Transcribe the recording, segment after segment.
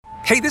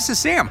Hey, this is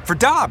Sam for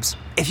Dobbs.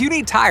 If you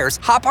need tires,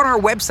 hop on our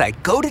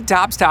website, go to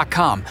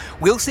Dobbs.com.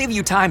 We'll save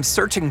you time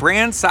searching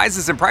brands,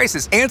 sizes, and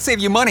prices, and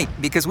save you money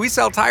because we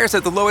sell tires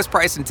at the lowest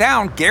price in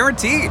town,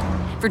 guaranteed.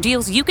 For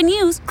deals you can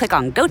use, click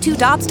on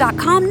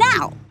GoToDobbs.com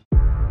now.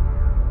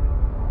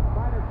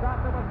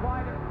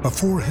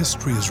 Before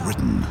history is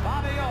written,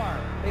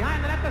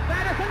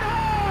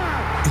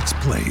 it's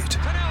played.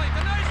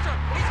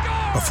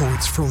 Before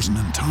it's frozen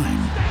in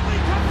time,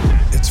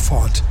 it's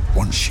fought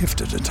one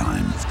shift at a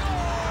time.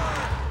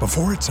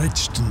 Before it's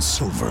etched in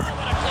silver,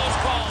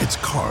 it's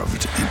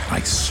carved in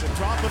ice.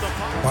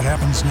 What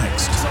happens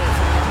next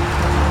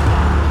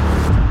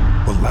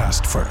will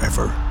last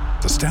forever.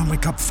 The Stanley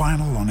Cup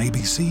Final on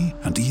ABC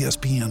and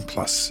ESPN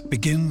Plus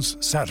begins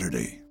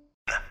Saturday.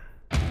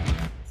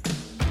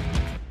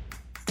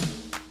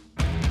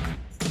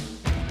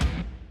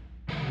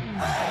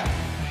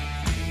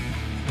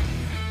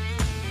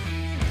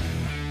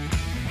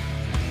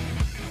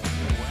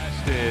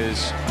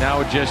 Is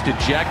now just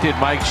ejected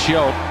Mike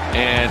Schilt,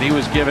 and he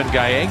was giving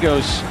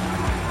Gallegos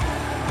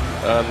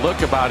a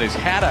look about his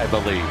hat, I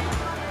believe.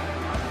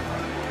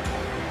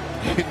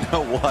 You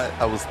know what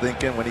I was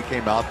thinking when he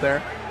came out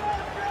there?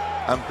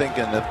 I'm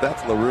thinking if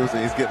that's La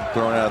Russa, he's getting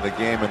thrown out of the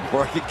game, and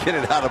before I can get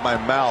it out of my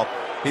mouth,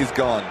 he's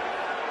gone.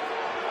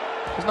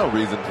 There's no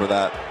reason for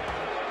that.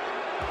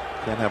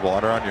 Can't have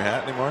water on your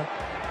hat anymore.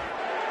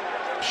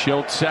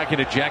 Schilt's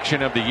second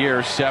ejection of the year,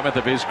 7th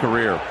of his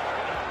career.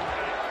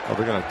 Oh,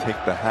 they're going to take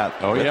the hat.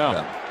 Oh, yeah.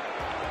 Them.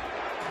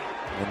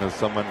 And is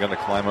someone going to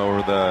climb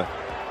over the...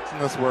 Isn't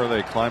this where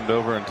they climbed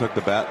over and took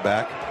the bat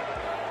back?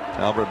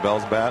 Albert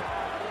Bell's bat?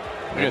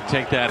 We're going to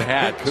take that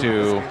hat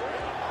to...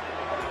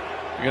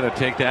 We're going to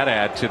take that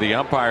hat to the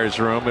umpire's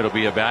room. It'll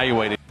be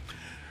evaluated.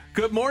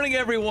 Good morning,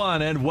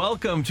 everyone, and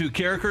welcome to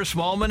Carricker,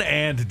 Smallman,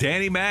 and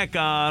Danny Mac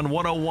on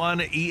 101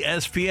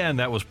 ESPN.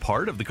 That was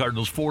part of the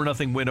Cardinals'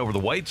 4-0 win over the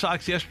White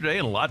Sox yesterday,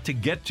 and a lot to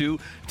get to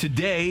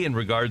today in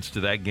regards to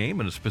that game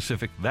and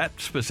that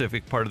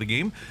specific part of the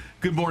game.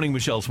 Good morning,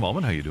 Michelle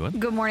Smallman. How you doing?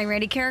 Good morning,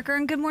 Randy Carricker,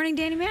 and good morning,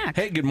 Danny Mac.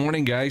 Hey, good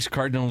morning, guys.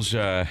 Cardinals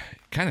kind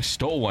of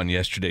stole one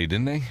yesterday,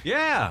 didn't they?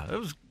 Yeah, it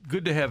was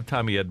good to have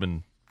Tommy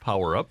Edman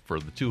power up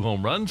for the 2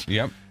 home runs.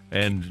 Yep.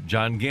 And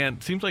John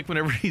Gant, seems like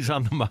whenever he's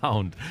on the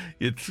mound,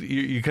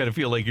 you kind of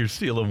feel like you're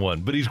stealing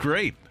one. But he's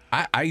great.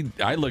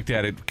 I looked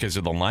at it because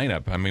of the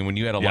lineup. I mean, when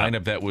you had a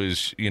lineup that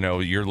was,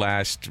 your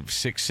last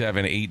 6,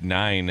 7, 8,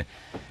 9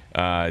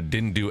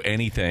 didn't do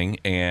anything,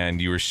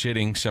 and you were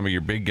sitting some of your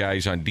big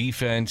guys on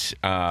defense.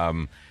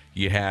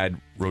 You had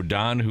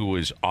Rodon, who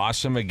was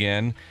awesome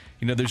again.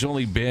 There's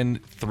only been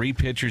 3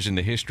 pitchers in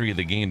the history of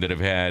the game that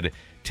have had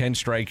 10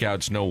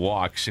 strikeouts, no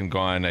walks, and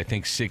gone, I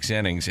think, 6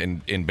 innings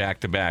in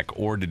back-to-back,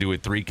 or to do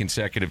it 3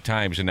 consecutive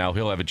times, and now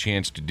he'll have a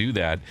chance to do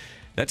that.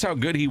 That's how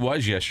good he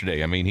was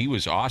yesterday. I mean, he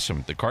was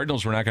awesome. The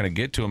Cardinals were not going to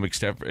get to him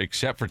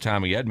except for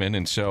Tommy Edman,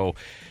 and so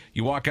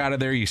you walk out of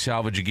there, you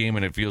salvage a game,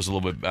 and it feels a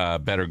little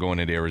bit better going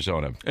into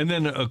Arizona. And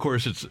then, of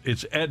course, it's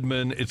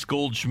Edman, it's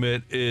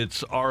Goldschmidt,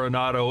 it's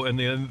Arenado,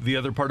 and the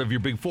other part of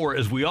your big 4,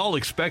 as we all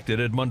expected,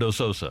 Edmundo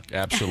Sosa.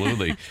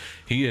 Absolutely.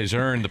 He has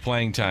earned the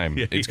playing time.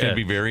 Yeah, it's going to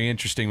be very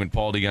interesting when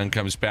Paul DeJong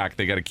comes back.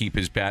 They got to keep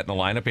his bat in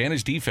the lineup and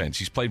his defense.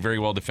 He's played very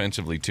well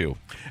defensively, too.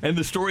 And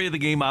the story of the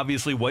game,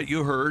 obviously, what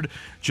you heard,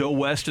 Joe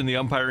West and the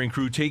umpiring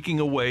crew taking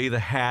away the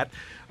hat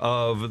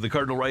of the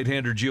Cardinal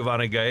right-hander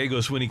Giovanni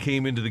Gallegos when he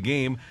came into the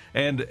game.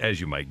 And as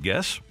you might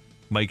guess,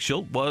 Mike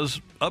Schilt was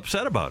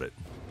upset about it.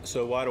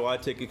 So why do I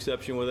take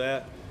exception with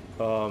that?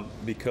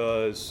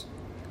 Because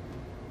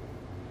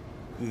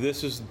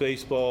this is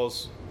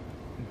baseball's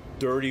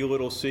dirty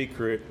little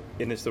secret,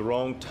 and it's the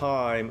wrong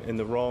time and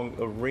the wrong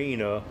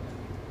arena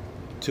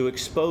to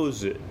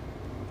expose it.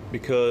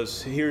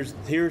 Because here's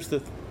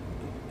the,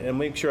 and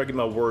make sure I get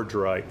my words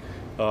right.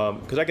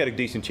 Because I got a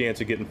decent chance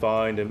of getting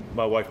fined, and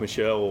my wife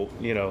Michelle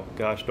will,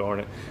 gosh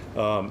darn it,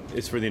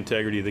 it's for the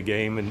integrity of the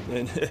game.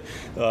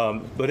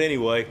 But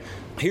anyway,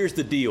 here's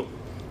the deal.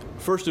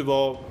 First of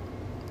all,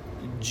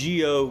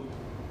 Gio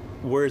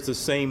wears the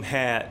same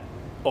hat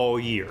all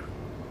year,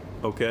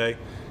 okay?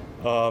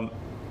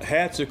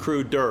 Hats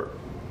accrue dirt.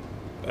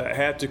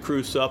 Hats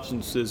accrue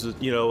substances,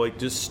 like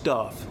just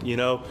stuff,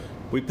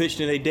 We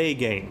pitched in a day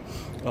game.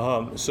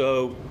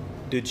 So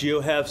did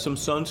Gio have some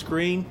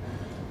sunscreen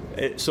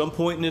at some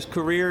point in his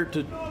career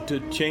to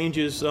change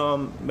his,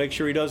 make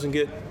sure he doesn't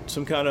get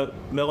some kind of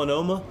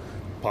melanoma?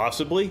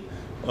 Possibly.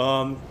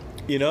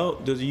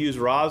 Does he use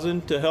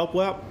rosin to help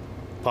out?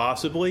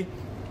 Possibly.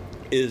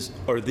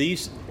 Are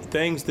these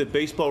things that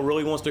baseball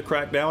really wants to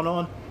crack down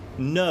on?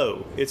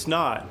 No, it's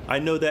not. I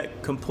know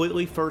that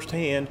completely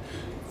firsthand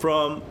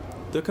from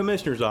the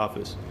commissioner's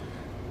office.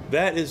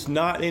 That is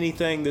not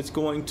anything that's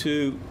going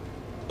to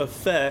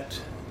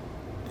affect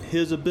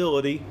his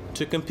ability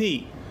to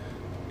compete.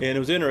 And it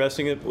was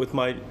interesting with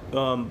my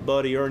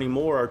buddy Ernie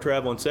Moore, our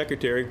traveling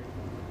secretary.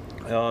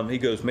 He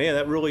goes, man,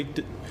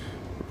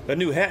 that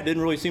new hat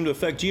didn't really seem to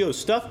affect Gio's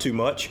stuff too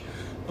much.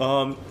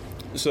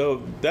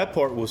 So that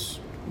part was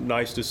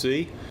nice to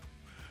see.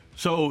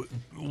 So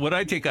what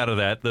I take out of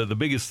that, the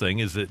biggest thing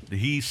is that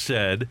he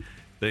said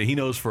that he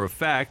knows for a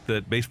fact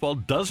that baseball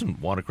doesn't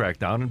want to crack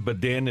down.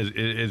 But Dan,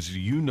 as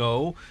you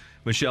know,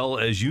 Michelle,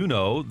 as you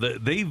know,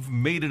 they've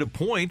made it a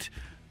point.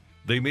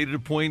 They made it a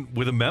point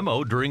with a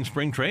memo during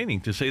spring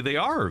training to say they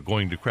are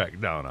going to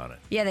crack down on it.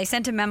 Yeah, they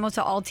sent a memo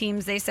to all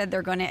teams. They said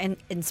they're going to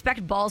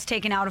inspect balls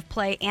taken out of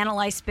play,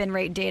 analyze spin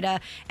rate data,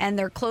 and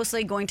they're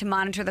closely going to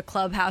monitor the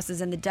clubhouses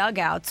and the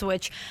dugouts,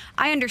 which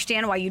I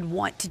understand why you'd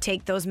want to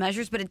take those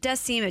measures, but it does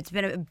seem it's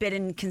been a bit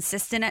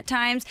inconsistent at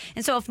times.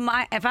 And so if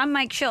I'm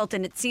Mike Shildt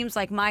and it seems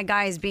like my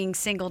guy is being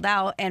singled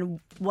out and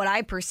what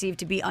I perceive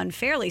to be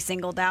unfairly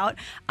singled out,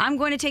 I'm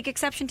going to take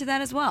exception to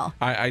that as well.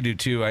 I do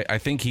too. I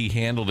think he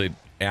handled it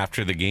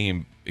after the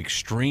game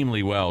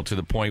extremely well, to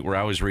the point where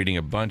I was reading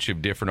a bunch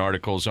of different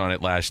articles on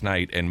it last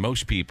night, and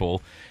most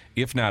people,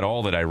 if not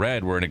all that I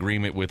read, were in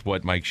agreement with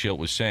what Mike Shildt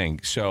was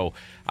saying. So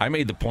I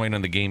made the point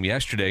on the game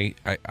yesterday.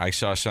 I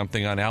saw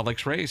something on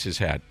Alex Reyes'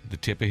 hat, the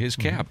tip of his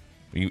cap.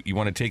 You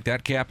want to take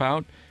that cap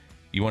out?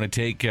 You want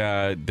to take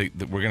we're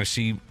going to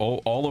see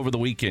all over the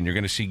weekend, you're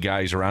going to see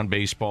guys around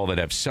baseball that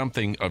have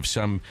something of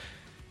some,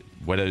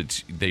 whether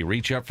it's they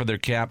reach up for their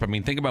cap. I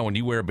mean, think about when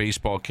you wear a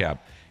baseball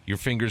cap. Your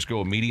fingers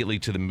go immediately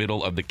to the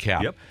middle of the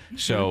cap. Yep.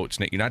 So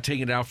you're not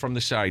taking it out from the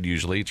side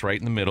usually. It's right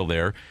in the middle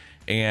there.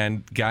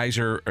 And guys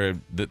are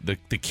the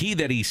key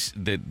that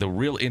the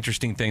real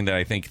interesting thing that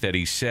I think that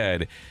he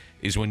said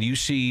is when you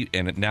see,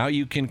 and now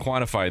you can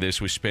quantify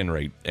this with spin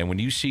rate, and when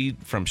you see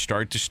from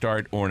start to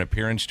start or an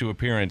appearance to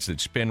appearance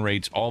that spin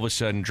rates all of a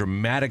sudden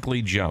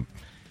dramatically jump,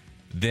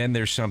 then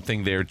there's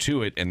something there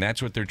to it, and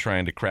that's what they're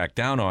trying to crack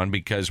down on,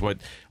 because what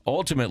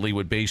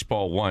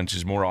baseball wants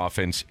is more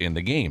offense in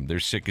the game. They're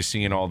sick of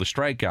seeing all the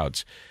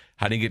strikeouts.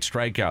 How do you get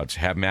strikeouts?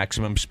 Have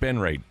maximum spin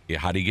rate.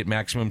 How do you get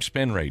maximum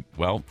spin rate?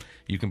 Well,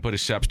 you can put a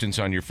substance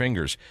on your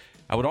fingers.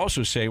 I would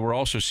also say we're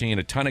also seeing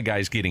a ton of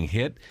guys getting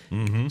hit.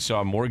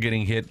 Saw more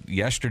getting hit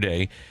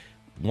yesterday.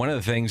 One of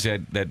the things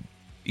that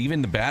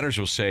even the batters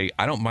will say,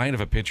 I don't mind if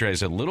a pitcher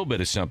has a little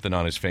bit of something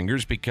on his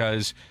fingers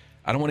because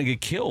I don't want to get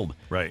killed.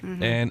 Right.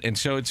 And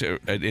so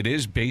it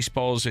is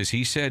baseball's, as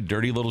he said,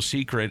 dirty little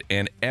secret,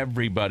 and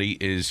everybody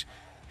is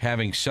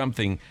having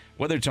something,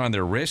 whether it's on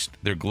their wrist,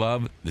 their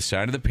glove, the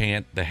side of the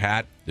pant, the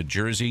hat, the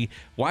jersey.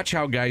 Watch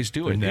how guys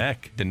do it.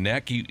 The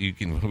neck, you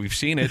can. We've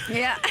seen it.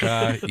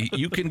 Yeah.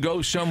 You can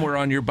go somewhere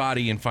on your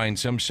body and find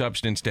some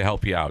substance to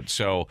help you out.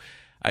 So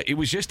it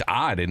was just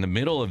odd in the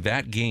middle of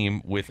that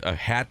game with a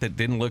hat that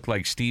didn't look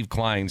like Steve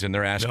Klein's, and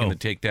they're asking to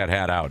take that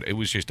hat out. It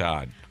was just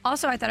odd.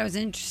 Also, I thought it was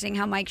interesting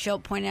how Mike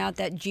Shildt pointed out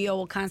that Gio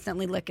will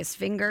constantly lick his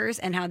fingers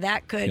and how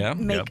that could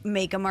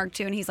make a mark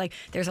too. And he's like,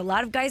 there's a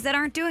lot of guys that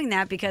aren't doing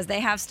that because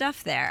they have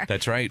stuff there.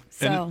 That's right.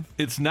 So and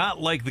it's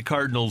not like the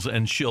Cardinals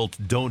and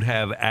Shildt don't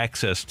have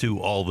access to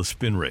all the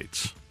spin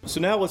rates. So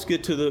now let's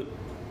get to the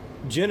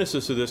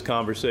genesis of this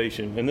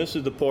conversation. And this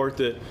is the part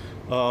that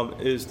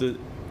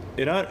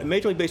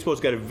Major League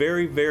Baseball's got a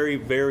very, very,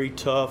 very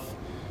tough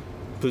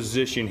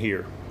position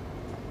here,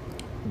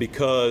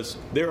 because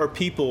there are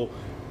people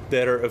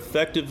that are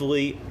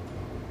effectively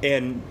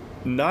and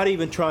not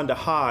even trying to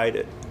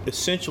hide,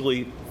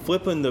 essentially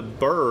flipping the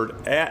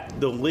bird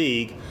at the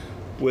league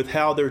with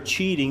how they're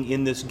cheating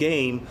in this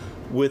game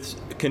with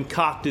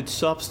concocted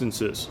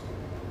substances.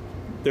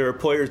 There are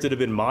players that have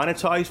been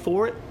monetized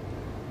for it.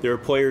 There are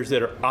players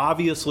that are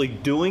obviously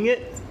doing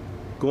it,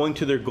 going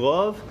to their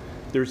glove.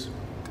 There's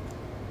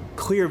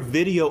clear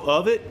video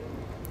of it.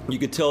 You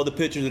can tell the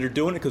pitchers that are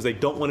doing it because they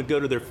don't want to go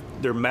to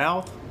their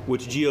mouth,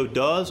 which Gio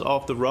does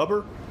off the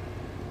rubber.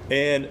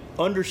 And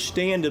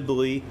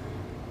understandably,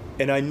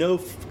 and I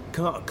know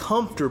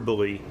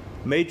comfortably,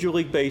 Major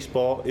League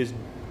Baseball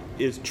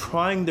is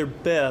trying their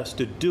best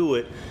to do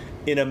it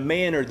in a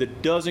manner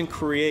that doesn't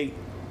create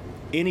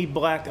any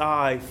black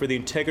eye for the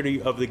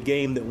integrity of the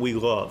game that we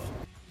love.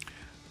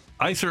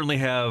 I certainly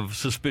have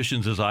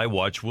suspicions as I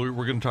watch. We're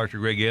going to talk to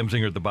Greg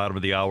Amsinger at the bottom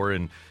of the hour,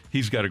 and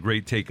he's got a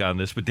great take on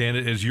this. But Dan,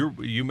 as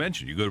you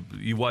mentioned,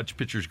 you watch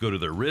pitchers go to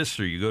their wrists,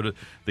 or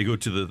they go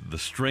to the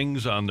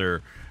strings on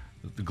the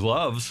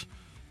gloves.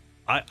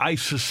 I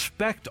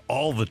suspect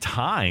all the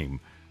time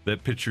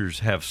that pitchers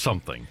have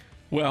something.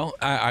 Well,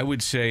 I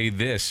would say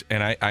this,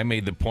 and I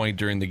made the point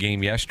during the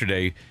game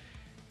yesterday,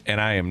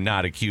 and I am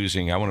not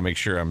accusing, I want to make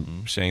sure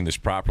I'm saying this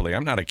properly,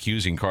 I'm not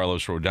accusing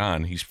Carlos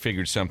Rodon. He's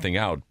figured something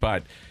out.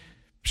 But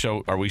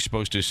so are we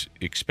supposed to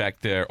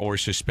expect or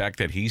suspect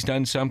that he's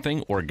done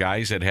something? Or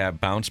guys that have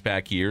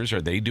bounce-back years,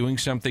 are they doing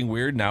something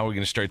weird? Now we're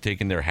going to start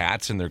taking their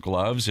hats and their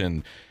gloves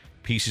and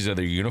pieces of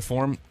their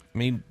uniform? I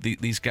mean,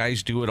 these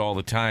guys do it all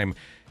the time.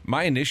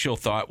 My initial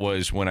thought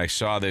was, when I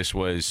saw this,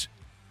 was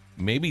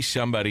maybe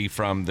somebody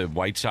from the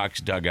White Sox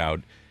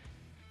dugout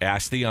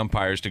asked the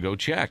umpires to go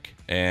check.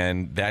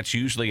 And that's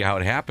usually how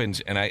it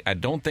happens. And I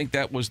don't think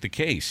that was the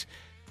case.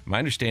 My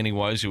understanding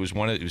was it was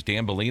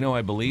Dan Bellino,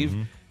 I believe,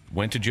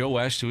 went to Joe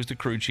West, who was the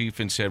crew chief,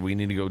 and said, we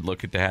need to go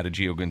look at the hat of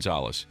Gio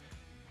Gonzalez.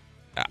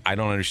 I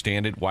don't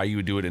understand it, why you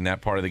would do it in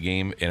that part of the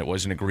game, and it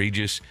wasn't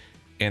egregious.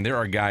 And there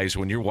are guys,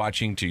 when you're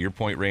watching, to your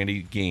point,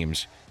 Randy,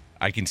 games,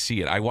 I can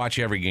see it. I watch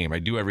every game. I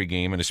do every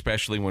game, and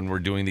especially when we're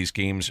doing these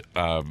games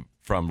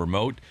from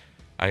remote,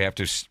 I have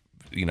to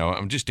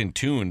I'm just in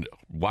tune,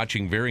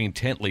 watching very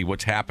intently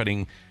what's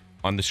happening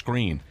on the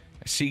screen.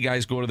 I see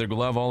guys go to their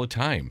glove all the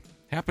time.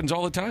 Happens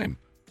all the time.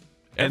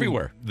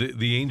 Everywhere. And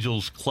the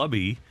Angels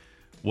clubby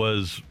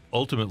was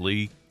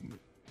ultimately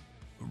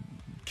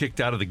kicked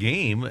out of the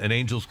game, an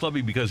Angels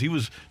clubby, because he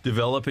was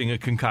developing a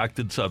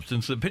concocted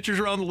substance that pitchers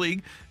around the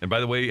league, and by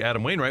the way,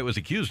 Adam Wainwright was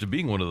accused of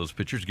being one of those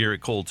pitchers,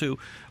 Garrett Cole too,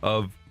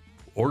 of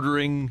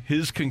ordering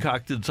his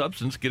concocted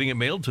substance, getting it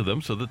mailed to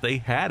them so that they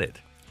had it.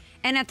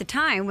 And at the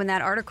time when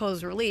that article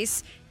was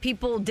released,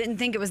 people didn't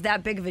think it was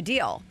that big of a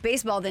deal.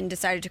 Baseball then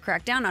decided to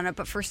crack down on it,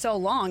 but for so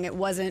long it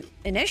wasn't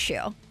an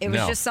issue. It was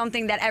just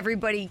something that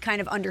everybody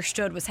kind of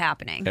understood was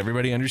happening.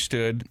 Everybody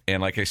understood,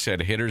 and like I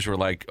said, hitters were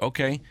like,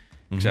 okay,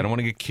 because I don't want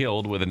to get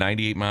killed with a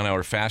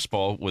 98-mile-an-hour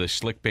fastball with a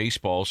slick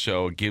baseball,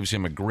 so it gives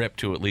him a grip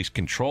to at least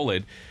control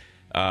it.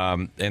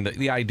 And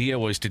the idea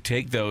was to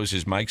take those,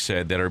 as Mike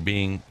said, that are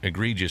being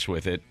egregious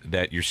with it,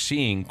 that you're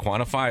seeing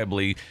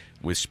quantifiably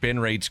with spin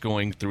rates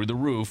going through the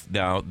roof.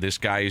 Now, this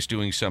guy is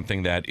doing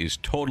something that is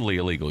totally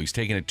illegal. He's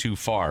taking it too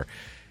far.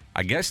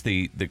 I guess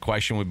the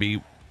question would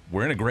be,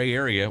 we're in a gray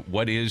area.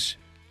 What is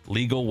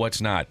legal?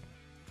 What's not?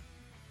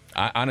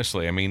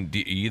 Honestly, I mean,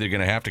 you're either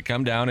going to have to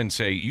come down and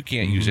say you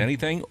can't use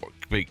anything,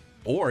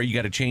 or you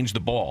got to change the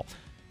ball.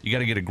 You got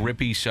to get a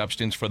grippy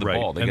substance for the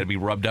ball. They got to be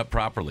rubbed up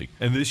properly.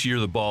 And this year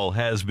the ball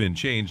has been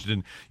changed.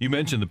 And you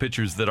mentioned the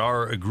pitchers that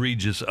are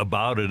egregious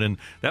about it. And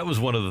that was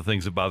one of the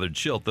things that bothered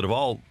Shildt, that of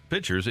all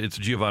pitchers, it's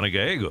Giovanni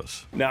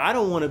Gallegos. Now, I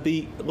don't want to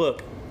be,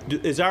 look,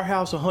 is our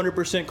house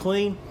 100%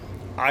 clean?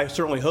 I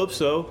certainly hope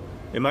so.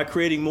 Am I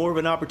creating more of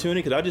an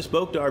opportunity? Because I just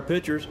spoke to our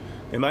pitchers.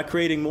 Am I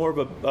creating more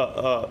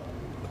of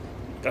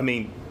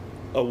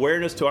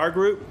awareness to our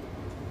group?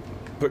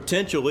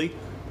 Potentially.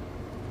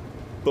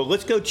 But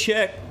let's go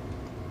check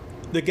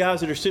the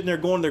guys that are sitting there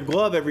going to their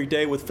glove every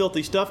day with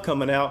filthy stuff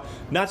coming out,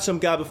 not some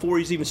guy before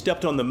he's even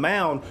stepped on the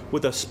mound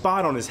with a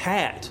spot on his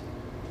hat.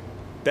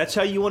 That's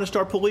how you want to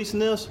start policing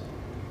this?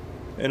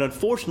 And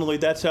unfortunately,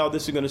 that's how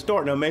this is going to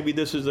start. Now, maybe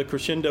this is a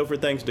crescendo for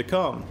things to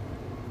come.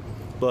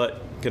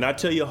 But can I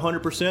tell you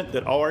 100%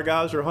 that all our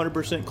guys are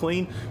 100%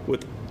 clean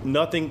with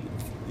nothing,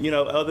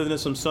 other than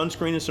some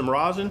sunscreen and some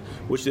rosin,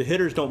 which the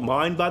hitters don't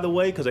mind, by the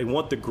way, because they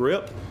want the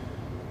grip,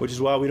 which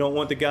is why we don't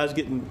want the guys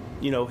getting,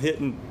 hit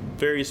in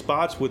various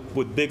spots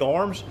with big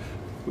arms.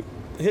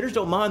 Hitters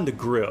don't mind the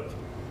grip.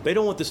 They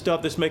don't want the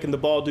stuff that's making the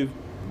ball do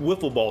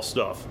wiffle ball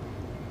stuff.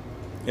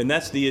 And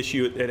that's the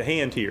issue at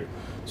hand here.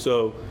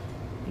 So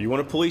you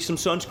want to police some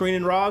sunscreen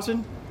and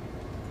rosin?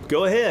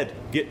 Go ahead.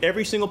 Get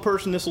every single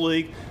person in this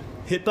league.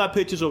 Hit by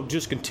pitches will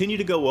just continue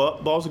to go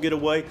up. Balls will get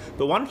away.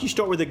 But why don't you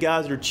start with the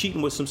guys that are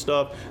cheating with some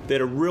stuff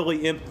that are really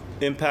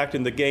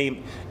impacting the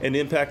game and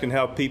impacting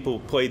how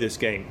people play this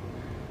game?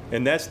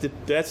 And that's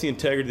the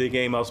integrity of the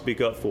game I'll speak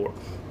up for.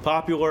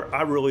 Popular,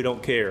 I really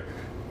don't care.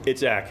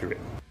 It's accurate.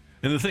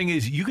 And the thing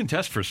is, you can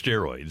test for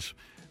steroids,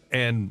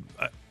 and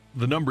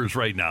the numbers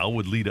right now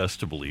would lead us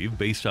to believe,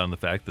 based on the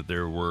fact that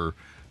there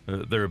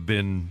have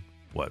been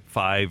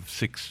 5,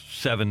 6,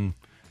 7,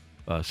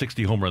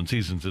 60 home run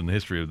seasons in the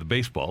history of the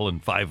baseball,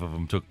 and 5 of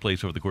them took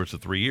place over the course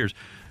of 3 years.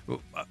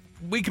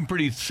 We can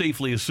pretty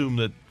safely assume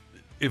that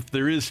if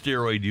there is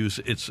steroid use,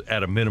 it's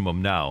at a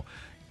minimum now.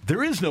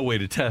 There is no way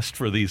to test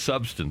for these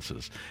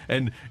substances.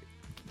 And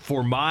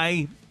for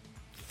my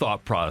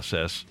thought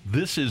process,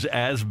 this is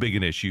as big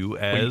an issue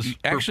as...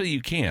 Actually,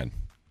 you can.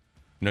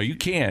 No, you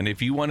can.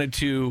 If you wanted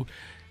to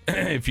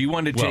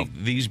take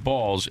these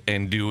balls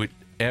and do it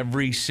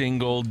every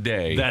single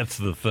day. That's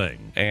the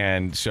thing.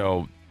 And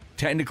so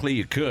technically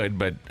you could,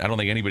 but I don't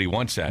think anybody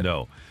wants that.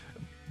 No.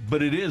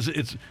 But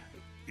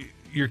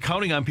you're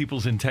counting on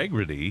people's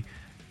integrity,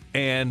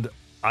 and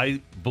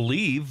I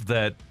believe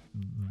that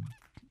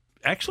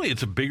actually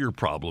it's a bigger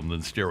problem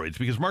than steroids,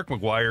 because Mark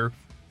McGwire,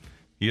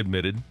 he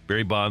admitted,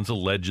 Barry Bonds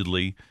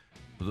allegedly,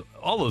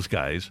 all those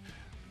guys,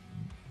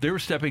 they were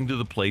stepping to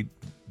the plate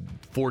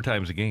 4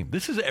 times a game.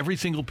 This is every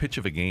single pitch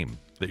of a game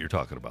that you're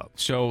talking about.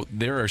 So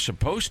there are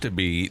supposed to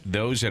be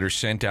those that are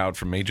sent out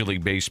from Major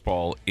League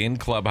Baseball in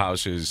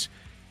clubhouses,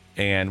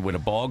 and when a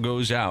ball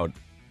goes out,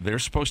 they're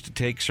supposed to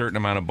take a certain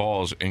amount of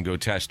balls and go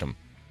test them.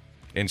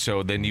 And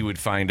so then you would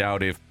find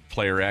out if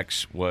player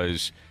X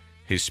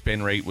his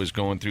spin rate was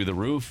going through the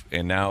roof,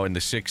 and now in the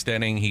 6th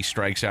inning, he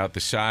strikes out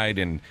the side,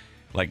 and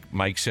like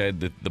Mike said,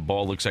 the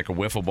ball looks like a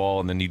wiffle ball,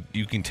 and then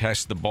you can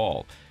test the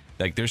ball.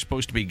 Like, there's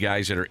supposed to be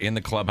guys that are in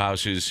the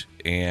clubhouses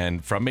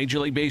and from Major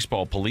League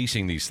Baseball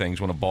policing these things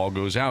when a ball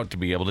goes out to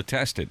be able to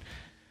test it.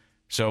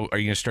 So are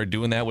you going to start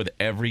doing that with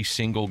every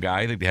single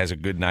guy that has a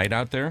good night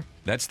out there?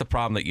 That's the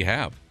problem that you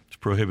have. It's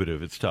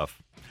prohibitive. It's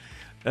tough.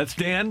 That's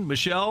Dan,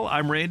 Michelle,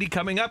 I'm Randy.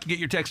 Coming up, get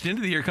your text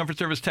into the Air Comfort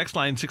Service text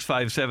line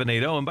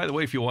 65780. And by the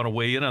way, if you want to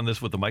weigh in on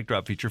this with the Mic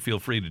Drop feature, feel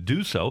free to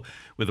do so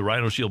with the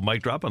Rhino Shield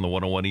Mic Drop on the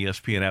 101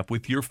 ESPN app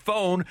with your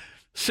phone.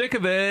 Sick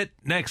of it?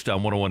 Next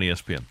on 101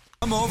 ESPN.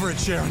 I'm over it,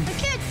 Sharon. I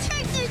can't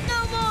take this no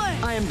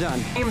more. I am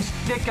done. I'm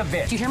sick of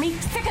it. Do you hear me?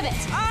 Sick of it.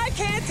 I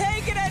can't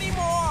take it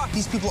anymore.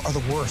 These people are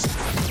the worst.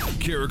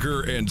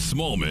 Carricker and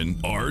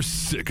Smallman are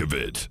sick of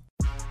it.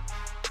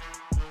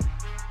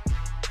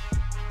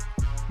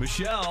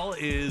 Michelle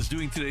is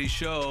doing today's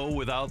show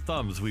without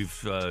thumbs.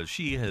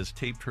 She has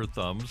taped her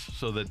thumbs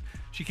so that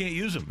she can't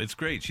use them. It's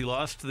great. She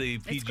lost the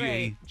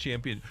PGA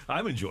champion.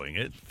 I'm enjoying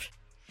it.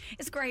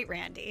 It's great,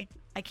 Randy.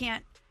 I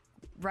can't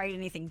write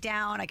anything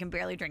down. I can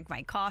barely drink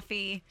my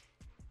coffee.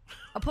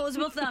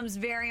 Opposable thumbs,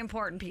 very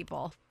important,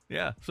 people.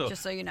 Yeah, so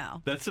just so you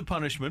know. That's the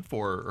punishment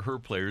for her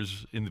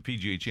players in the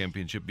PGA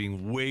Championship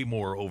being way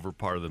more over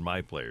par than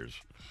my players.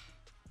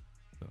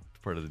 So it's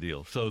part of the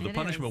deal. So the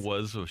punishment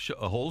was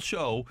a whole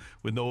show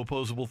with no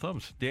opposable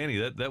thumbs. Danny,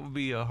 that would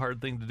be a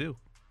hard thing to do.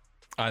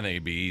 I think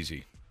it'd be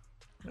easy.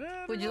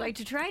 Would you like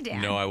to try,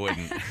 Dan? No, I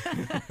wouldn't.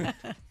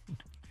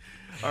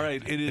 All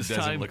right, it is time. It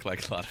doesn't look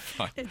like a lot of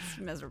fun. It's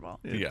miserable.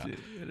 Yeah.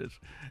 It is.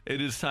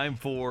 It is time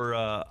for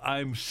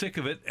I'm Sick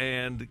of It.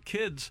 And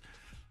kids,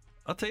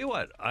 I'll tell you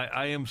what,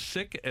 I am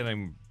sick and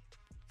I'm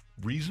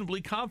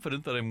reasonably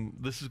confident that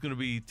this is going to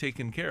be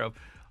taken care of.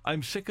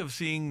 I'm sick of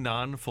seeing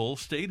non-full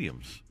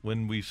stadiums.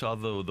 When we saw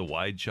the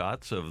wide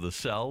shots of the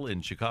Cell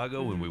in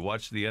Chicago, when we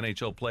watched the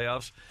NHL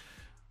playoffs,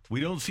 we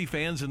don't see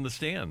fans in the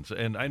stands.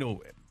 And I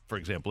know, for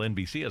example,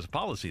 NBC has a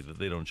policy that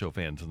they don't show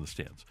fans in the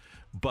stands.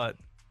 But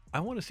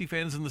I want to see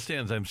fans in the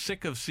stands. I'm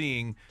sick of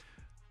seeing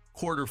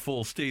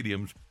quarter-full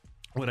stadiums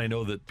when I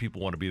know that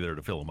people want to be there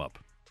to fill them up.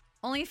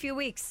 Only a few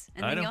weeks,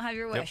 and then you'll have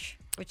your wish,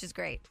 which is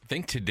great. I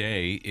think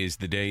today is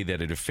the day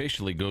that it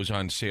officially goes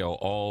on sale,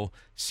 all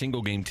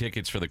single-game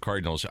tickets for the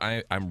Cardinals.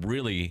 I'm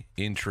really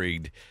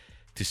intrigued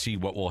to see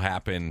what will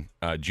happen.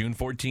 June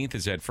 14th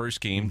is that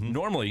first game. Mm-hmm.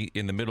 Normally,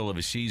 in the middle of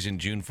a season,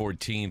 June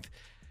 14th,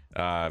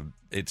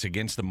 it's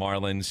against the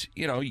Marlins.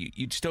 You know,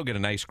 you'd still get a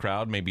nice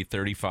crowd, maybe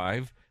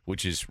 35,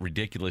 which is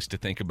ridiculous to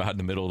think about in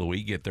the middle of the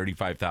week. You get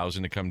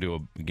 35,000 to come to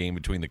a game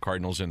between the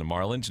Cardinals and the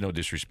Marlins. No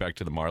disrespect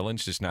to the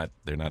Marlins,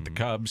 they're not the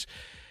Cubs.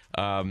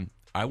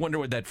 I wonder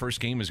what that first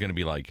game is going to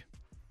be like.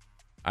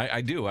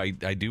 I do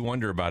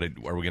wonder about it.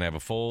 Are we going to have a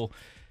full?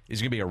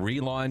 Is it going to be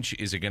a relaunch?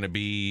 Is it going to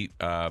be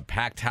a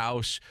packed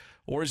house,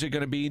 or is it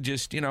going to be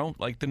just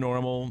like the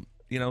normal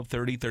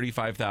 30,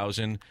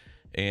 35,000?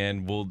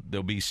 And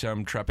there'll be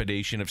some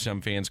trepidation of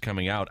some fans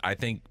coming out. I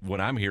think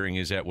what I'm hearing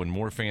is that when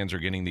more fans are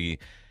getting the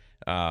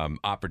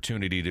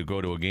opportunity to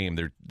go to a game,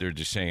 they're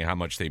just saying how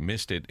much they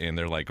missed it, and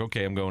they're like,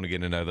 okay, I'm going to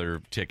get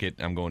another ticket.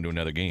 I'm going to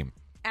another game.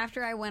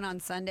 After I went on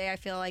Sunday, I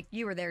feel like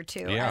you were there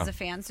too as a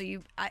fan. So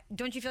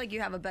don't you feel like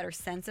you have a better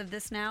sense of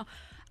this now?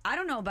 I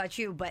don't know about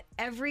you, but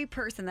every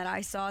person that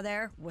I saw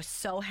there was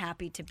so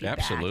happy to be back.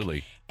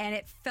 Absolutely. And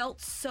it felt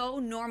so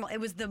normal. It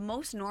was the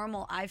most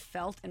normal I've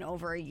felt in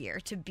over a year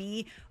to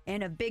be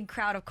in a big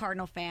crowd of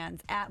Cardinal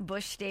fans at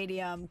Busch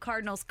Stadium,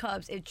 Cardinals,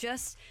 Cubs. It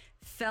just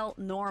felt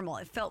normal.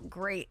 It felt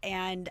great.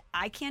 And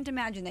I can't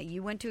imagine that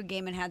you went to a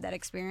game and had that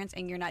experience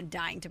and you're not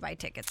dying to buy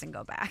tickets and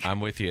go back. I'm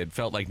with you. It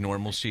felt like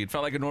normalcy. It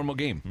felt like a normal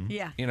game. Mm-hmm.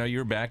 Yeah. You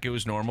were back. It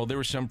was normal. There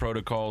were some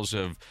protocols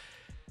of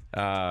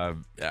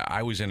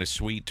I was in a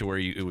suite to where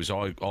it was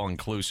all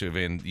inclusive,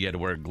 and you had to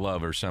wear a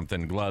glove or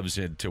something, gloves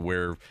to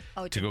wear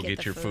to go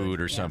get your food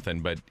or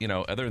something. But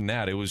other than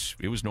that, it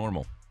was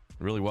normal.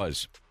 It really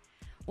was.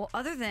 Well,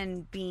 other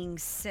than being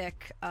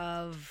sick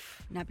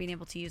of not being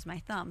able to use my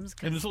thumbs,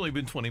 and it's only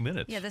been 20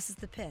 minutes. Yeah, this is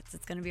the pits.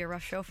 It's going to be a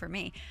rough show for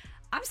me.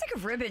 I'm sick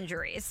of rib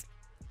injuries.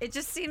 It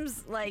just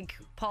seems like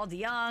Paul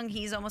DeJong,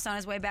 he's almost on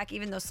his way back,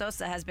 even though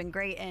Sosa has been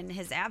great in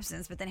his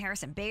absence. But then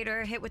Harrison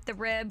Bader hit with the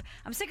rib.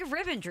 I'm sick of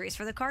rib injuries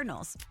for the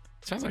Cardinals.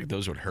 Sounds like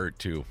those would hurt,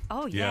 too.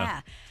 Oh,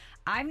 yeah.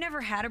 I've never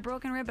had a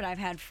broken rib, but I've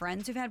had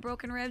friends who've had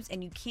broken ribs,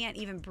 and you can't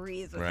even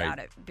breathe without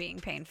it being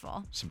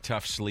painful. Some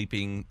tough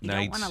sleeping nights.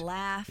 You don't want to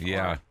laugh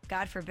or,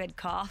 God forbid,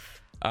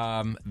 cough.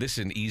 This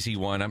is an easy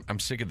one. I'm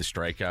sick of the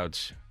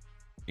strikeouts.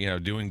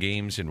 Doing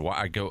games, and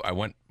I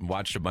went and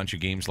watched a bunch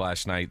of games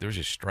last night. There's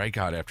just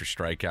strikeout after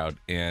strikeout,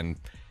 and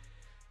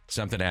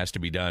something has to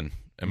be done.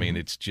 I mean,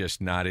 it's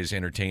just not as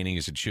entertaining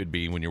as it should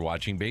be when you're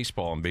watching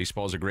baseball, and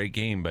baseball's a great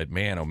game, but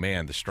man, oh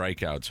man, the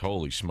strikeouts,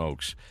 holy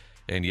smokes.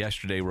 And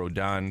yesterday,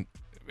 Rodon,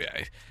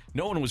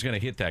 no one was going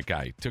to hit that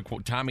guy.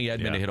 Took Tommy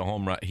Edman to hit a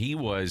home run. He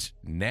was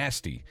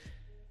nasty.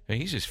 I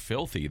mean, he's just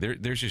filthy.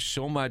 There's just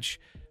so much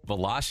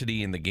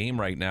velocity in the game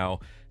right now.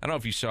 I don't know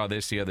if you saw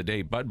this the other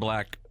day. Bud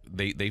Black,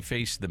 they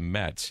faced the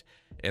Mets,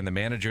 and the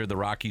manager of the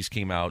Rockies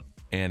came out,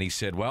 and he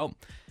said, well,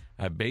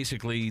 I've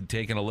basically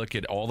taken a look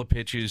at all the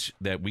pitches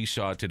that we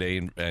saw today,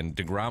 and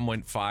DeGrom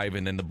went 5,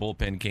 and then the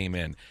bullpen came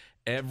in.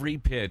 Every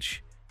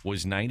pitch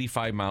was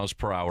 95 miles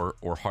per hour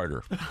or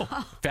harder.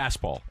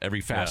 Fastball,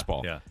 every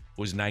fastball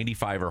was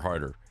 95 or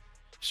harder.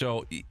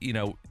 So,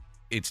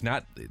 it's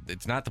not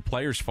the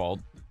player's fault.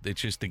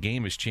 It's just the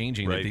game is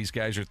changing, that these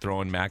guys are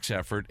throwing max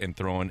effort and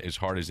throwing as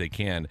hard as they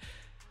can.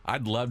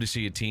 I'd love to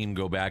see a team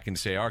go back and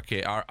say,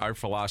 okay, our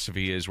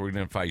philosophy is we're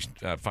going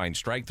to find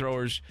strike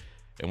throwers,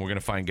 and we're going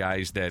to find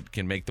guys that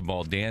can make the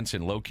ball dance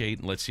and locate,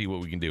 and let's see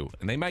what we can do.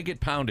 And they might get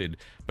pounded,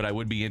 but I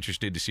would be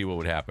interested to see what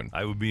would happen.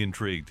 I would be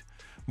intrigued.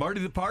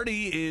 Marty the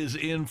Party is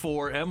in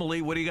for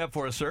Emily. What do you got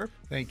for us, sir?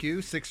 Thank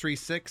you.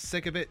 636,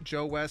 sick of it.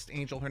 Joe West,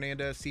 Angel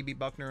Hernandez, CB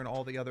Buckner, and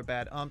all the other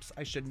bad umps.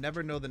 I should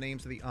never know the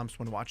names of the umps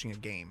when watching a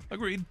game.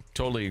 Agreed.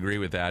 Totally agree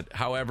with that.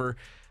 However,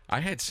 I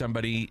had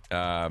somebody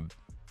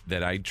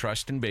that I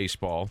trust in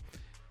baseball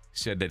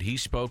said that he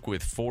spoke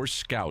with 4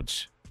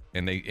 scouts,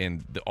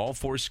 and all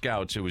 4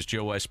 scouts, it was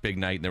Joe West big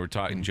night, and they were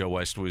talking. Joe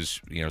West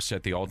was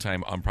set the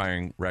all-time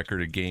umpiring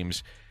record of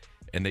games,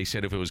 and they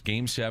said if it was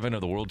Game 7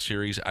 of the World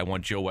Series, I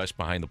want Joe West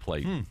behind the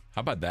plate.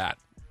 How about that?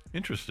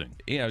 Interesting.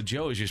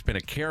 Joe has just been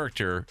a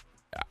character.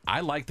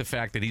 I like the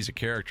fact that he's a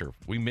character.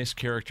 We miss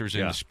characters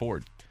in the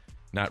sport.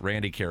 Not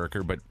Randy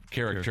Carricker, but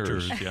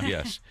characters.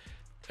 Yes.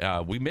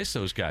 We miss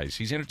those guys.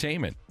 He's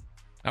entertainment.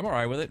 I'm all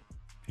right with it.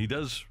 He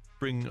does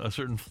bring a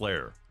certain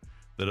flair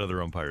that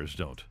other umpires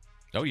don't.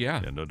 Oh,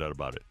 yeah. Yeah, no doubt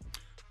about it.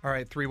 All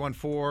right,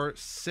 314.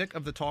 Sick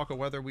of the talk of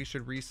whether we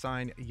should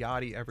re-sign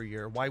Yachty every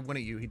year. Why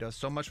wouldn't you? He does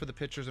so much for the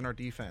pitchers in our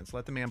defense.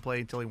 Let the man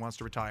play until he wants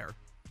to retire.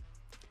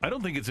 I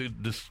don't think it's a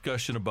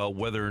discussion about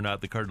whether or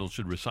not the Cardinals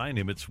should resign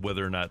him. It's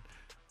whether or not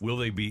will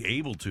they be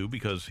able to,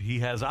 because he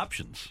has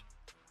options.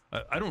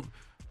 I don't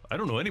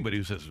know anybody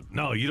who says,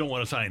 no, you don't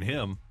want to sign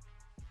him.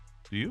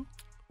 Do you?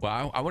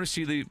 Well, I want to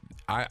see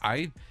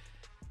I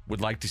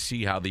would like to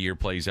see how the year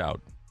plays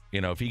out.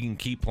 If he can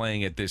keep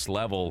playing at this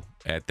level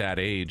at that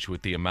age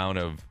with the amount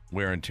of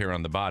wear and tear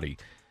on the body.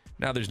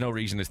 Now, there's no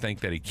reason to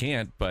think that he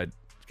can't, but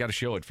he's got to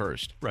show it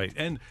first. Right.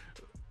 And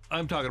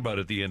I'm talking about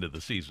at the end of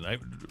the season.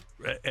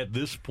 At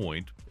this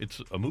point,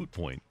 it's a moot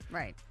point.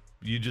 Right.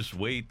 You just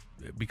wait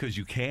because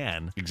you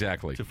can.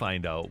 Exactly. To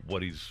find out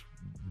what he's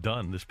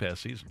done this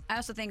past season. I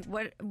also think,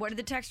 what did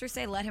the texter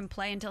say? Let him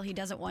play until he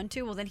doesn't want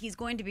to? Well, then he's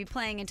going to be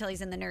playing until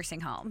he's in the nursing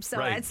home. So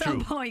right, at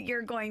some point,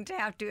 you're going to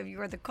have to, if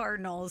you're the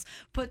Cardinals,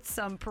 put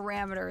some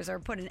parameters or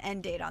put an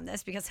end date on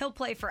this, because he'll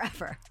play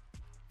forever.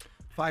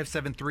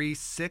 573,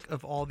 sick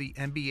of all the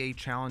NBA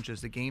challenges.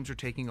 The games are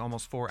taking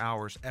almost 4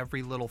 hours.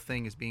 Every little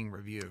thing is being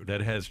reviewed.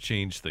 That has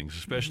changed things,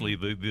 especially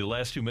the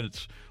last 2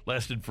 minutes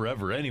lasted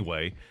forever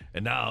anyway,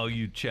 and now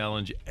you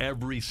challenge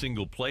every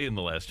single play in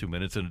the last 2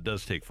 minutes, and it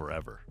does take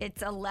forever.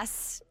 It's a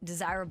less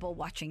desirable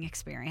watching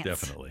experience.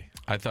 Definitely.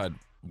 I thought,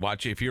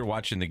 if you're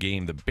watching the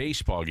game, the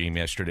baseball game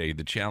yesterday,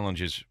 the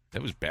challenges,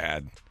 that was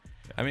bad.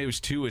 I mean, it was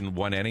 2 in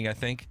 1 inning, I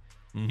think.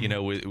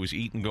 It was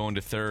Eaton going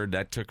to third.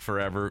 That took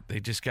forever. They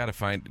just got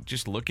to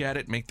just look at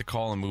it, make the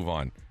call, and move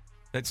on.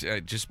 That's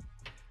just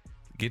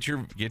get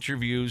your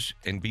views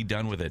and be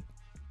done with it.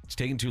 It's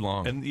taking too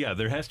long. And yeah,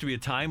 there has to be a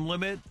time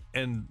limit,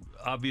 and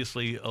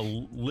obviously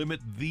limit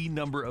the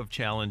number of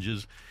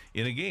challenges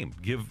in a game.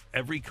 Give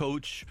every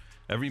coach,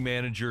 every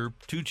manager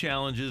 2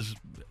 challenges,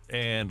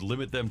 and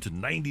limit them to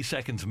 90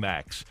 seconds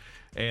max.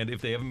 And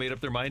if they haven't made up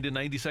their mind in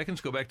 90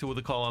 seconds, go back to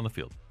the call on the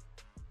field.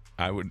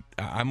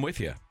 I'm with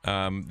you.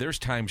 There's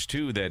times,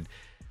 too, that,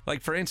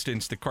 like, for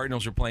instance, the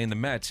Cardinals are playing the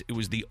Mets. It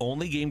was the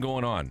only game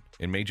going on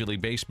in Major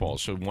League Baseball.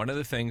 So one of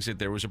the things that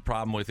there was a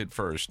problem with at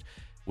first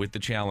with the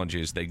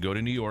challenges, they go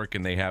to New York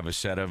and they have a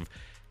set of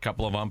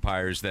couple of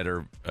umpires that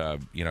are,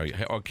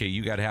 okay,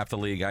 you got half the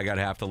league, I got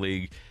half the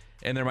league,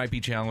 and there might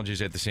be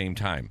challenges at the same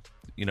time.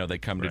 They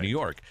come to New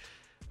York.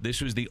 This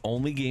was the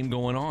only game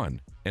going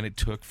on, and it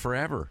took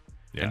forever.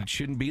 Yeah. And it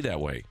shouldn't be that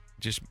way.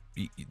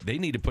 They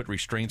need to put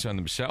restraints on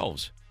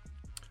themselves.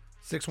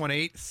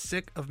 618,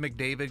 sick of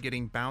McDavid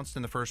getting bounced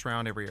in the first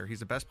round every year.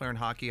 He's the best player in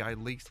hockey. I'd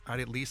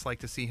at least like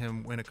to see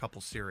him win a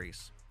couple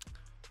series.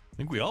 I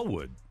think we all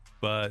would,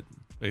 but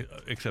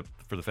except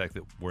for the fact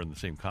that we're in the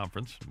same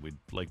conference. We'd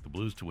like the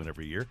Blues to win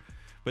every year.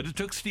 But it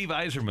took Steve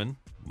Yzerman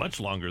much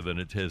longer than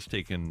it has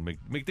taken.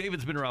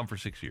 McDavid's been around for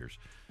 6 years,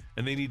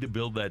 and they need to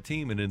build that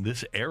team. And in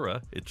this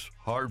era, it's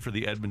hard for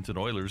the Edmonton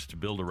Oilers to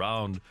build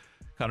around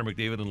Connor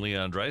McDavid and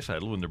Leon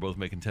Draisaitl when they're both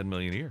making $10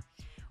 million a year.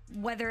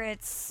 Whether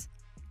it's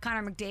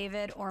Connor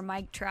McDavid or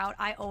Mike Trout,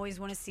 I always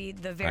want to see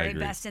the very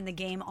best in the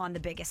game on the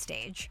biggest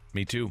stage.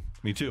 Me too.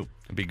 It'd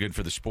be good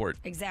for the sport.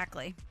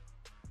 Exactly.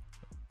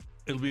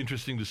 It'll be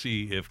interesting to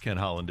see if Ken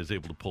Holland is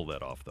able to pull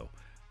that off, though,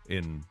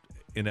 in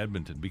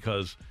Edmonton,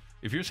 because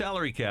if your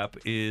salary cap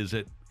is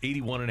at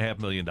 $81.5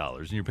 million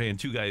and you're paying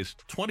 2 guys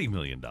 $20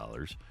 million,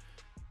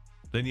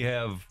 then you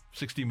have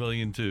 $60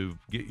 million to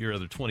get your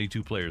other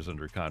 22 players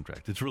under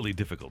contract. It's really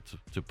difficult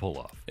to pull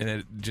off. And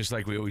then, just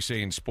like we always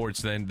say in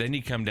sports, then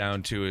you come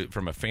down to it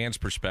from a fan's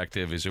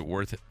perspective. Is it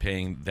worth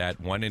paying that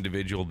one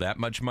individual that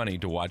much money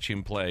to watch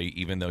him play,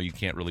 even though you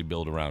can't really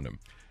build around him?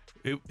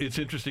 It's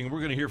interesting. We're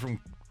going to hear from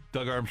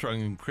Doug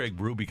Armstrong and Craig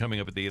Berube coming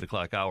up at the 8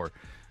 o'clock hour.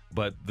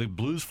 But the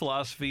Blues'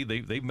 philosophy,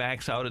 they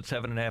max out at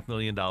 $7.5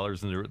 million,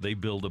 and they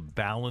build a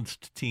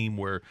balanced team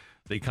where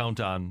they count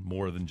on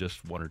more than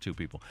just 1 or 2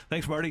 people.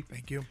 Thanks, Marty.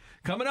 Thank you.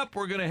 Coming up,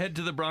 we're going to head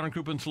to the Brown &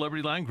 Crouppen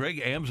Celebrity Line.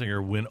 Greg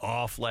Amsinger went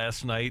off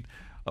last night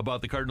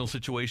about the Cardinal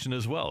situation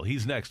as well.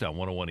 He's next on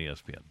 101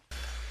 ESPN.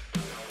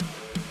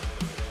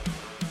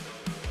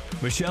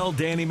 Michelle,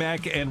 Danny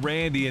Mac, and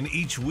Randy, and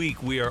each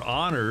week we are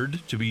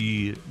honored to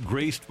be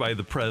graced by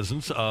the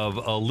presence of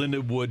a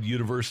Lindenwood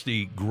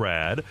University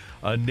grad,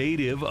 a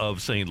native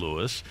of St.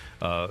 Louis,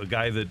 a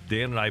guy that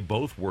Dan and I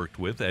both worked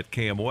with at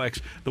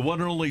KMOX. The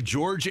one and only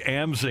George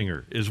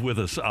Amsinger is with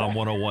us on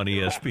 101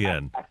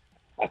 ESPN.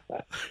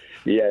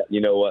 Yeah,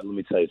 you know what? Let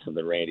me tell you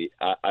something, Randy.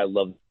 I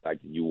love the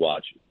fact that you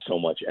watch so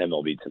much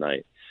MLB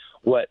tonight.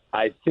 What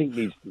I think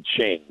needs to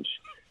change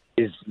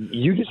is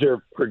you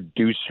deserve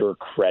producer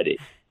credit.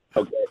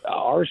 Okay,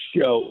 our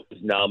show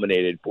is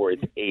nominated for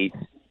its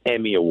 8th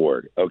Emmy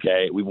Award.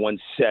 Okay, we won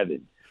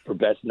 7 for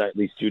Best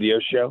Nightly Studio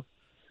Show.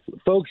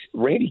 Folks,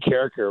 Randy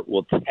Carricker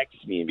will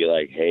text me and be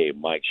like, "Hey,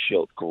 Mike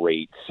Schilt,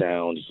 great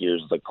sound.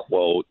 Here's the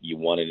quote. You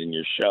want it in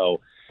your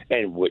show."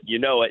 And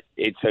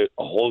it's a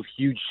whole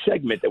huge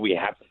segment that we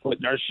have to put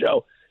in our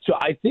show. So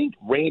I think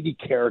Randy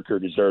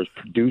Carricker deserves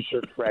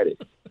producer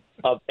credit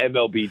of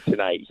MLB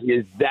Tonight. He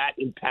is that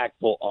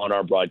impactful on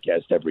our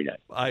broadcast every night.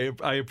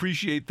 I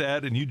appreciate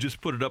that, and you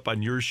just put it up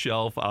on your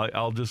shelf.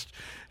 I'll just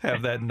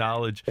have that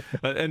knowledge.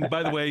 And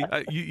by the way,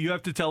 you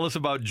have to tell us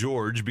about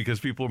George, because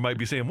people might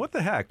be saying, "What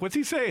the heck? What's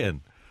he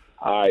saying?"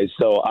 All right,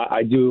 so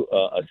I do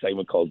a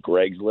segment called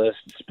Greg's List,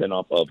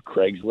 spinoff of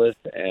Craigslist,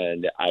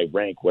 and I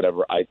rank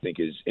whatever I think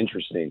is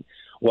interesting.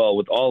 Well,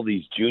 with all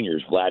these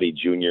juniors, Vladdy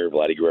Jr.,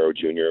 Vladdy Guerrero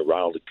Jr.,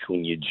 Ronald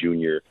Acuna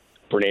Jr.,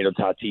 Fernando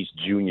Tatis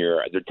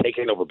Jr., they're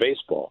taking over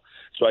baseball.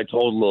 So I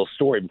told a little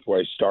story before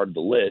I started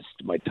the list,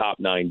 my top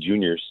 9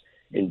 juniors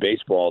in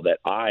baseball, that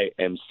I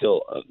am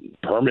still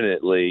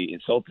permanently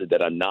insulted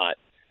that I'm not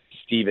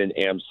Steven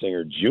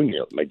Amsinger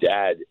Jr. My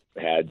dad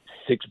had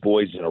 6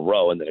 boys in a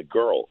row and then a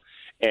girl.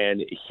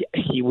 And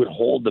he would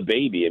hold the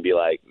baby and be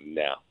like,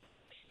 no.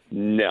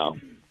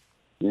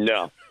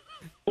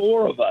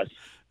 4 of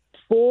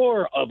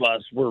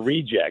us were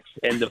rejects.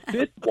 And the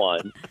 5th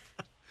one,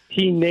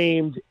 he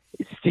named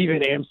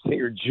Steven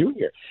Amsinger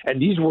Jr.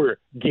 And these were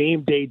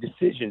game day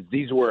decisions.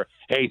 These were,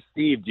 "Hey,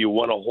 Steve, do you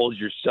want to hold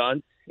your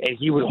son?" And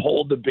he would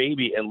hold the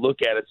baby and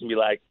look at us and be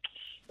like,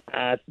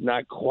 "That's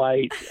not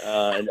quite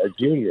a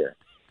junior."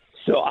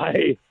 So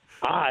I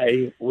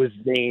was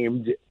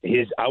named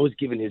I was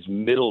given his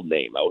middle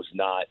name. I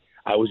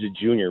was a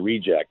junior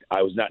reject.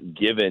 I was not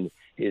given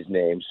his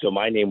name. So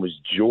my name was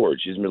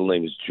George. His middle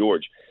name is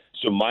George.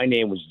 So my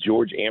name was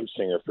George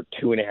Amsinger for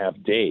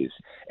 2.5 days.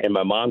 And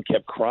my mom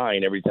kept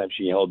crying every time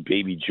she held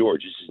baby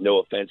George. This is no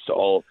offense to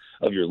all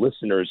of your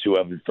listeners who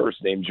have the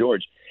first name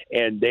George.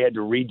 And they had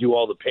to redo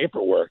all the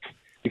paperwork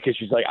because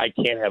she's like, "I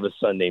can't have a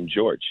son named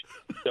George."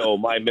 So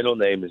my middle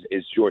name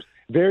is George.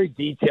 Very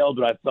detailed,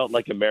 but I felt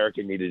like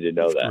America needed to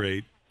know that.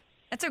 Great.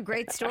 That's a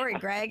great story,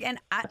 Greg. And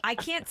I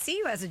can't see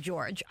you as a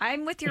George.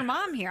 I'm with your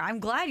mom here. I'm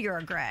glad you're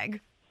a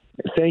Greg.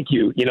 Thank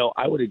you.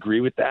 I would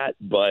agree with that,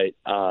 but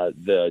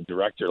the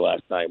director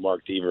last night,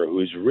 Mark Deaver,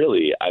 who's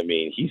really,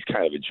 he's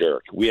kind of a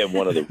jerk. We have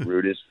one of the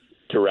rudest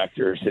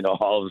directors in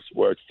all of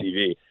sports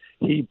TV.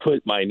 He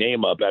put my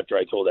name up after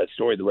I told that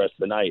story the rest of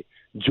the night,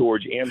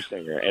 George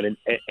Amsinger, and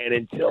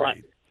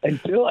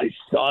until I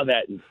saw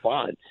that in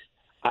font,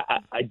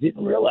 I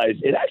didn't realize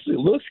it actually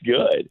looks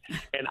good.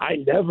 And I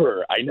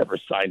never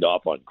signed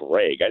off on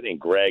Greg. I think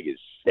Greg is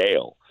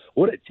stale.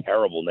 What a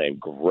terrible name,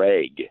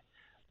 Greg.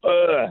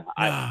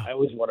 I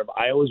always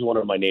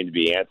wanted my name to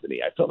be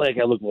Anthony. I felt like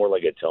I looked more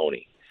like a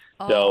Tony.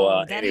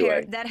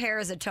 That hair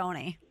is a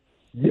Tony.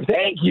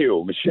 Thank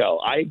you,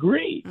 Michelle. I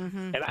agree.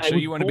 Mm-hmm. And so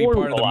you want to be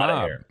part of the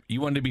mob. You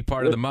wanted to be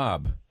part of the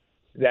mob.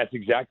 That's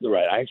exactly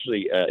right. I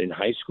actually, in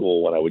high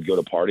school, when I would go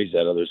to parties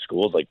at other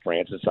schools like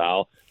Francis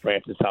Howell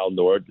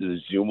North, the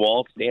Zoom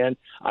Wall stand,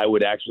 I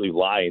would actually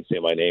lie and say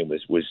my name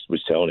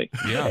was Tony.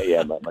 Yeah,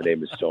 hey, my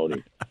name is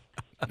Tony.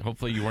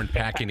 Hopefully you weren't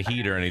packing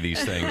heat or any of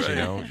these things.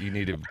 Right. You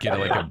need to get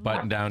like a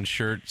button-down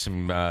shirt,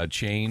 some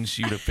chains.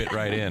 You'd have fit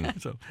right in.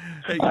 So,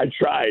 I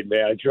tried,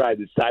 man. I tried.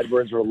 The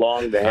sideburns were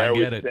long. The hair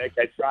was thick.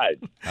 I tried.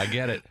 I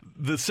get it.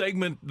 The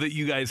segment that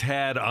you guys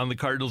had on the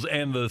Cardinals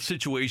and the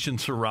situation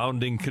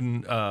surrounding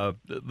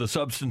the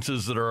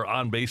substances that are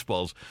on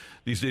baseballs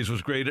these days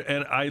was great.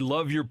 And I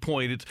love your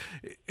point.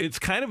 It's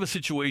kind of a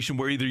situation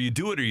where either you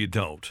do it or you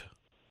don't.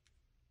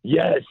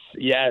 Yes.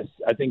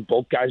 I think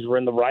both guys were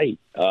in the right.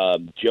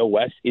 Joe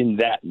West, in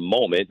that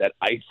moment, that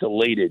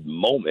isolated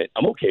moment,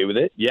 I'm okay with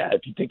it. Yeah,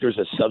 if you think there's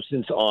a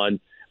substance on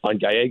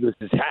Gallegos'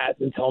 hat,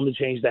 then tell him to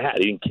change the hat.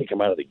 He didn't kick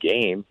him out of the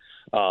game.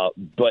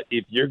 But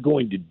if you're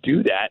going to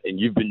do that, and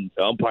you've been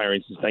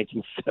umpiring since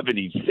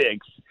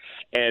 1976,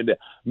 and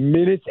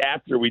minutes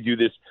after we do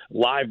this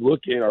live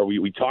look-in, or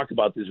we talk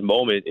about this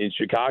moment in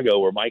Chicago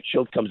where Mike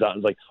Schilt comes out and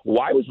is like,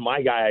 why was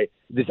my guy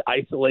this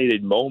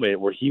isolated moment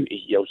where he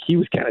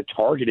was kind of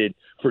targeted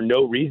for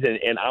no reason,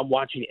 and I'm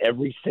watching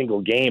every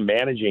single game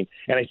managing,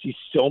 and I see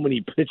so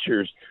many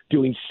pitchers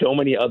doing so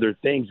many other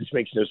things. This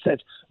makes no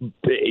sense.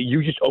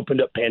 You just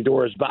opened up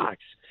Pandora's box.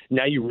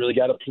 Now you really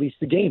got to police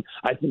the game.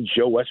 I think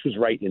Joe West was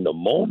right in the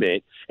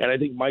moment, and I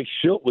think Mike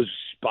Schilt was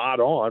spot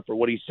on for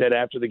what he said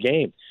after the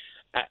game.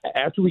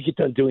 After we get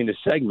done doing the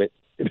segment,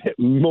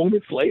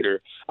 moments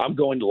later, I'm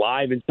going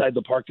live inside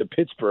the park to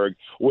Pittsburgh,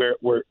 where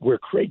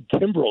Craig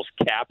Kimbrell's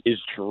cap is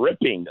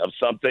dripping of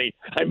something.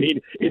 I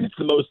mean, it's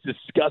the most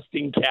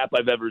disgusting cap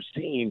I've ever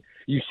seen.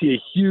 You see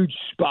a huge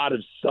spot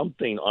of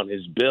something on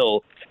his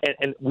bill,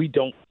 and we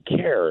don't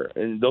care.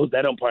 And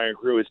that umpiring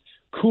crew is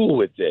cool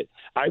with it.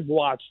 I've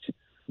watched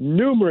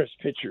numerous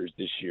pitchers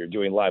this year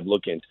doing live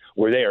look-ins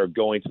where they are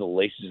going to the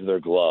laces of their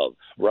glove,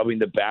 rubbing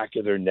the back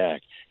of their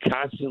neck,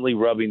 constantly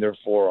rubbing their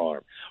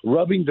forearm,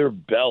 rubbing their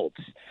belts.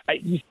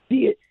 You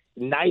see it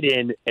night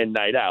in and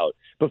night out.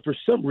 But for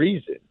some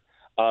reason,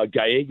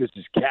 Gallegos'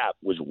 cap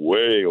was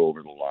way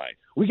over the line.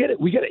 We got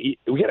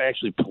to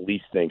actually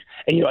police things.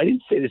 And I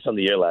didn't say this on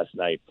the air last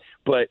night,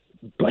 but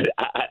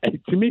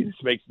to me this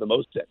makes the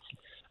most sense.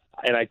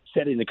 And I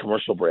said it in the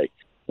commercial break.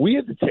 We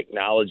have the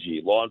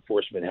technology. Law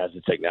enforcement has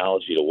the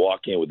technology to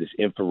walk in with this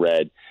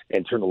infrared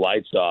and turn the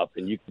lights off,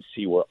 and you can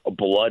see where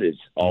blood is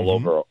all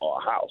over a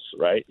house.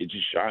 Right? It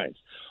just shines.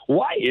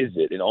 Why is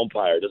it an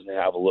umpire doesn't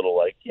have a little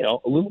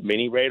a little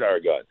mini radar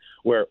gun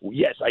where,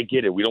 yes, I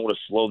get it. We don't want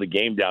to slow the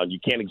game down. You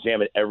can't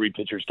examine every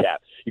pitcher's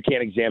cap. You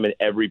can't examine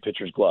every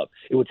pitcher's glove.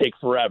 It would take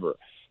forever.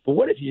 But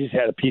what if you just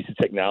had a piece of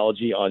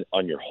technology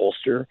on your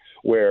holster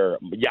where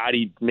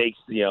Yadi makes,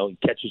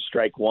 catches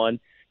strike one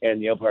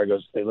and the umpire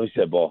goes, hey, let me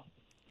see that ball.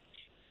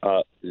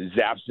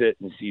 Zaps it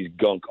and sees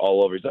gunk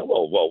all over. He's like,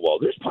 whoa,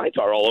 there's pine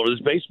tar all over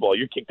this baseball.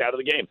 You're kicked out of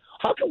the game.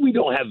 How come we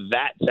don't have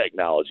that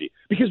technology?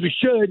 Because we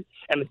should,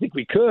 and I think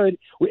we could.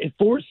 In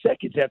 4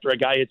 seconds after a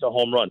guy hits a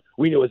home run,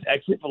 we know his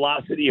exit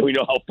velocity and we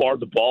know how far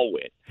the ball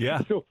went.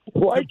 Yeah. So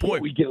why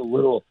can't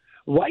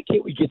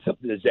we get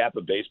something to zap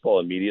a baseball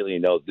immediately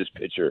and know this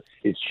pitcher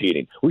is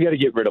cheating? We got to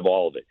get rid of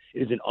all of it.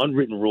 It is an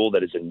unwritten rule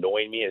that is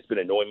annoying me, and it's been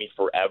annoying me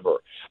forever.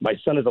 My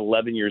son is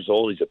 11 years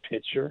old. He's a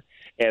pitcher,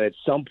 and at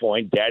some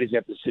point, daddy's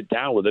going to have to sit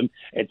down with him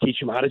and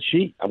teach him how to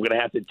cheat. I'm going to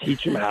have to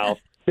teach him how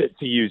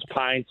to use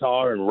pine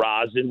tar and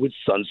rosin with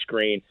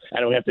sunscreen, and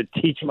I'm going to have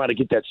to teach him how to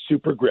get that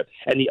super grip.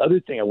 And the other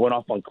thing, I went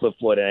off on Cliff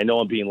Floyd, and I know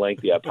I'm being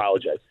lengthy. I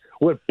apologize.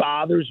 What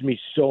bothers me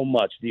so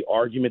much, the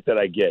argument that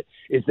I get,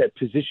 is that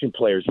position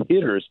players,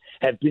 hitters,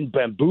 have been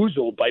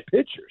bamboozled by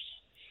pitchers.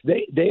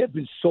 They have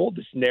been sold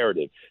this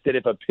narrative that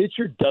if a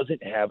pitcher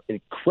doesn't have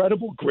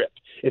incredible grip,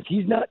 if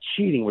he's not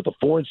cheating with a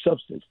foreign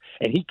substance,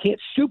 and he can't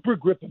super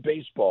grip a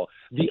baseball,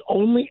 the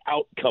only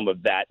outcome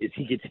of that is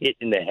he gets hit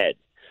in the head.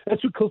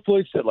 That's what Cliff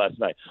Floyd said last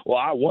night. Well,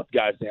 I want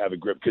guys to have a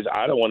grip because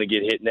I don't want to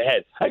get hit in the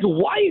head. I go,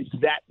 why is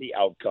that the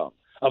outcome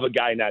of a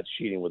guy not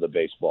cheating with a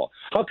baseball?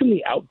 How come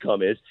the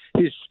outcome is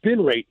his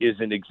spin rate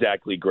isn't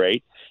exactly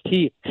great?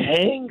 He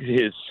hangs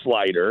his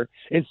slider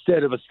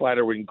instead of a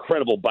slider with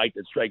incredible bite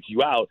that strikes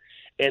you out.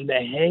 And the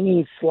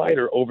hanging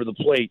slider over the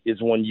plate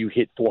is when you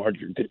hit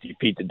 450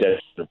 feet to dead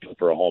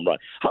for a home run.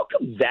 How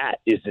come that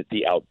isn't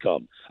the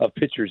outcome of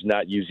pitchers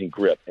not using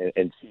grip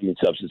and cheating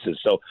substances?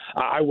 So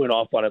I went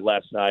off on it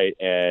last night,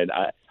 and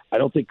I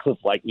don't think Cliff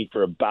liked me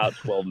for about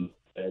 12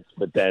 minutes,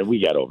 but then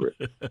we got over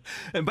it.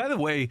 And by the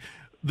way,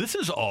 this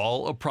is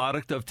all a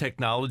product of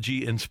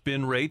technology and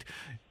spin rate.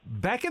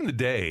 Back in the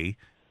day,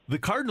 the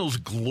Cardinals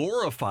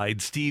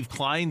glorified Steve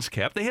Klein's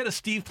cap. They had a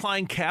Steve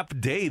Klein cap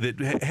day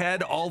that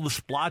had all the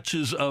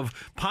splotches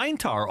of pine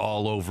tar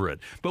all over it.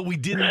 But we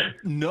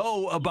didn't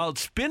know about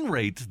spin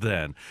rates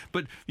then.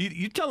 But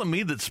you telling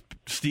me that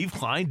Steve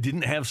Klein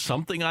didn't have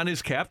something on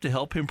his cap to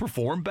help him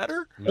perform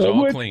better? It was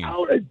all clean.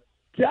 Without a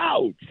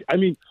doubt. I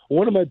mean,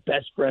 one of my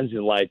best friends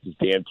in life is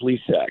Dan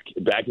Plesac.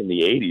 Back in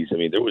the 80s, I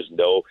mean,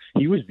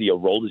 he was the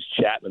Aroldis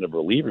Chapman of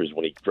relievers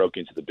when he broke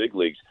into the big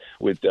leagues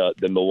with the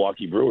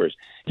Milwaukee Brewers.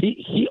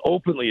 He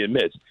openly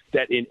admits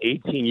that in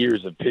 18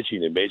 years of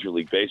pitching in Major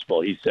League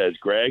Baseball, he says,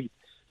 Greg,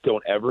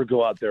 don't ever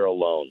go out there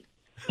alone.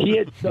 He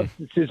had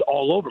substances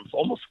all over him.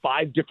 Almost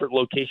 5 different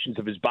locations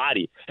of his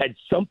body had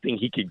something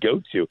he could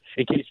go to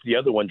in case the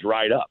other one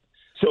dried up.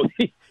 So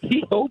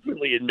he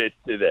openly admits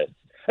to this.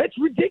 That's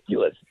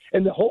ridiculous.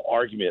 And the whole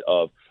argument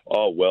of,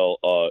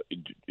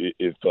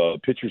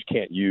 if pitchers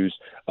can't use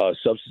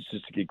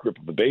substances to get grip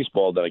of the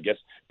baseball, then I guess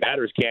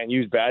batters can't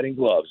use batting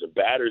gloves and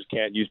batters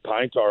can't use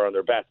pine tar on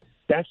their bats.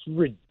 That's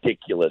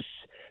ridiculous.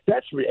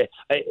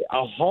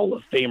 A Hall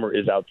of Famer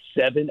is out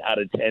 7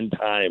 out of 10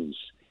 times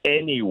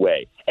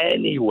anyway.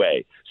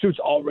 So it's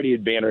already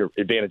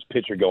advantage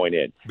pitcher going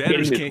in.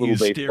 Batters can't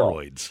use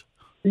steroids.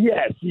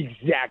 Yes,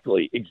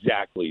 exactly.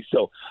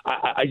 So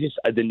I just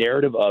the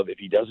narrative of if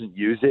he doesn't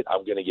use it,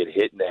 I'm going to get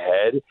hit in the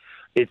head.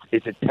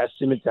 It's a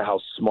testament to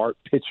how smart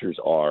pitchers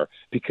are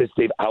because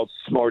they've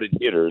outsmarted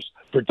hitters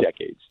for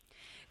decades.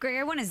 Greg,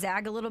 I want to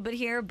zag a little bit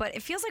here, but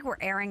it feels like we're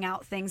airing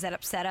out things that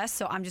upset us,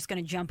 so I'm just going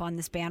to jump on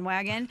this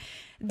bandwagon.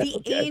 The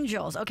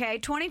Angels,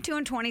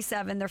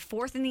 22-27, they're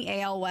 4th in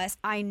the AL West.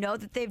 I know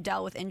that they've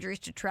dealt with injuries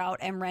to Trout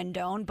and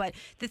Rendon, but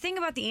the thing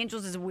about the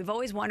Angels is we've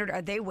always wondered,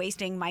 are they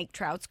wasting Mike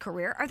Trout's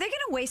career? Are they going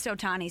to waste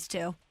Ohtani's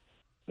too?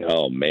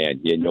 Oh,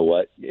 man, you know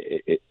what?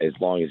 As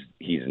long as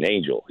he's an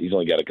Angel, he's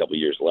only got a couple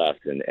of years left,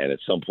 and at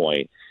some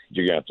point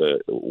you're going to have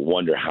to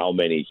wonder how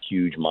many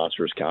huge,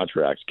 monstrous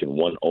contracts can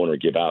one owner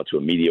give out to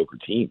a mediocre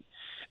team.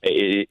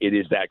 It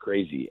is that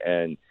crazy.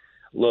 And,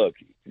 look,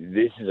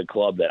 this is a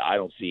club that I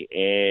don't see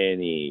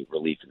any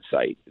relief in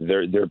sight.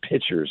 Their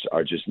pitchers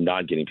are just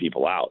not getting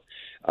people out.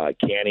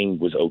 Canning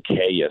was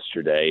okay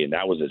yesterday, and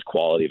that was as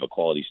quality of a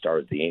quality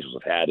start as the Angels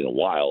have had in a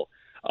while.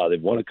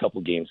 They've won a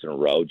couple games in a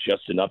row.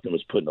 Justin Upton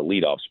was put in the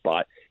leadoff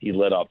spot. He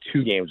led off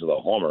 2 games with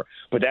a homer.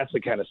 But that's the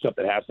kind of stuff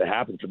that has to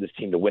happen for this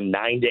team to win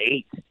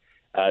 9-8.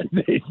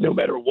 No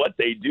matter what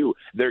they do,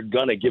 they're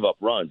going to give up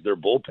runs. Their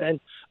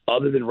bullpen,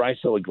 other than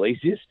Raisel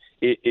Iglesias,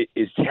 it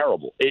is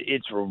terrible.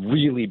 It's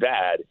really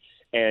bad.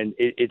 And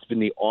it's been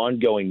the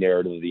ongoing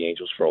narrative of the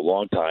Angels for a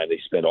long time. They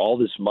spend all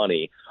this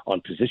money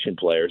on position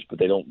players, but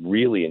they don't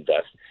really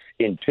invest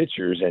in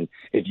pitchers. And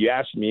if you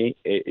ask me,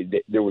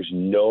 there's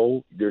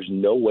no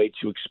way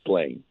to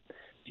explain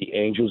the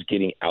Angels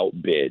getting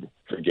outbid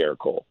for Garrett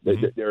Cole.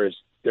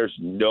 There's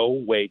no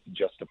way to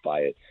justify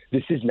it.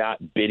 This is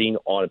not bidding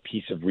on a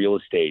piece of real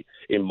estate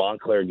in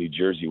Montclair, New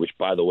Jersey, which,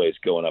 by the way, is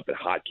going up in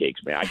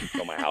hotcakes, man. I can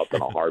sell my house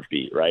in a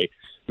heartbeat, right?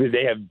 But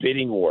they have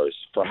bidding wars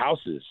for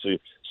houses. So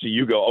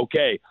you go,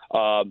 okay,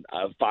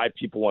 5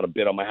 people want to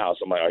bid on my house.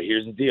 I'm like, all right,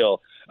 here's the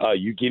deal.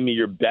 You give me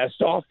your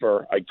best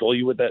offer. I told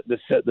you what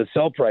the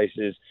sell price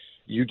is.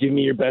 You give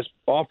me your best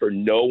offer.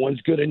 No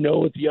one's going to know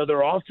what the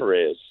other offer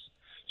is.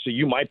 So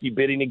you might be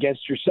bidding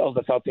against yourself.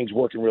 That's how things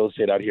work in real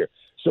estate out here.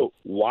 So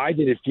why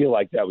did it feel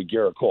like that with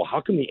Garrett Cole? How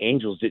come the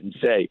Angels didn't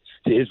say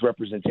to his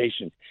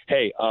representation,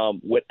 hey,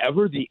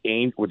 whatever the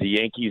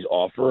Yankees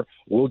offer,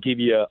 we'll give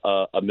you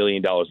 $1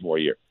 million more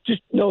a year.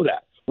 Just know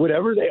that.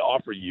 Whatever they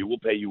offer you, we'll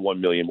pay you $1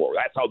 million more.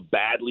 That's how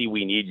badly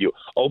we need you.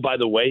 Oh, by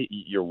the way,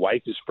 your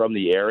wife is from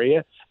the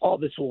area. All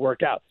this will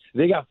work out.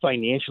 They got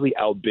financially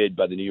outbid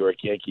by the New York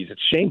Yankees.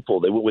 It's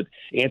shameful. They went with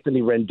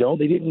Anthony Rendon.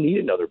 They didn't need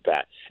another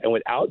bat. And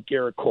without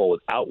Garrett Cole,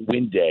 without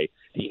Winday,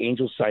 the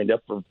Angels signed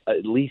up for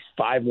at least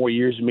 5 more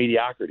years of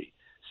mediocrity.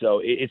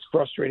 So it's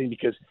frustrating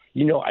because,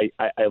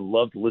 I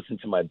love to listen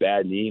to my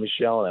bad knee,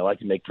 Michelle, and I like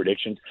to make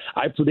predictions.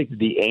 I predicted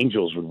the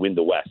Angels would win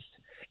the West.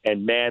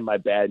 And, man, my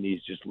bad knee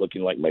is just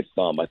looking like my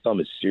thumb. My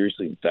thumb is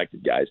seriously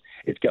infected, guys.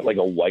 It's got like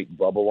a white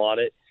bubble on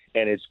it,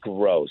 and it's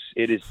gross.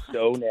 It is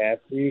so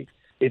nasty.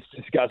 It's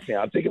disgusting.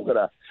 I think I'm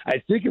gonna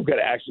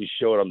actually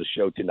show it on the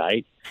show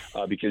tonight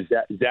because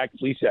Zach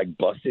Plesac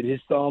busted his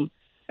thumb,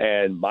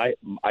 and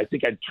I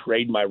think I'd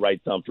trade my right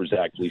thumb for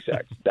Zach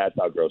Plesac. That's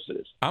how gross it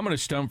is. I'm going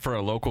to stump for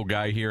a local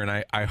guy here, and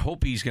I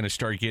hope he's going to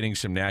start getting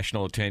some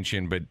national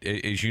attention. But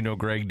as you know,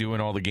 Greg, doing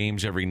all the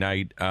games every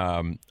night,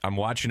 I'm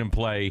watching him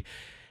play.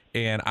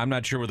 And I'm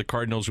not sure where the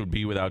Cardinals would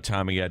be without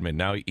Tommy Edman.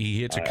 Now,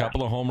 he hits a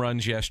couple of home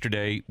runs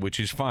yesterday,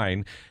 which is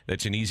fine.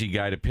 That's an easy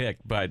guy to pick.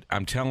 But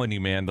I'm telling you,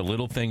 man, the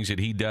little things that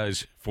he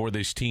does for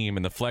this team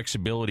and the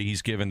flexibility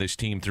he's given this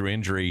team through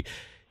injury,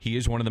 he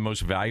is one of the most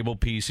valuable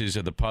pieces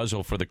of the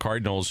puzzle for the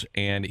Cardinals.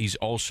 And he's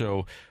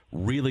also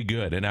really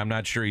good. And I'm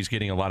not sure he's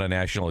getting a lot of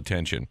national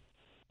attention.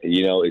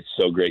 It's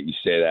so great you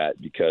say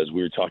that because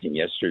we were talking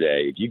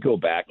yesterday. If you go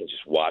back and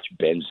just watch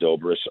Ben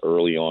Zobrist'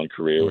 early on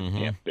career with the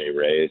Tampa Bay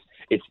Rays,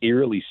 it's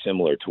eerily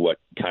similar to what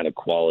kind of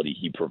quality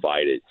he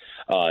provided.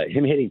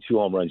 Him hitting 2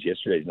 home runs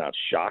yesterday is not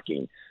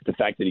shocking. The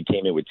fact that he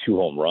came in with 2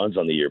 home runs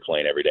on the year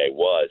playing every day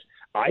was.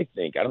 I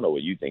don't know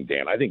what you think,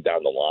 Dan. I think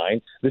down the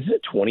line, this is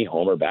a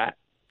 20-homer bat.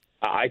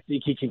 I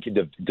think he can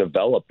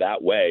develop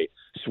that way,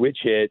 switch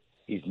hit.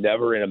 He's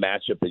never in a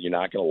matchup that you're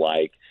not going to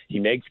like. He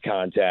makes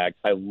contact.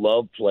 I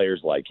love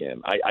players like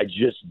him. I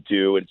just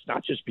do. And it's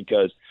not just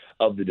because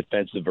of the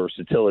defensive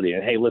versatility.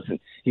 And, hey, listen,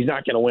 he's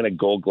not going to win a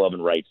Gold Glove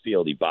in right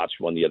field. He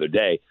botched one the other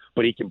day.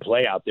 But he can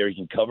play out there. He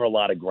can cover a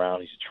lot of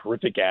ground. He's a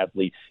terrific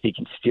athlete. He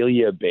can steal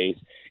you a base.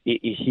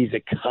 He's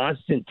a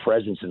constant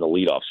presence in the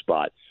leadoff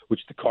spot,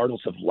 which the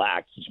Cardinals have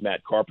lacked since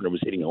Matt Carpenter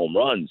was hitting home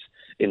runs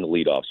in the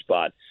leadoff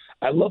spot.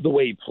 I love the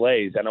way he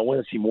plays, and I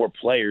want to see more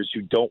players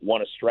who don't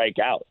want to strike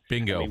out.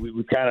 Bingo. I mean,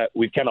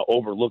 we've kind of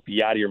overlooked the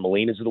Yadier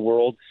Molinas of the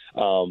world,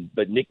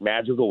 but Nick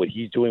Madrigal, what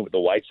he's doing with the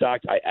White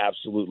Sox, I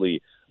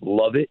absolutely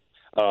love it.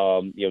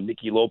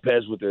 Nicky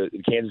Lopez with the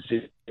Kansas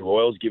City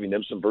Royals, giving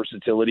them some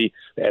versatility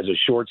as a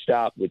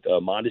shortstop with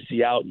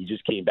Mondesi out, and he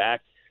just came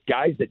back.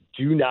 Guys that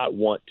do not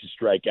want to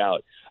strike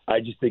out,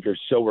 I just think are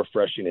so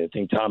refreshing. And I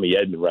think Tommy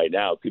Edman right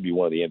now could be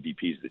one of the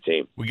MVPs of the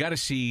team. We got to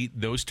see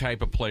those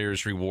type of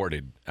players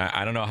rewarded.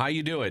 I don't know how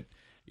you do it.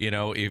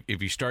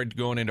 If you start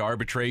going into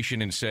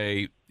arbitration and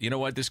say, you know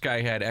what, this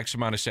guy had X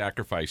amount of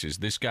sacrifices.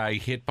 This guy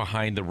hit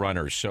behind the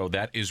runners, so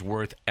that is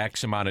worth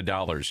X amount of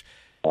dollars.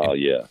 Oh,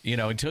 yeah.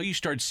 Until you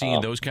start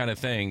seeing those kind of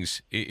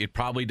things, it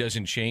probably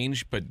doesn't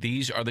change. But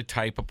these are the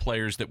type of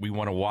players that we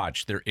want to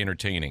watch. They're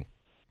entertaining.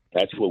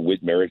 That's what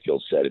Whit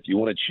Merrifield said. If you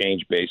want to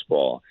change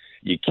baseball,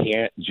 you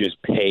can't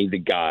just pay the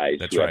guys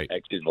who have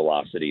exit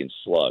velocity and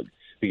slug,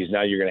 because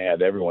now you're going to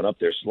have everyone up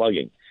there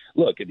slugging.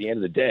 Look, at the end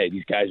of the day,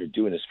 these guys are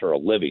doing this for a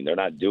living. They're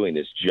not doing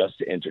this just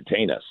to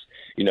entertain us.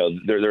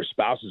 Their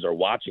spouses are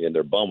watching and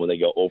they're bummed when they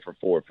go 0 for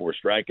 4, 4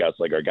 strikeouts,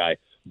 like our guy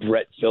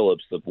Brett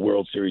Phillips, the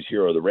World Series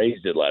hero the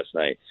Rays did last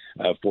night,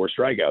 4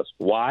 strikeouts.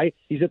 Why?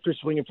 He's up there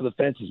swinging for the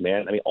fences,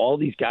 man. I mean, all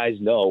these guys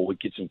know what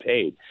gets them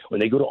paid. When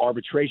they go to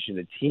arbitration,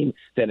 the team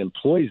that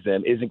employs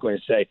them isn't going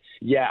to say,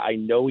 yeah, I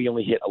know he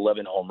only hit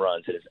 11 home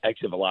runs and his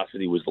exit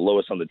velocity was the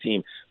lowest on the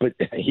team, but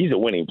he's a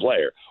winning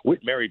player. Whit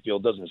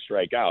Merrifield doesn't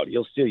strike out.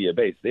 He'll steal you a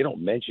base. They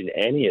don't mention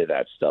any of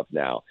that stuff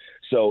now.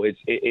 So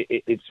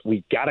it's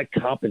we got to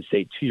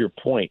compensate, to your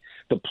point,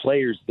 the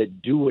players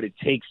that do what it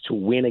takes to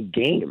win a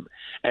game.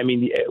 I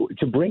mean,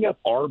 to bring up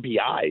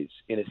RBIs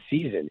in a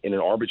season in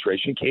an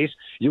arbitration case,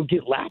 you'll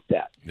get laughed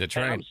at. That's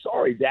right. And I'm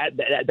sorry,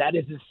 that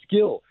is a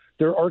skill.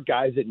 There are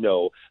guys that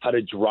know how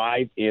to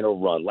drive in a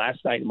run.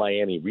 Last night in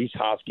Miami, Rhys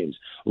Hoskins,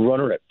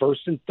 runner at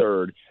first and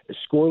third, a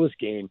scoreless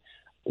game,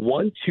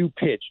 1-2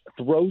 pitch,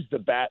 throws the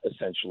bat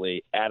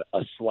essentially at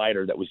a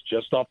slider that was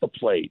just off the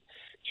plate,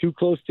 too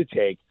close to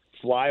take,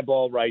 fly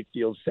ball right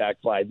field,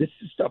 sac fly. This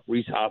is stuff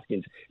Rhys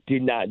Hoskins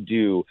did not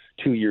do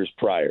 2 years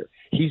prior.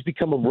 He's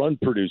become a run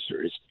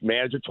producer. His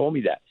manager told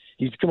me that.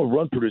 He's become a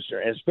run producer,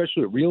 and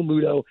especially with Real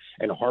Muto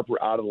and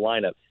Harper out of the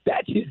lineup,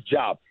 that's his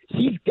job.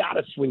 He's got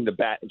to swing the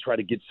bat and try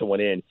to get someone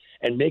in,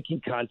 and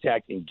making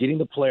contact and getting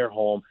the player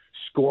home,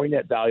 scoring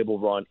that valuable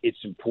run. It's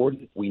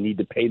important. We need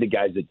to pay the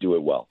guys that do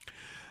it well.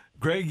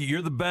 Greg,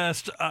 you're the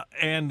best,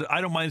 and I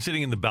don't mind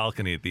sitting in the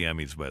balcony at the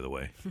Emmys, by the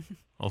way.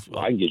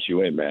 I can get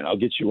you in, man. I'll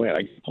get you in.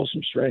 I can pull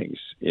some strings,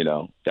 you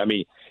know. I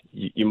mean,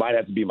 you might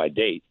have to be my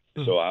date,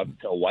 so I'll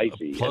tell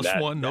wifey. Plus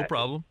one, no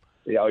problem.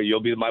 You know, you'll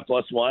be my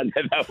plus one,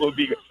 and that will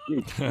be.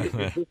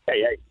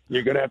 hey,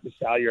 you're gonna have to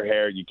style your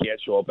hair. You can't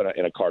show up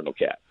in a cardinal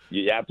cap.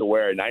 You have to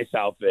wear a nice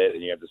outfit,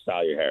 and you have to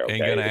style your hair. Okay?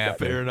 Ain't gonna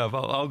happen. Fair enough.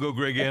 I'll go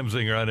Greg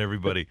Amsinger on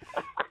everybody.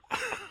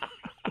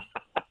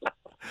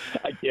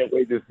 I can't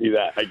wait to see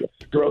that.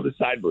 Grow the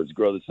sideburns.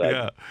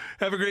 Yeah.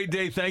 Have a great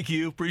day. Thank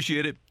you.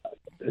 Appreciate it.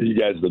 You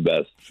guys are the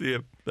best. See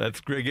you. That's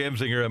Greg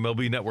Amsinger,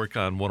 MLB Network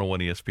on 101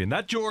 ESPN.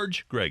 Not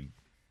George, Greg.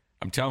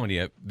 I'm telling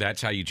you,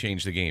 that's how you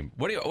change the game.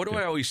 What do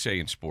I always say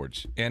in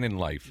sports and in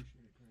life?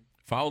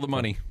 Follow the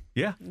money.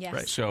 Yeah. Yes.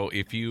 Right. So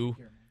if you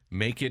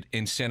make it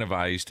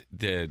incentivized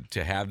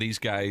to have these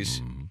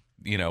guys,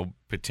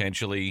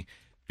 potentially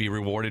be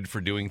rewarded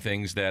for doing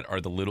things that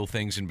are the little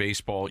things in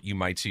baseball, you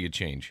might see a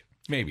change.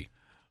 Maybe.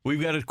 We've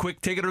got a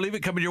quick take it or leave it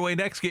coming your way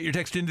next. Get your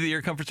text into the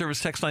Air Comfort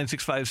Service text line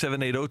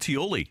 65780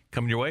 Tioli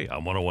coming your way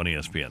on 101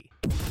 ESPN.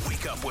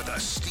 Wake up with a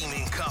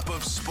steaming cup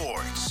of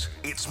sports.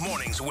 It's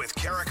Mornings with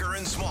Carricker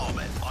and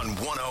Smallman on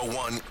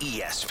 101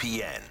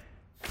 ESPN.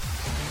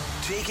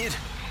 Take it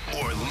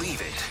or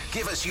leave it.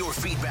 Give us your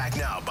feedback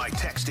now by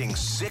texting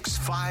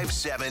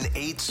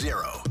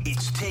 65780.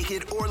 It's Take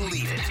It or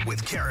Leave It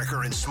with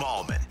Carricker and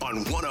Smallman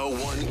on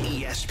 101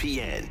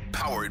 ESPN.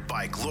 Powered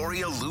by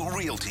Gloria Lou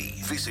Realty.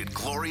 Visit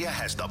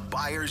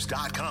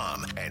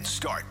GloriaHasTheBuyers.com and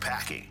start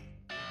packing.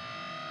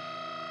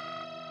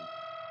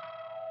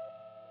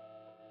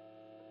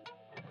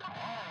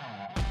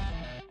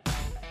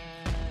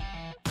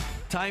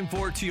 Time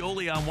for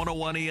Tioli on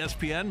 101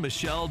 ESPN.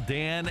 Michelle,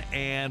 Dan,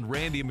 and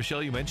Randy.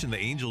 Michelle, you mentioned the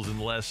Angels in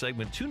the last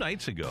segment. 2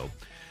 nights ago,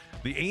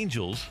 the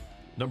Angels'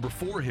 number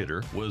 4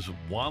 hitter was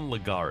Juan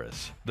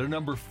Lagares. Their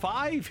number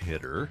 5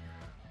 hitter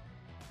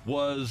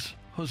was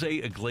Jose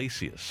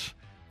Iglesias.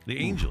 The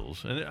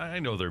Angels, and I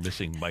know they're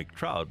missing Mike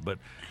Trout, but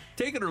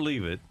take it or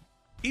leave it,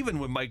 even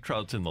when Mike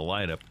Trout's in the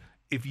lineup,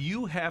 if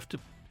you have to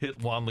hit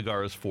Juan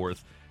Lagares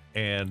 4th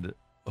and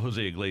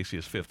Jose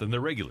Iglesias 5th, and they're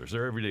regulars,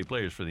 they're everyday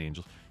players for the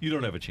Angels, you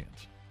don't have a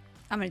chance.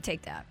 I'm going to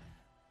take that.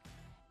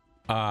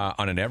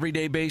 On an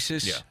everyday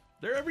basis? Yeah.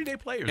 They're everyday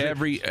players.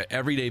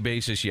 Everyday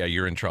basis, yeah,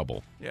 you're in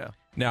trouble. Yeah.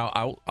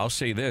 Now, I'll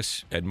say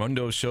this.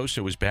 Edmundo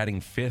Sosa was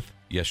batting 5th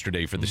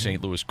yesterday for the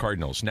St. Louis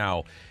Cardinals.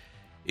 Now,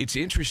 it's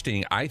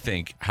interesting, I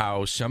think,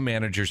 how some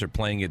managers are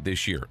playing it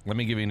this year. Let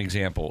me give you an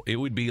example. It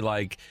would be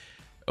like,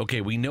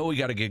 okay, we know we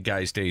got to get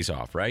guys days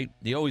off, right?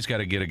 You always got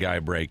to get a guy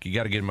a break. You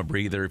got to get him a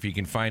breather. If you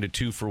can find a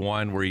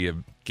 2-for-1 where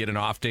you get an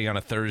off day on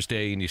a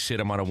Thursday and you sit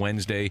him on a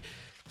Wednesday.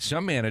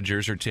 Some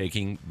managers are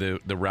taking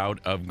the route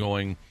of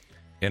going,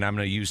 and I'm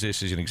going to use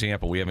this as an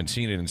example. We haven't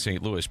seen it in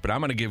St. Louis, but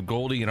I'm going to give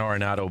Goldie and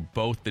Arenado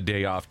both the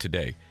day off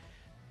today.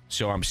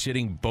 So I'm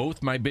sitting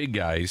both my big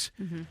guys,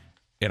 and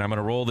I'm going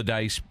to roll the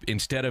dice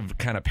instead of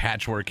kind of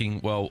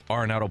patchworking. Well,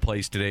 Arenado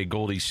plays today,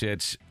 Goldie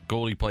sits.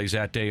 Goldie plays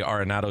that day,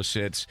 Arenado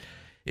sits.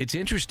 It's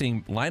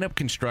interesting. Lineup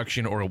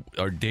construction or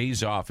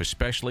days off,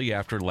 especially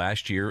after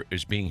last year,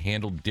 is being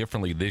handled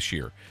differently this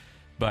year.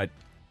 But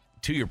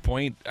to your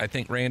point, I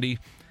think, Randy,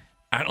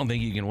 I don't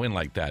think you can win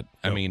like that.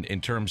 Nope. I mean,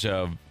 in terms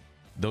of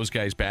those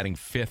guys batting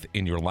 5th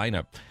in your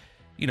lineup,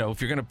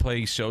 if you're going to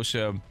play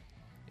Sosa,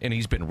 and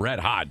he's been red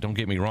hot, don't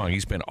get me wrong,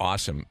 he's been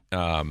awesome.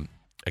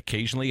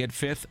 Occasionally at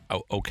 5th,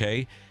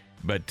 okay.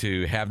 But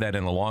to have that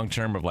in the long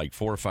term of like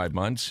 4 or 5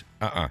 months,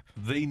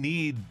 They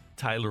need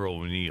Tyler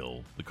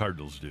O'Neill, the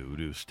Cardinals do,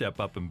 to step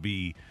up and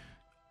be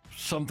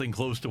something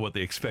close to what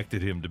they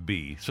expected him to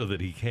be so that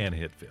he can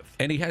hit 5th.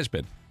 And he has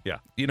been. Yeah.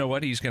 You know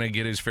what? He's going to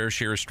get his fair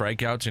share of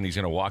strikeouts, and he's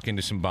going to walk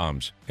into some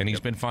bombs. And he's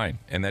been fine,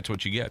 and that's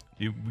what you get.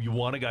 You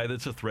want a guy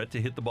that's a threat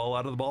to hit the ball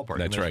out of the ballpark,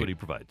 that's and that's right. what he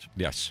provides.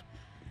 Yes.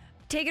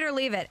 Take it or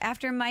leave it.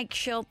 After Mike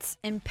Schilt's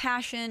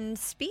impassioned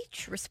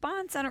speech,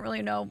 response, I don't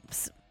really know,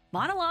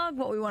 monologue,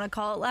 what we want to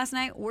call it last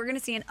night, we're going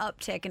to see an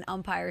uptick in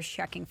umpires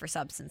checking for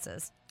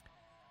substances.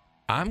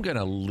 I'm going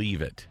to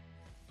leave it.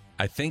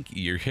 I think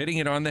you're hitting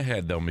it on the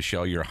head, though,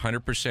 Michelle. You're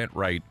 100%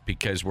 right,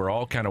 because we're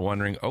all kind of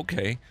wondering,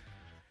 okay,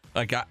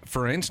 like,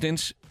 for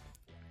instance,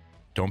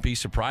 don't be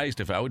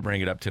surprised if I would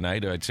bring it up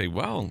tonight. I'd say,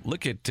 well,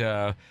 look at,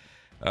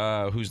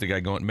 who's the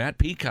guy going? Matt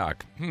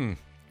Peacock.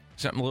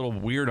 Something a little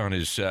weird on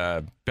his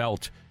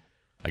belt.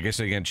 I guess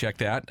they can check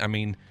that. I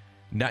mean,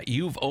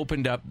 you've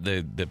opened up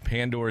the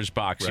Pandora's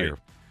box here.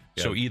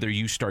 Yep. So either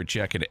you start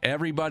checking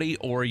everybody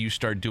or you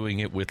start doing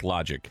it with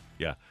logic.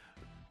 Yeah.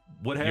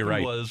 What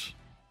happened was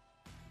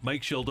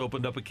Mike Schilt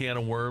opened up a can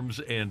of worms,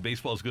 and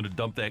baseball's going to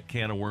dump that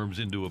can of worms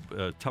into a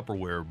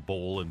Tupperware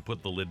bowl and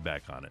put the lid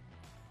back on it.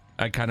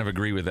 I kind of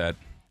agree with that.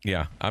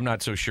 Yeah, I'm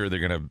not so sure they're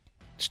going to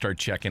start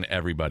checking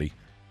everybody.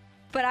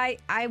 But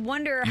I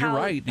wonder You're how,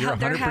 right. You're how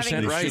they're 100%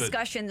 having this right.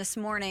 discussion this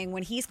morning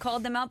when he's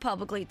called them out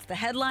publicly. It's the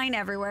headline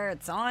everywhere.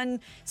 It's on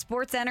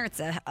SportsCenter.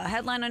 It's a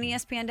headline on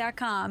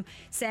ESPN.com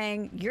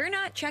saying you're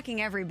not checking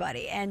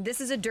everybody. And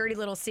this is a dirty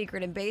little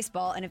secret in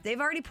baseball. And if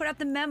they've already put out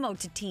the memo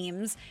to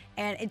teams,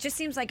 and it just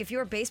seems like if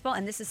you're baseball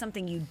and this is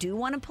something you do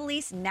want to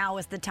police, now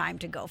is the time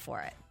to go for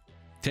it.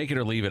 Take it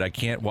or leave it. I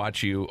can't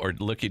watch you or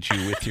look at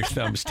you with your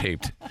thumbs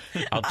taped.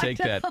 I'll take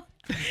that.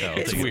 No,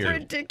 It's weird.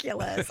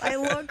 ridiculous. I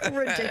look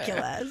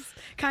ridiculous.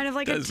 Kind of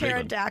like a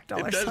pterodactyl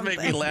or It does something.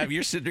 make me laugh.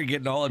 You're sitting there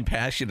getting all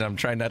impassioned. I'm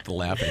trying not to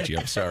laugh at you.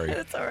 I'm sorry.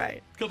 That's all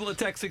right. Couple of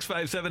texts,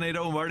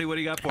 65780. Marty, what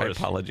do you got for I us?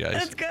 apologize.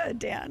 That's good,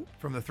 Dan.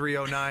 From the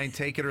 309,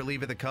 take it or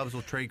leave it. The Cubs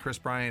will trade Chris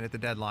Bryant at the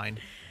deadline.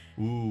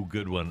 Ooh,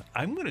 good one.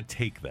 I'm going to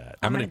take that.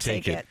 I'm going to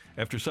take it.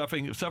 After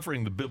suffering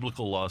the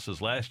biblical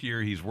losses last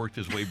year, he's worked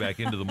his way back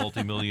into the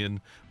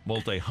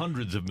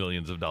multi-hundreds of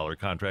millions of dollar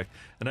contract,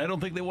 and I don't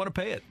think they want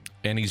to pay it.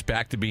 And he's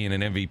back to being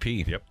an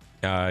MVP.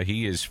 Yep.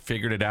 He has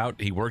figured it out.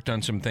 He worked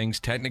on some things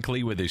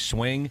technically with his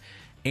swing,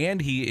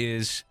 and he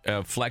is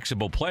a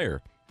flexible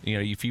player. You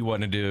know, if you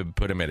wanted to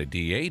put him at a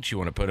DH, you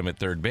want to put him at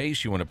third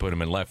base, you want to put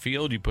him in left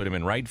field, you put him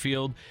in right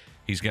field.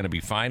 He's going to be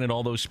fine in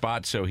all those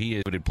spots, so he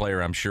is a good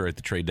player, I'm sure, at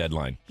the trade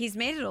deadline. He's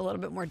made it a little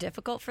bit more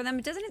difficult for them.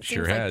 Doesn't it seem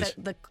Sure like has.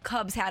 the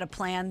Cubs had a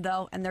plan,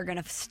 though, and they're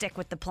going to stick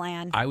with the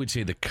plan? I would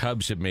say the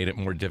Cubs have made it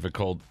more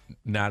difficult,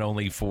 not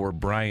only for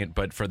Bryant,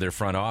 but for their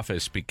front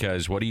office,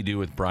 because what do you do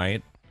with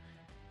Bryant?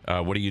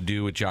 What do you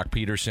do with Jock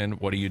Peterson?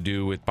 What do you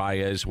do with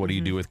Baez? What do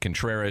you do with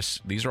Contreras?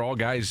 These are all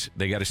guys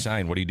they got to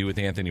sign. What do you do with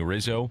Anthony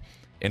Rizzo?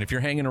 And if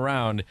you're hanging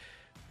around,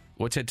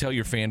 what's that tell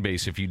your fan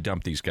base if you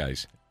dump these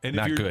guys? And if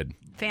not you're- good.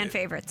 Fan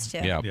favorites, too.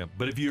 Yeah.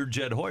 But if you're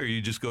Jed Hoyer,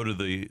 you just go to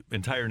the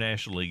entire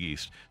National League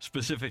East,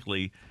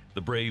 specifically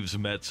the Braves,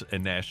 Mets,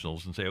 and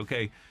Nationals, and say,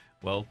 okay,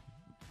 well,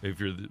 if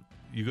you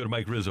go to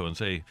Mike Rizzo and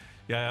say,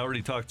 yeah, I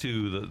already talked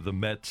to the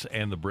Mets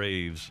and the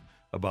Braves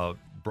about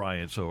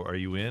Bryant, so are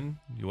you in?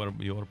 You want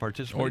to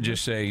participate? Or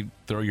just say,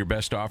 throw your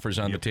best offers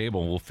on the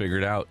table. We'll figure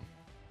it out.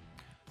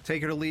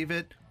 Take it or leave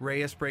it.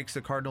 Reyes breaks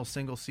the Cardinals'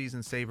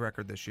 single-season save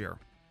record this year.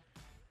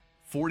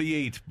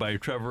 48 by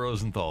Trevor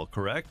Rosenthal,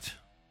 correct?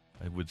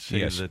 I would say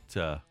Yes.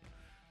 that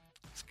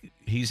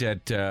He's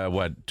at,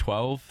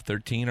 12,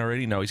 13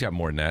 already? No, he's got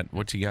more than that.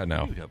 What's he got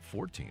now? we got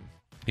 14.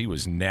 He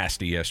was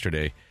nasty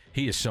yesterday.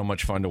 He is so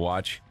much fun to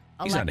watch.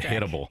 He's Electric.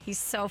 unhittable. He's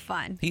so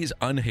fun. He's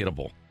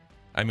unhittable.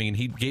 I mean,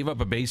 he gave up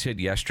a base hit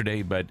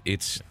yesterday, but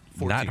it's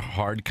 14. not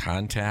hard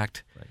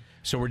contact. Right.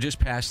 So we're just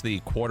past the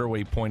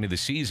quarterway point of the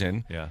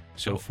season. Yeah.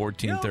 So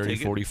 14, Yeah, I'll 30,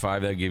 take it.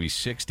 45, that'll give you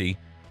 60.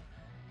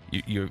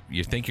 You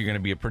think you're going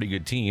to be a pretty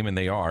good team, and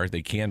they are.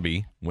 They can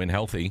be when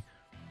healthy.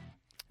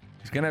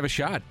 He's going to have a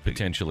shot,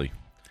 potentially.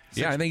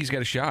 Yeah, I think he's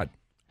got a shot.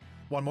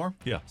 One more?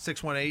 Yeah.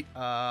 618.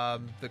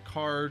 The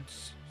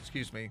Cards.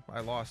 Excuse me.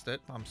 I lost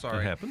it. I'm sorry.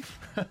 That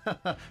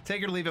happens.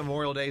 Take it or leave it.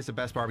 Memorial Day is the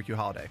best barbecue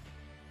holiday.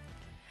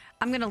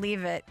 I'm going to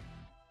leave it,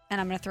 and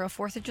I'm going to throw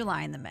 4th of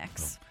July in the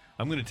mix.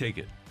 I'm going to take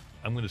it.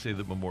 I'm going to say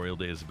that Memorial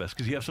Day is the best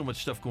because you have so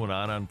much stuff going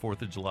on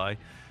 4th of July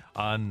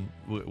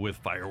with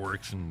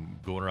fireworks and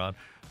going around.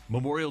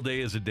 Memorial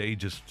Day is a day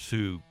just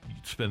to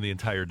spend the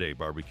entire day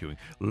barbecuing.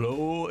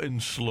 Low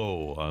and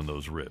slow on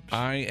those ribs.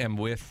 I am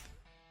with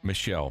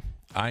Michelle.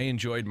 I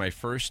enjoyed my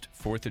first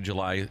 4th of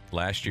July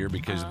last year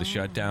because of the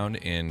shutdown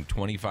in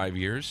 25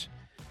 years.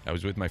 I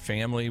was with my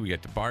family. We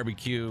got to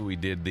barbecue. We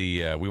did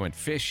we went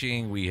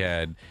fishing. We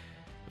had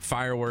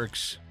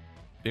fireworks.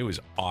 It was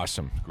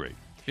awesome. Great.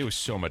 It was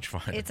so much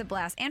fun. It's a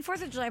blast. And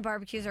 4th of July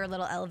barbecues are a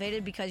little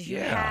elevated because you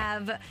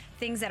have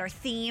things that are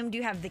themed.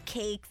 You have the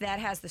cake that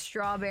has the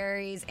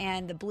strawberries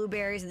and the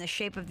blueberries in the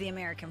shape of the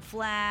American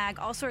flag,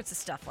 all sorts of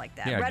stuff like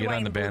that. Yeah, Red, get white,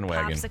 on the and blue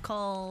bandwagon.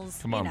 popsicles.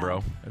 Come on,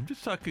 bro. I'm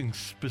just talking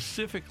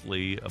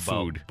specifically about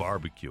Food.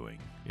 barbecuing.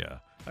 Yeah.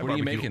 I What are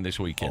you barbecue making this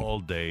weekend? All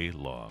day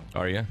long.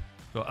 Are you?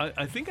 So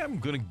I think I'm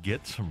going to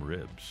get some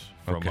ribs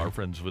from Okay. our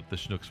friends with the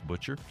Schnucks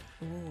Butcher.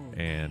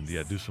 And,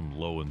 do some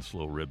low and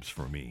slow ribs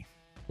for me.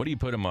 What do you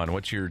put them on?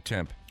 What's your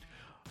temp?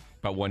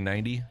 About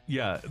 190?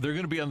 Yeah, they're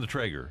going to be on the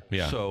Traeger.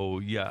 Yeah.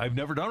 So, I've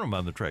never done them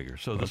on the Traeger.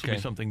 So this will Okay.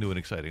 be something new and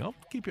exciting. I'll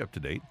keep you up to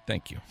date.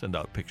 Thank you. Send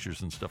out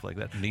pictures and stuff like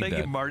that. Need Thank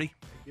you, that. Marty.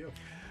 Thank you.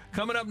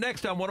 Coming up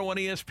next on 101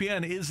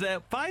 ESPN, is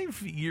that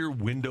 5-year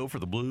window for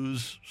the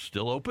Blues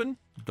still open?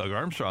 Doug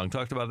Armstrong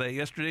talked about that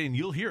yesterday, and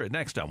you'll hear it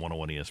next on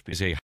 101 ESPN.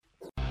 Is a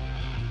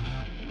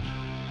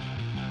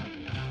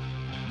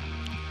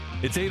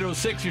It's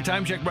 8:06. Your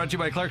time check brought to you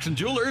by Clarkson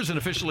Jewelers, an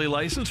officially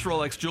licensed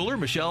Rolex jeweler.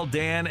 Michelle,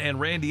 Dan, and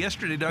Randy.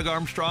 Yesterday, Doug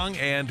Armstrong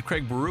and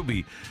Craig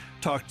Berube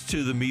talked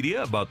to the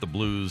media about the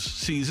Blues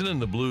season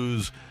and the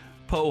Blues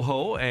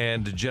POHO,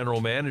 and general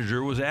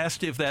manager was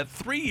asked if that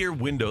 3-year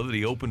window that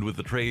he opened with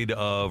the trade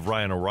of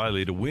Ryan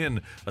O'Reilly to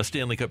win a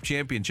Stanley Cup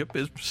championship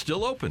is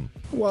still open.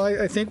 Well,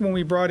 I think when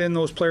we brought in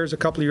those players a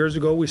couple of years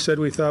ago, we said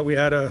we thought we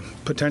had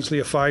potentially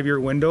a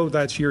 5-year window.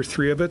 That's year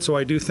 3 of it, so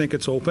I do think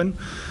it's open.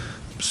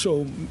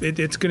 So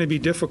it's going to be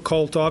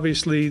difficult.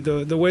 Obviously,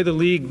 the way the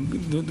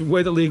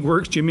league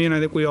works, Jimmy, and I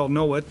think we all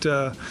know it.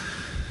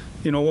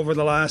 over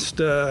the last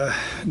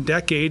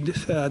decade,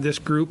 this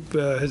group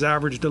has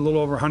averaged a little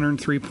over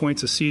 103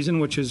 points a season,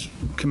 which is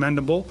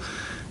commendable.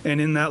 And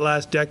in that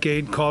last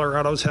decade,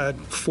 Colorado's had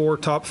 4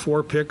 top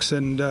 4 picks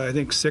and I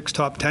think 6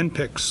 top 10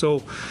 picks.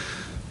 So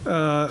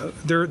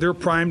they're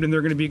primed and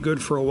they're going to be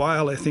good for a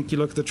while. I think you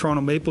look at the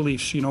Toronto Maple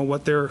Leafs. You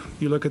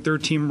look at their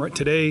team right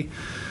today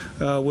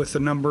with the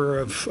number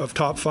of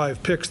top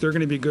 5 picks. They're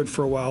going to be good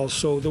for a while.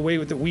 So the way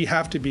that we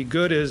have to be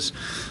good is,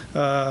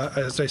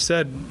 as I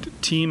said,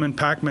 team and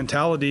pack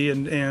mentality,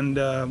 and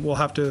we'll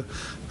have to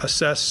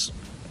assess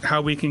how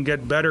we can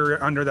get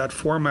better under that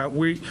format.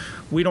 We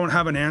don't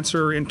have an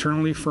answer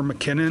internally for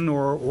McKinnon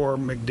or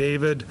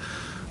McDavid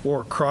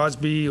or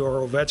Crosby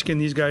or Ovechkin.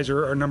 These guys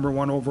are number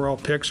 1 overall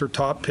picks or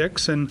top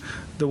picks, and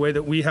the way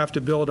that we have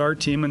to build our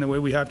team and the way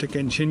we have to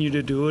continue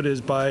to do it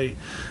is by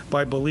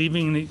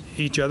believing in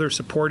each other,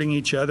 supporting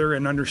each other,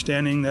 and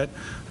understanding that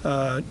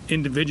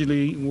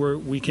individually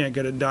we can't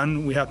get it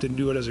done. We have to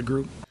do it as a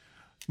group.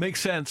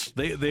 Makes sense.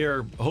 They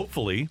are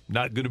hopefully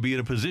not going to be in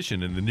a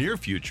position in the near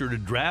future to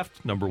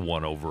draft number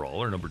 1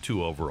 overall or number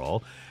 2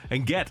 overall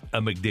and get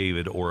a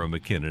McDavid or a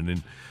McKinnon.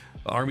 And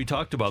Army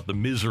talked about the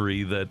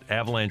misery that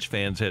Avalanche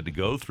fans had to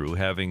go through,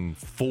 having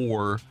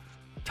 4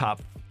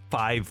 top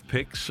 5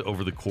 picks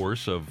over the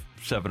course of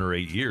 7 or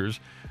 8 years,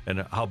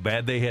 and how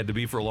bad they had to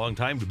be for a long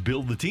time to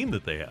build the team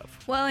that they have.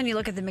 Well, and you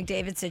look at the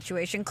McDavid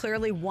situation,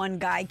 clearly one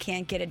guy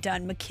can't get it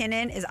done.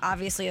 McKinnon is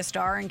obviously a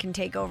star and can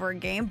take over a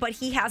game, but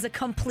he has a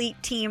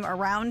complete team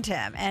around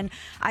him. And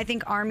I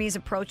think Army's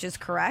approach is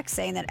correct,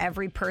 saying that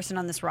every person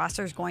on this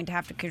roster is going to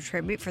have to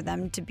contribute for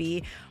them to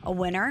be a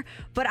winner.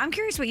 But I'm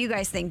curious what you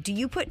guys think. Do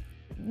you put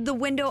the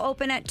window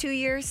open at 2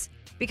 years?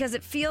 Because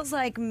it feels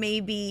like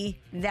maybe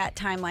that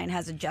timeline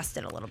has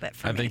adjusted a little bit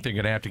for me. I think they're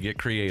going to have to get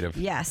creative.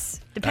 Yes,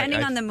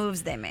 depending on the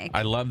moves they make.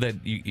 I love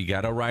that you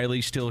got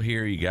O'Reilly still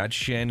here. You got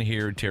Schenn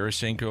here.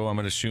 Tarasenko, I'm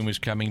going to assume, is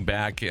coming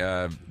back.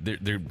 They're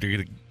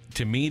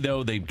to me,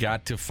 though, they've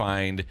got to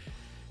find,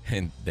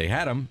 and they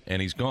had him, and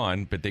he's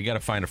gone, but they got to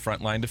find a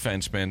frontline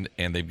defenseman,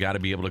 and they've got to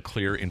be able to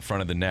clear in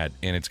front of the net,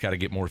 and it's got to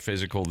get more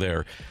physical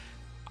there.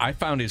 I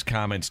found his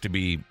comments to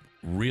be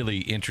really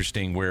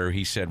interesting, where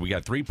he said we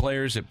got 3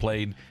 players that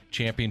played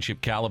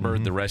championship caliber,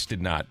 the rest did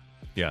not.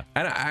 Yeah.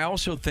 And I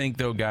also think,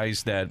 though,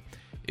 guys, that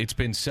it's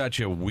been such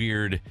a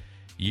weird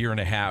year and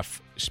a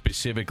half,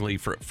 specifically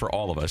for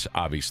all of us,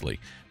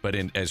 obviously. But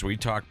as we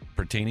talk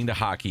pertaining to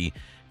hockey,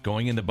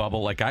 going in the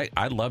bubble, like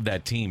I love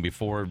that team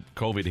before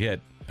COVID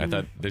hit. I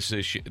thought this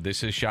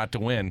is a shot to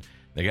win.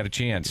 They got a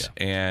chance.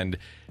 Yeah. And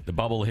the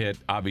bubble hit,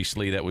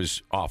 obviously, that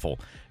was awful.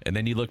 And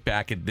then you look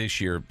back at this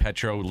year,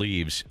 Petro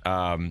leaves,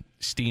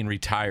 Steen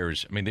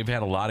retires. I mean, they've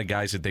had a lot of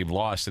guys that they've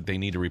lost that they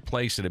need to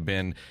replace that have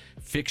been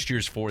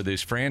fixtures for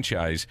this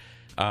franchise.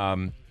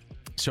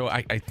 So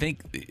I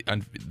think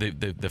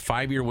the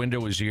 5-year window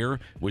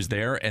was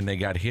there, and they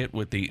got hit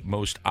with the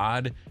most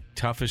odd,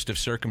 toughest of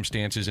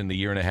circumstances in the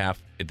year and a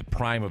half at the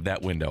prime of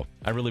that window.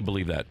 I really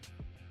believe that.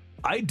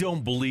 I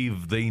don't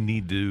believe they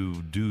need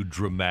to do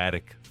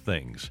dramatic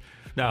things.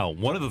 Now,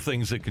 one of the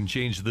things that can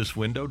change this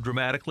window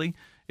dramatically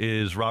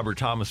is Robert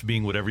Thomas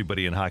being what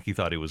everybody in hockey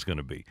thought he was going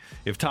to be.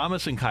 If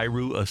Thomas and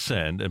Kyrou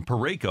ascend, and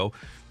Parayko,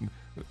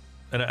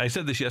 and I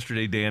said this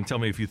yesterday, Dan, tell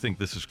me if you think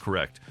this is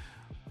correct.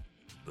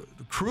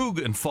 Krug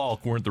and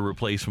Falk weren't the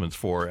replacements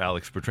for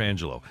Alex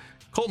Pietrangelo.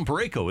 Colton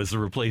Parayko is the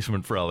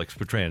replacement for Alex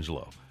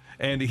Pietrangelo.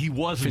 And he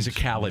wasn't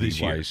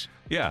physicality-wise.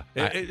 Yeah,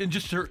 and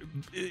just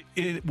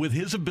with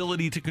his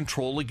ability to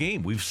control a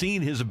game. We've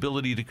seen his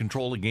ability to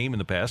control a game in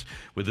the past,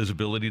 with his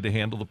ability to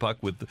handle the puck,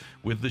 with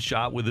the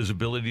shot, with his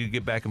ability to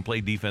get back and play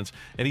defense.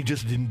 And he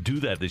just didn't do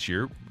that this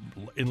year,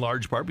 in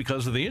large part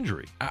because of the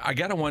injury. I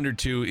got to wonder,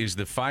 too, is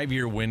the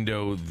 5-year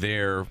window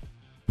there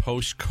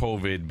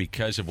post-COVID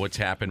because of what's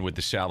happened with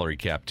the salary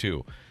cap,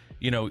 too?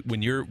 You know,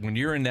 when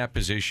you're in that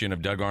position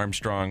of Doug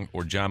Armstrong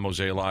or John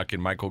Mozeliak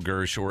and Michael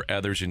Gersh or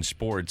others in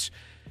sports,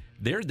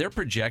 they're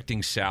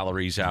projecting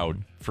salaries out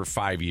for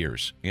 5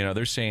 years. You know,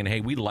 they're saying, hey,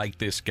 we like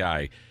this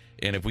guy,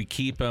 and if we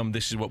keep him,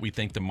 this is what we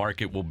think the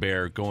market will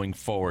bear going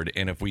forward.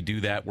 And if we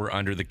do that, we're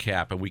under the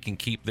cap, and we can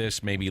keep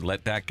this, maybe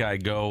let that guy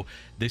go.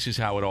 This is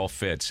how it all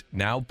fits.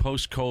 Now,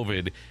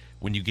 post-COVID,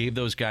 when you gave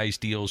those guys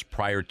deals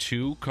prior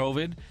to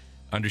COVID,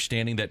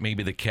 understanding that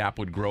maybe the cap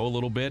would grow a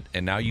little bit,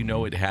 and now you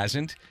know it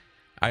hasn't,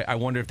 I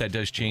wonder if that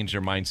does change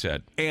their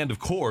mindset. And, of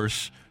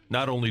course,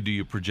 not only do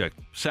you project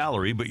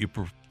salary, but you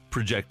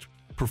project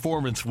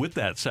performance with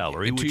that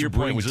salary. And to your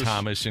point with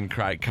Thomas and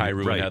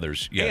Kyrou and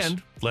others. Yes.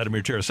 And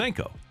Vladimir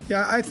Tarasenko.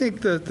 Yeah, I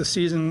think the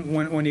season,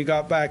 when he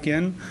got back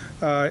in,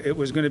 it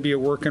was going to be a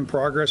work in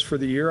progress for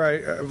the year.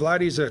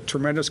 Vladdy's a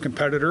tremendous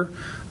competitor.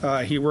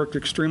 He worked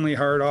extremely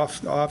hard off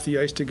the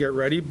ice to get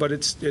ready, but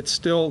it's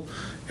still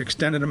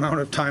extended amount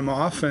of time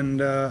off,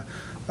 and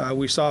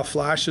we saw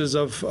flashes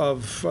of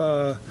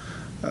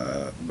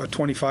a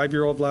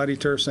 25-year-old Vladdy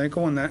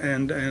Tarasenko,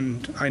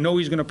 and I know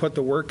he's going to put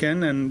the work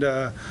in,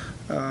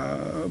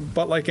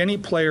 but like any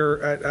player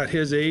at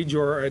his age,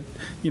 or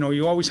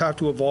you always have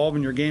to evolve,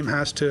 and your game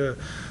has to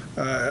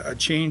a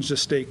change to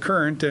stay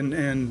current,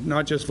 and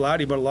not just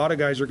Vladdy, but a lot of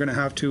guys are going to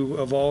have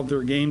to evolve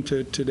their game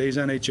to today's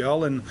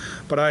NHL.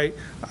 But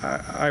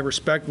I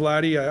respect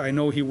Vladdy. I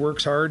know he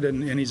works hard,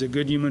 and he's a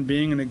good human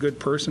being and a good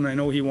person. I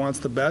know he wants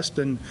the best,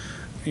 and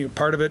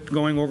part of it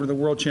going over to the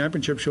World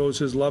Championship shows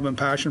his love and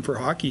passion for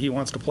hockey. He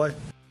wants to play.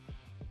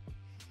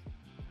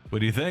 What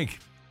do you think?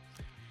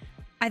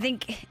 I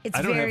think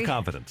I don't have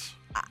confidence.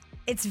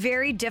 It's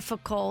very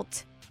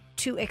difficult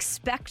to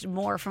expect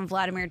more from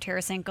Vladimir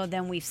Tarasenko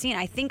than we've seen.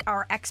 I think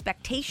our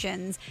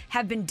expectations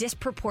have been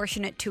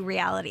disproportionate to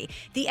reality.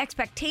 The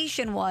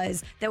expectation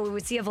was that we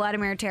would see a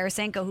Vladimir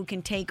Tarasenko who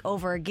can take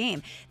over a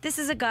game. This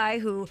is a guy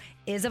who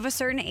is of a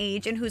certain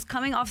age and who's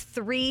coming off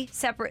 3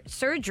 separate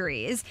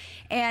surgeries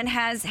and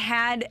has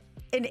had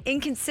an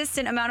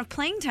inconsistent amount of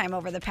playing time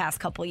over the past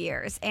couple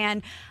years.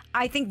 And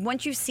I think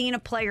once you've seen a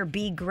player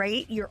be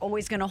great, you're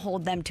always going to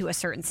hold them to a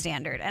certain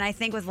standard. And I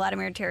think with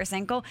Vladimir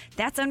Tarasenko,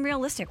 that's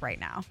unrealistic right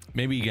now.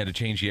 Maybe you got to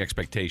change the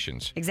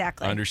expectations.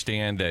 Exactly.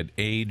 Understand that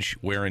age,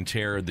 wear and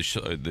tear, the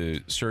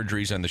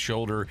surgeries on the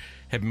shoulder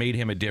have made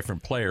him a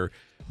different player.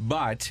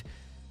 But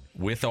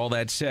with all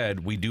that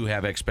said, we do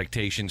have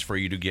expectations for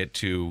you to get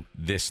to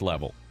this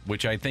level,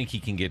 which I think he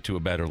can get to a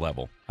better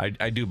level.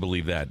 I do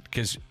believe that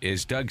because,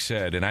 as Doug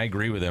said, and I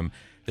agree with him,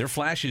 there are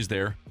flashes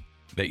there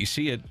that you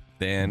see it,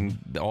 then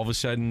all of a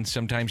sudden,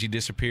 sometimes he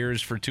disappears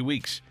for 2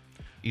 weeks.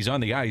 He's on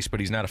the ice, but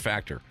he's not a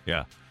factor.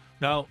 Yeah.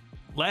 Now,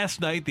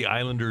 last night, the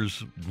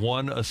Islanders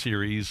won a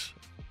series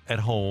at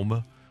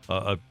home,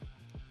 a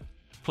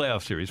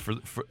playoff series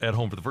at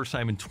home for the first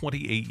time in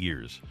 28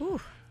 years.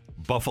 Ooh.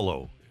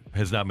 Buffalo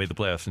has not made the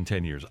playoffs in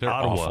 10 years. They're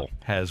Ottawa awful.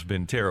 has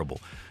been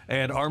terrible.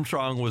 And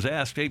Armstrong was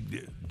asked, hey,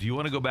 do you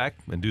want to go back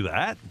and do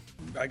that?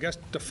 I guess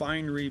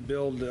define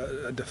rebuild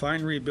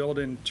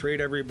and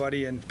trade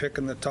everybody and pick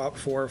in the top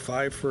 4 or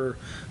 5 for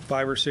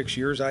 5 or 6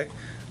 years. I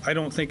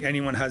don't think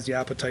anyone has the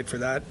appetite for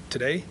that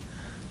today.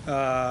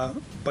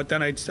 But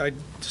then I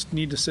just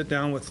need to sit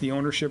down with the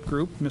ownership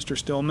group, Mr.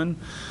 Stillman,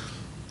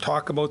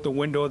 talk about the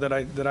window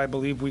that I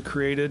believe we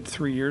created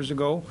 3 years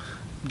ago,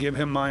 give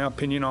him my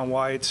opinion on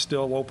why it's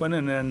still open,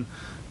 and then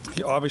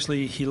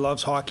obviously he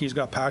loves hockey. He's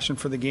got passion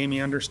for the game.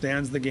 He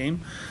understands the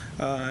game,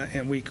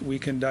 and we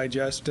can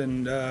digest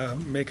and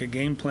make a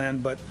game plan.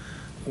 But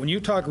when you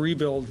talk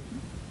rebuild,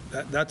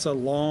 that's a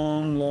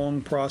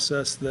long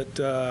process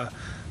that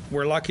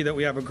we're lucky that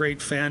we have a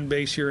great fan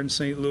base here in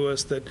St.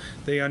 Louis that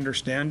they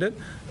understand it.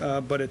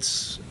 But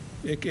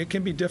it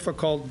can be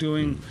difficult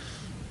doing.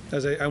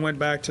 As I went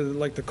back to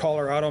like the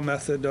Colorado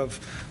method of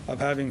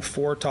having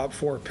 4 top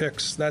 4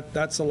 picks,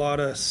 that's a lot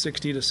of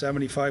 60 to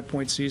 75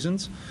 point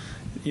seasons,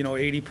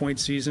 80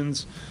 point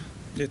seasons.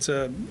 It's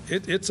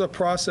a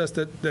process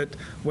that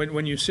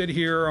when you sit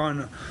here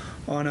on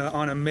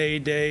a May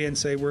day and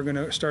say we're going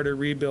to start a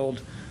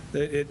rebuild,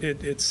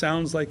 it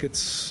sounds like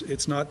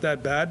it's not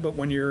that bad, but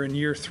when you're in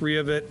year 3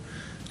 of it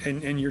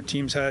and your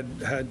team's had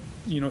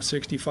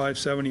 65,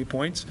 70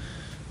 points.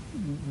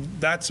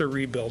 That's a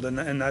rebuild,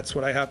 and that's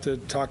what I have to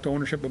talk to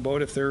ownership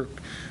about. If their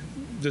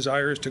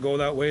desire is to go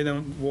that way,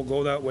 then we'll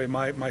go that way.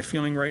 My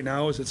feeling right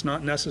now is it's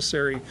not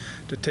necessary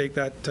to take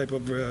that type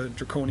of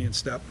draconian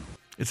step.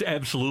 It's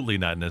absolutely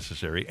not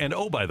necessary. And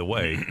oh, by the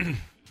way,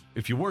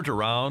 if you weren't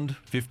around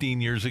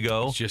 15 years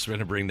ago, I was just going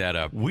to bring that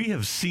up. We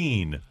have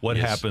seen what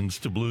happens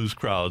to Blues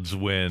crowds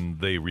when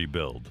they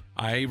rebuild.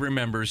 I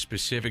remember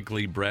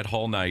specifically Brett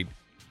Hall night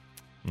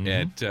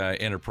at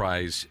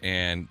Enterprise,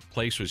 and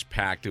place was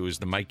packed. It was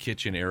the Mike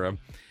Kitchen era,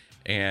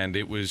 and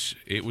it was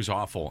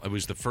awful. It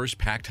was the first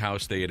packed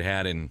house they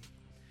had in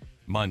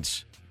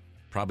months,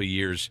 probably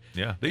years.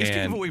 Yeah, they used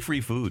to give away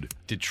free food.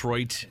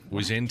 Detroit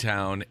was in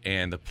town,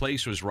 and the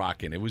place was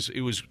rocking. It was.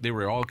 They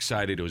were all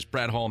excited. It was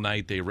Brett Hall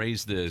night. They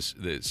raised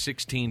the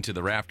 16 to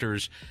the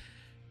rafters,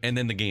 and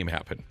then the game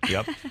happened.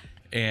 Yep.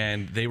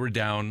 And they were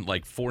down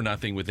like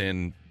 4-0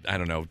 within,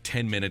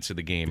 10 minutes of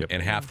the game,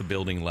 and half the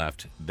building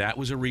left. That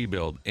was a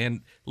rebuild. And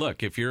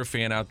look, if you're a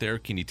fan out there,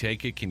 can you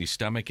take it? Can you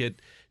stomach it?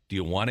 Do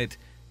you want it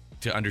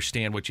to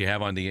understand what you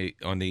have on the?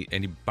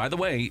 And by the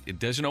way, it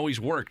doesn't always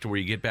work to where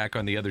you get back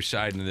on the other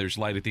side and there's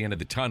light at the end of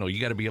the tunnel.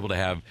 You got to be able to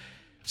have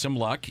some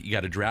luck. You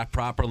got to draft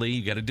properly.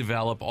 You got to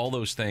develop all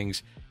those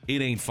things.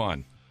 It ain't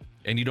fun,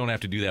 and you don't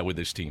have to do that with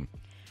this team.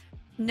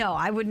 No,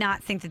 I would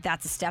not think that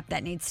that's a step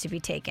that needs to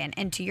be taken.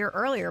 And to your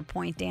earlier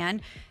point,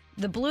 Dan,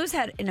 the Blues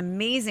had an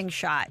amazing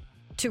shot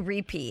to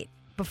repeat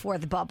before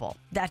the bubble.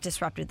 That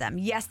disrupted them.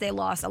 Yes, they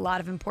lost a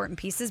lot of important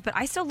pieces, but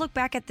I still look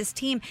back at this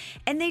team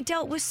and they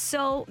dealt with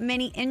so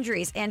many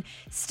injuries and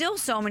still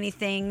so many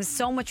things,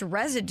 so much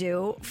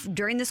residue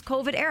during this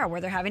COVID era where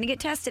they're having to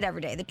get tested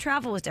every day. The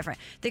travel was different.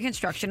 The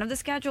construction of the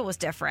schedule was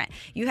different.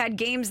 You had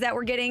games that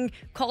were getting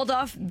called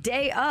off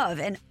day of,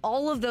 and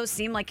all of those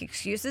seem like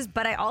excuses,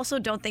 but I also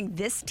don't think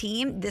this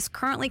team, this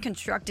currently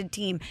constructed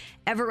team,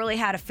 ever really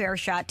had a fair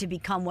shot to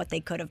become what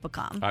they could have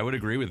become. I would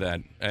agree with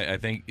that. I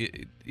think,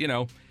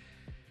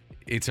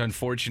 it's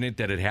unfortunate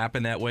that it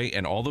happened that way,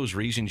 and all those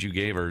reasons you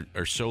gave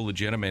are so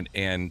legitimate,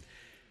 and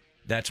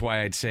that's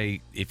why I'd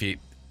say if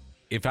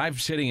if I'm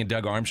sitting in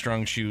Doug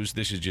Armstrong's shoes,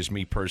 this is just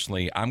me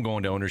personally, I'm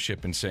going to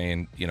ownership and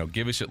saying,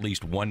 give us at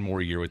least one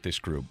more year with this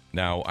group.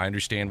 Now, I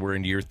understand we're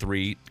in year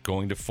 3,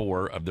 going to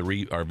 4 of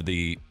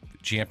the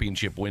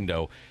championship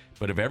window.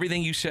 But if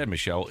everything you said,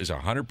 Michelle, is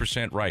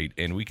 100% right,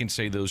 and we can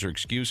say those are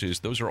excuses,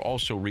 those are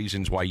also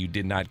reasons why you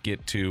did not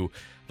get to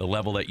the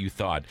level that you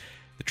thought.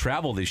 The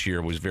travel this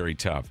year was very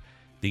tough.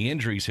 The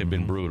injuries have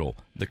been brutal.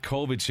 The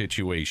COVID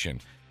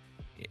situation.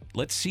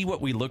 Let's see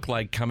what we look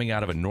like coming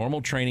out of a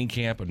normal training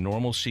camp, a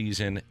normal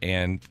season,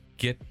 and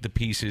get the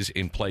pieces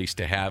in place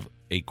to have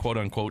a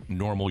quote-unquote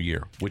normal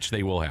year, which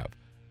they will have.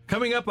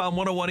 Coming up on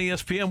 101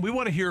 ESPN, we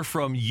want to hear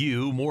from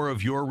you, more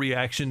of your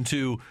reaction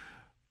to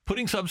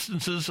putting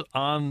substances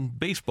on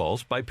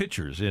baseballs by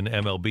pitchers in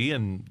MLB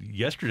and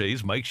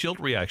yesterday's Mike Shildt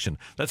reaction.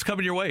 That's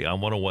coming your way on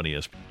 101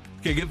 ESPN.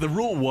 Okay, the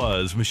rule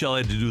was Michelle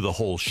had to do the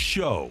whole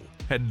show.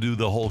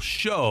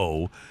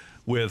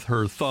 With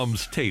her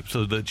thumbs taped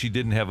so that she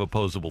didn't have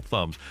opposable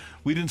thumbs.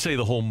 We didn't say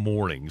the whole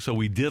morning, so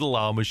we did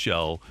allow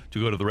Michelle to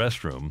go to the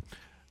restroom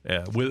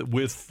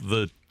with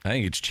the... I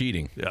think it's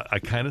cheating. I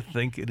kind of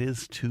think it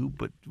is too,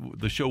 but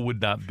the show would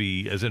not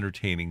be as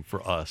entertaining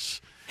for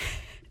us.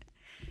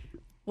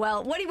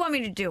 Well, what do you want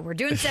me to do? We're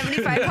doing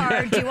 75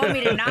 hard. Do you want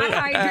me to not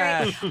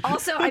hydrate?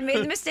 Also, I made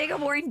the mistake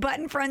of wearing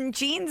button-front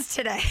jeans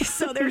today,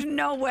 so there's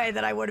no way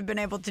that I would have been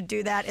able to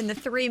do that in the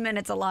 3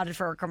 minutes allotted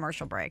for a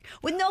commercial break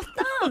with no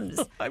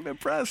thumbs. I'm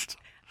impressed.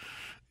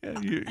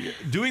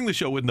 Doing the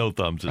show with no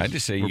thumbs. I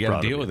just say you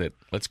got to deal with it.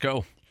 Let's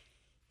go.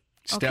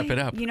 Step it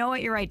up. You know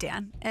what? You're right,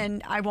 Dan,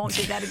 and I won't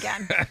do that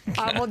again.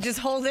 I will just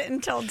hold it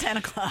until 10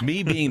 o'clock.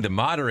 Me being the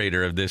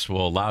moderator of this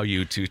will allow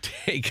you to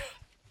take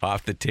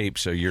off the tape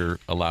so you're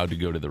allowed to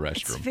go to the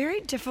restroom. It's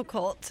very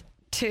difficult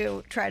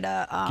to try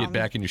to get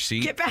back in your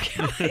seat. Get back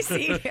in my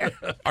seat here.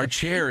 Our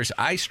chairs,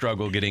 I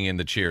struggle getting in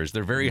the chairs.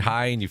 They're very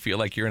high, and you feel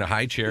like you're in a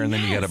high chair, and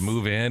then you got to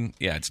move in.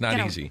 Yeah, it's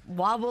not easy.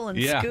 Wobble and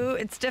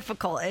scoot. It's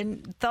difficult,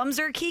 and thumbs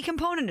are a key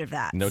component of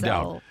that. No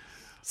doubt.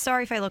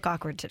 Sorry if I look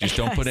awkward today. Just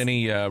don't put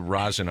any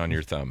rosin on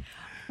your thumb.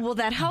 Will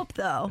that help,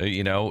 though?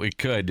 It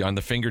could. On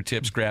the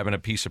fingertips, grabbing a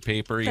piece of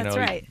paper, That's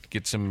right.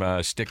 Get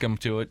some, stick them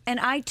to it. And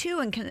I,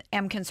 too,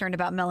 am concerned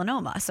about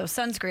melanoma, so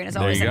sunscreen is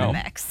always in the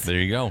mix. There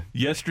you go.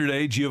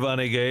 Yesterday,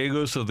 Giovanni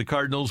Gallegos of the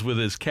Cardinals with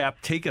his cap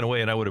taken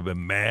away, and I would have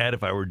been mad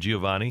if I were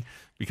Giovanni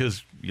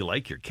because you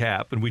like your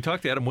cap. And we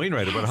talked to Adam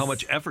Wainwright about how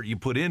much effort you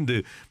put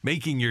into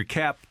making your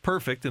cap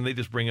perfect, and they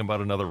just bring him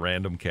out another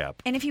random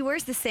cap. And if he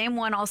wears the same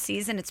one all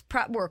season,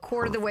 we're a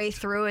quarter of the way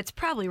through. It's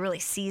probably really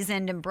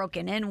seasoned and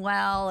broken in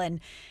well, and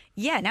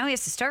yeah, now he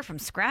has to start from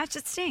scratch.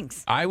 It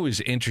stinks. I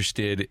was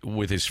interested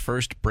with his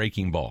first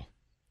breaking ball.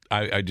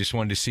 I just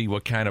wanted to see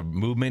what kind of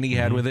movement he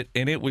had with it,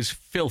 and it was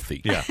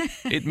filthy. Yeah.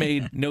 It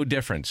made no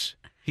difference.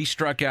 He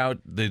struck out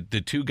the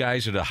two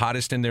guys that are the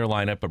hottest in their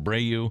lineup,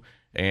 Abreu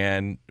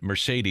and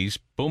Mercedes.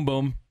 Boom,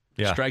 boom.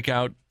 Yeah. Strike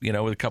out,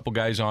 with a couple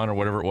guys on or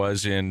whatever it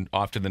was, and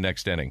off to the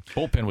next inning.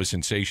 Bullpen was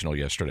sensational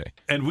yesterday.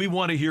 And we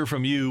want to hear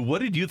from you.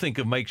 What did you think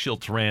of Mike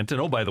Shildt's rant? And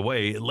oh, by the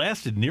way, it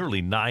lasted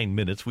nearly 9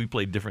 minutes. We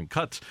played different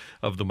cuts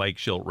of the Mike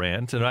Shildt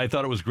rant, and I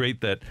thought it was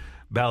great that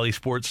Bally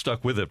Sports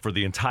stuck with it for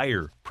the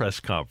entire press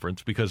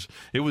conference because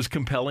it was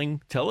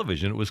compelling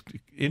television. It was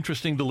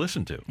interesting to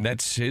listen to.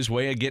 That's his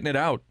way of getting it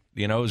out,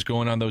 is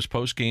going on those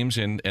post games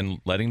and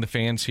letting the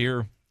fans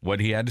hear what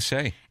he had to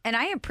say. And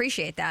I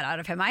appreciate that out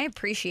of him. I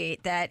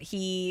appreciate that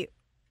he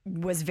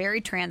was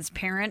very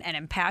transparent and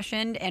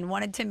impassioned and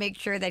wanted to make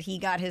sure that he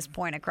got his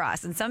point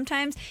across. And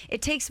sometimes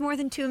it takes more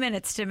than 2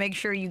 minutes to make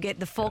sure you get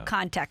the full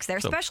context there,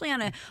 especially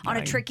on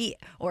a tricky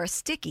or a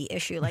sticky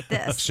issue like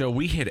this. So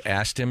we had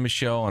asked him,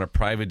 Michelle, on a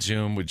private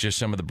Zoom with just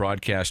some of the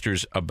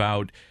broadcasters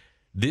about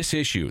this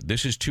issue.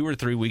 This is 2 or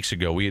 3 weeks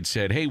ago. We had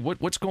said, hey,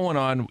 what's going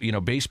on?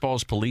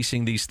 Baseball's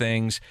policing these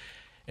things.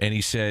 And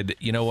he said,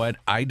 you know what?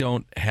 I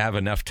don't have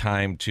enough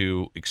time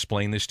to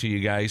explain this to you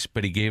guys,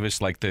 but he gave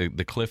us like the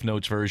Cliff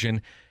Notes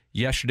version.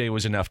 Yesterday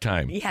was enough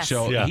time. Yes.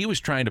 So he was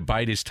trying to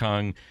bite his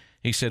tongue.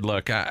 He said,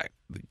 look,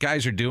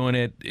 guys are doing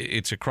it.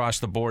 It's across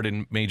the board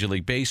in Major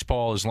League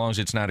Baseball. As long as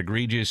it's not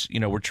egregious,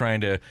 we're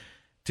trying to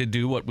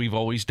do what we've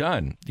always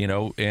done,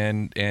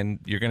 and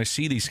you're going to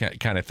see these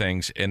kind of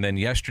things. And then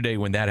yesterday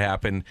when that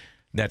happened,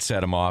 that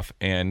set him off.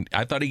 And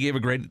I thought he gave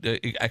a great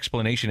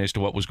explanation as to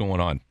what was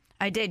going on.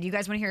 I did. You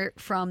guys want to hear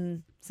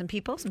from some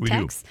people, some we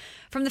texts? Do.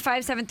 From the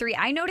 573,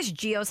 I noticed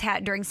Gio's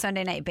hat during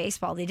Sunday Night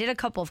Baseball. They did a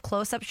couple of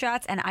close-up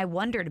shots, and I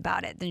wondered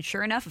about it. Then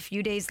sure enough, a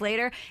few days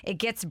later, it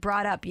gets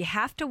brought up. You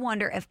have to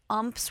wonder if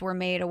umps were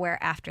made aware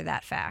after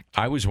that fact.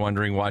 I was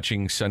wondering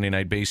watching Sunday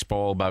Night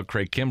Baseball about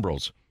Craig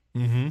Kimbrell's.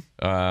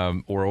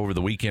 Or over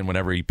the weekend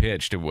whenever he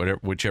pitched,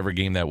 whichever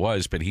game that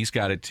was, but he's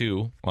got it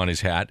too on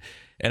his hat.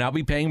 And I'll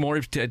be paying more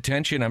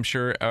attention. I'm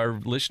sure our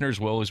listeners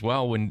will as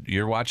well when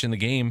you're watching the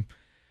game.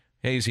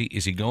 Hey, is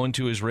he going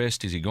to his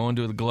wrist? Is he going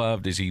to the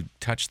glove? Does he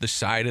touch the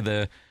side of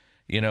the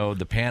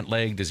pant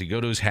leg? Does he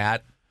go to his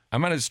hat?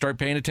 I'm going to start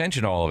paying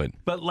attention to all of it.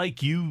 But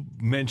like you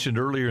mentioned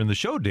earlier in the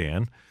show,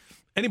 Dan,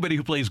 anybody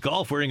who plays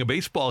golf wearing a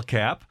baseball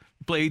cap,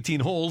 play 18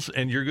 holes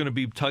and you're going to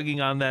be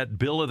tugging on that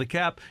bill of the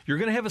cap, you're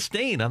going to have a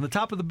stain on the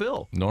top of the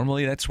bill.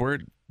 Normally, that's where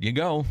you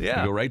go.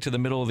 Yeah. You go right to the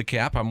middle of the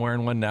cap. I'm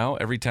wearing one now.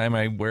 Every time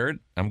I wear it,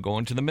 I'm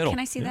going to the middle. Can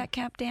I see that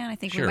cap, Dan? I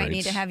think Sure, we might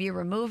need to have you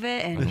remove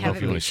it and have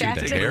it you want to see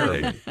the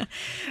rechecked. hair.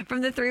 From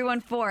the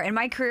 314, in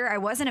my career, I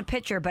wasn't a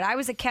pitcher, but I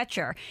was a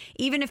catcher.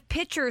 Even if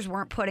pitchers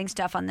weren't putting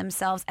stuff on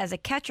themselves, as a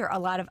catcher, a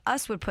lot of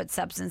us would put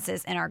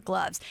substances in our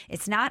gloves.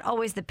 It's not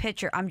always the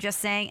pitcher. I'm just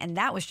saying, and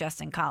that was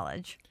just in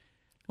college.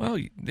 Well,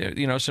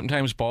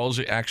 sometimes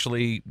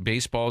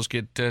baseballs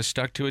get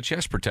stuck to a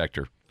chest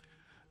protector.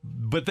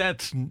 But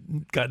that's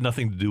got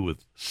nothing to do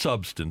with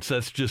substance.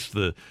 That's just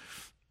the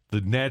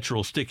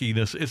natural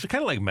stickiness. It's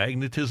kind of like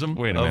magnetism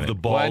of the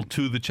ball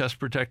to the chest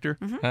protector.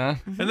 Huh?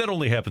 And that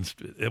only happens,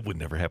 it would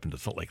never happen to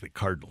something like the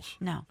Cardinals.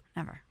 No,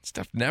 never.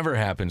 Stuff never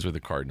happens with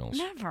the Cardinals.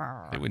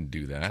 Never. They wouldn't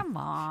do that. Come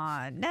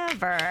on,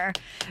 never.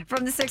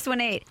 From the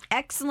 618,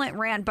 excellent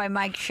rant by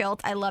Mike Schilt.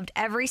 I loved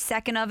every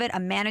second of it.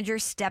 A manager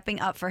stepping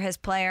up for his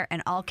player,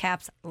 and all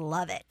caps,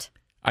 love it.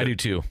 I do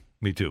too.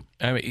 Me too.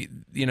 I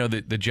mean,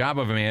 the job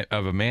of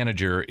a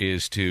manager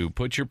is to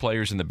put your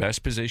players in the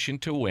best position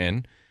to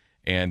win,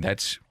 and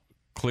that's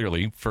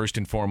clearly first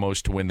and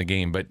foremost to win the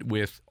game. But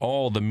with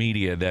all the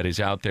media that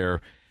is out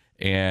there,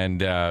 and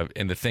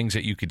the things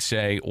that you could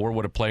say, or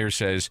what a player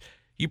says,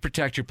 you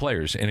protect your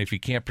players. And if you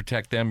can't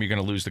protect them, you're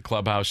going to lose the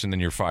clubhouse, and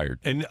then you're fired.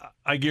 And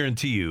I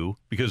guarantee you,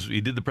 because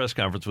he did the press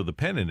conference with a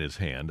pen in his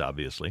hand,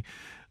 obviously,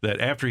 that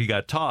after he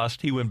got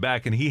tossed, he went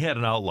back and he had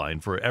an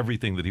outline for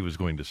everything that he was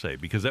going to say,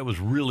 because that was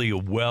really a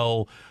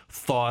well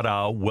thought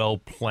out, well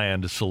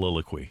planned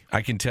soliloquy.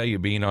 I can tell you,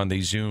 being on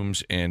these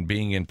Zooms and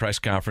being in press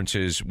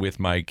conferences with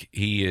Mike,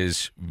 he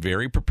is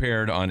very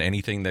prepared on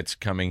anything that's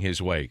coming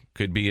his way.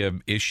 Could be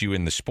an issue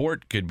in the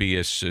sport, could be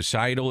a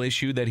societal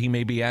issue that he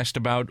may be asked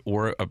about,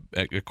 or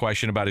a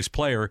question about his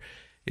player.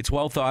 It's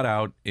well thought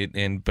out,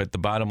 but the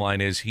bottom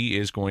line is he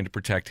is going to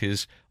protect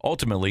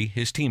ultimately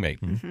his teammate,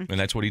 and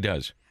that's what he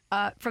does.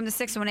 From the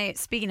 618,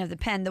 speaking of the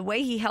pen, the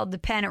way he held the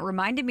pen, it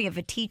reminded me of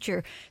a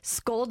teacher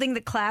scolding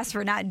the class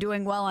for not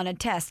doing well on a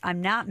test.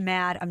 I'm not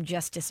mad. I'm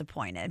just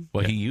disappointed.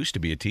 Well, he used to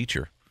be a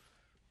teacher.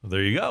 Well,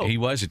 there you go. He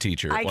was a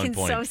teacher at one point.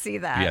 I can so see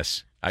that.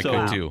 Yes, I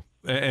could too.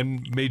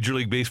 And Major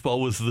League Baseball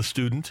was the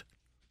student?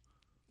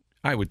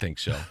 I would think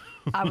so.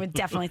 I would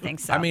definitely think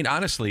so. I mean,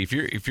 honestly,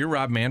 if you're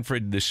Rob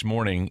Manfred this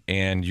morning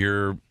and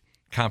your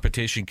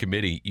competition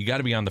committee, you got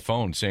to be on the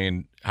phone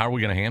saying, how are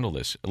we going to handle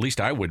this? At least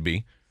I would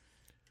be.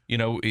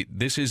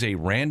 This is a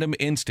random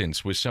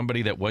instance with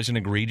somebody that wasn't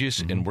egregious,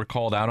 and we're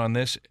called out on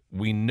this.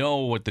 We know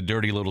what the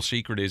dirty little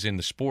secret is in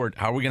the sport.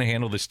 How are we going to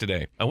handle this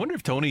today? I wonder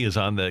if Tony is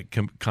on the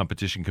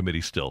competition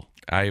committee still.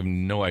 I have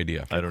no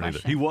idea. I don't either.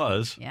 He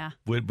was. Yeah.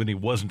 When he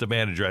wasn't a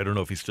manager. I don't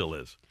know if he still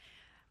is.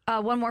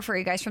 One more for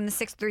you guys from the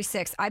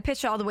 636. I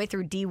pitched all the way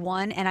through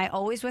D1, and I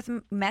always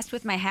mess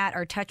with my hat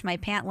or touch my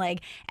pant leg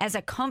as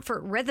a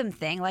comfort rhythm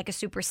thing, like a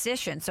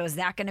superstition. So is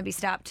that going to be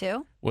stopped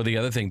too? Well, the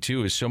other thing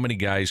too is so many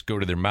guys go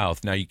to their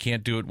mouth. Now, you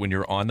can't do it when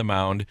you're on the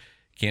mound.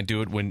 Can't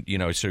do it when,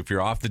 so if you're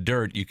off the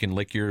dirt, you can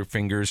lick your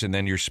fingers, and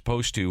then you're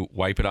supposed to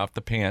wipe it off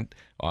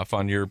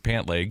on your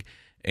pant leg,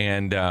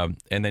 and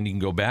then you can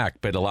go back.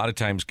 But a lot of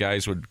times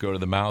guys would go to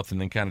the mouth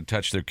and then kind of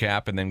touch their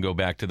cap and then go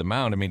back to the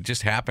mound. I mean, it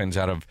just happens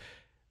out of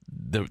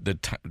the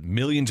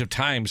millions of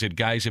times that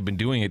guys have been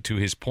doing it. To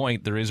his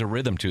point, there is a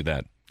rhythm to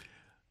that.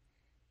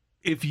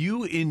 If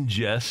you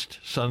ingest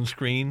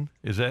sunscreen,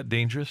 is that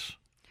dangerous?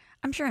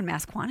 I'm sure in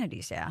mass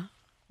quantities, yeah.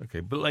 Okay,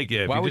 but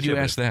why would you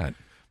ask that?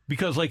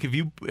 Because if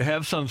you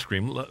have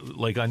sunscreen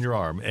like on your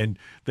arm and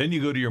then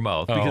you go to your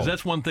mouth, because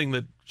that's one thing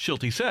that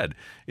Schilt said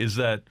is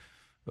that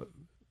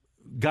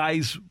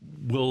guys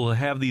will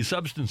have these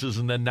substances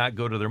and then not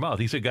go to their mouth.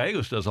 He said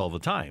Gallegos does all the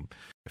time.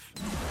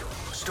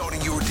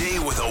 Starting your day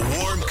with a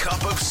warm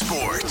cup of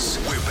sports.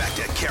 We're back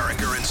to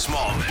Carricker and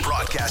Smallman,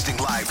 broadcasting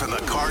live from the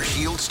Car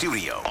Shield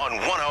studio on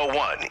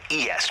 101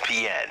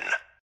 ESPN.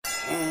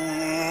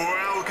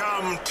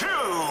 Welcome to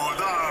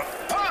the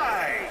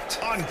fight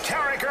on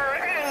Carricker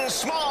and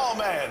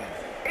Smallman.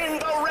 In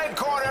the red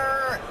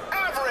corner,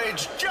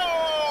 Average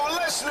Joe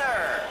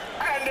Listener.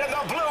 And in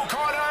the blue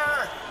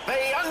corner,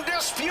 the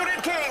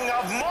undisputed king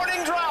of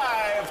morning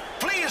drive.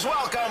 Please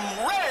welcome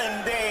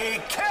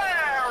Randy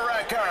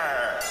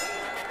Carricker.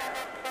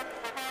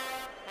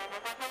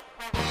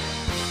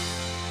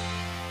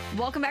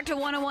 Welcome back to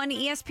 101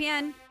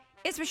 ESPN.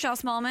 It's Michelle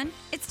Smallman,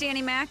 it's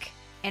Danny Mac,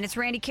 and it's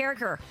Randy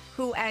Carricker,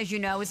 who, as you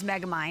know, is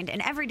Megamind.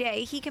 And every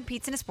day he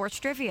competes in a sports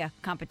trivia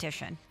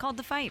competition called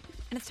The Fight.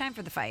 And it's time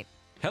for The Fight.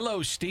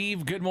 Hello,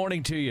 Steve. Good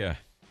morning to you.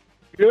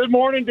 Good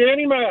morning,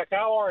 Danny Mac.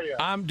 How are you?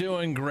 I'm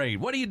doing great.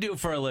 What do you do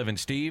for a living,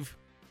 Steve?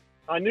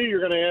 I knew you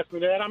were going to ask me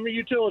that. I'm a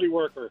utility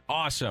worker.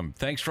 Awesome.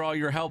 Thanks for all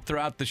your help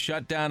throughout the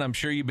shutdown. I'm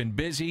sure you've been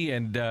busy.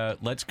 And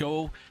let's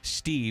go,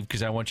 Steve,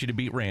 because I want you to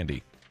beat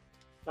Randy.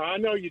 I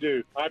know you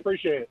do. I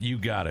appreciate it. You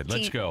got it.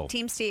 Let's go.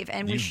 Team Steve.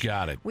 And You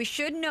got it. We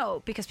should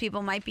note, because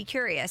people might be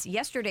curious,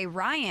 yesterday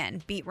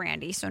Ryan beat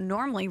Randy, so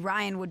normally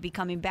Ryan would be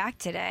coming back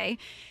today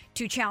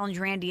to challenge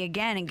Randy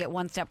again and get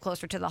one step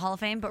closer to the Hall of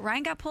Fame, but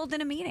Ryan got pulled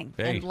in a meeting,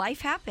 Hey. and life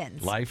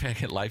happens.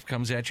 Life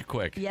comes at you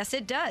quick. Yes,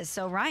 it does.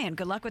 So, Ryan,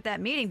 good luck with that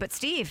meeting. But,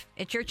 Steve,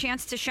 it's your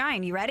chance to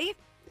shine. You ready?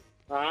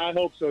 I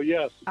hope so,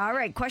 yes. All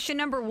right, question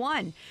number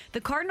 1. The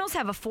Cardinals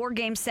have a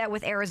 4-game set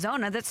with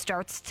Arizona that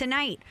starts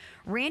tonight.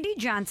 Randy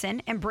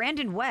Johnson and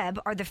Brandon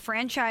Webb are the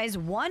franchise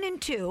 1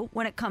 and 2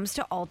 when it comes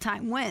to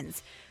all-time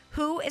wins.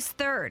 Who is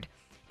third?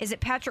 Is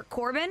it Patrick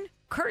Corbin,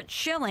 Curt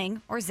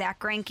Schilling, or Zach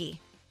Greinke?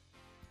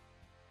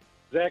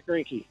 Zach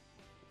Greinke.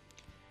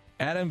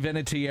 Adam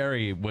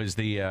Vinatieri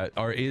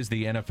is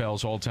the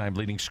NFL's all-time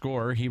leading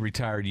scorer. He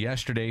retired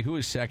yesterday. Who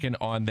is second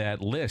on that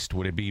list?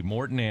 Would it be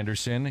Morton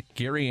Anderson,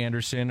 Gary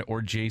Anderson,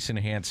 or Jason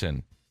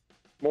Hanson?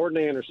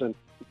 Morton Anderson.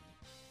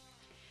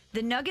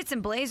 The Nuggets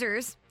and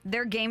Blazers,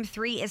 their game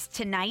 3 is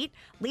tonight.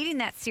 Leading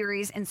that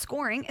series in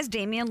scoring is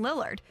Damian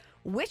Lillard.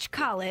 Which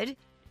college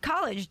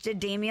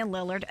did Damian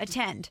Lillard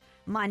attend?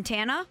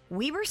 Montana,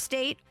 Weber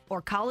State, or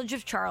College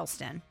of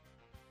Charleston?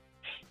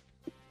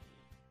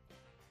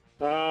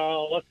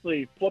 Let's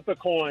see. Flip a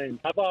coin.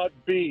 How about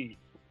B?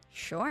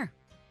 Sure.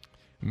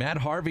 Matt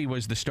Harvey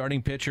was the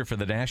starting pitcher for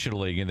the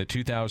National League in the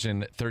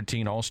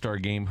 2013 All-Star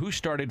Game. Who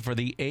started for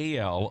the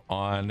AL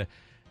on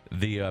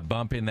the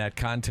bump in that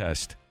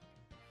contest?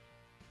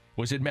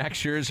 Was it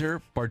Max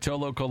Scherzer,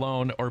 Bartolo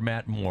Colon, or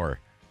Matt Moore?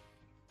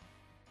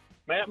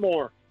 Matt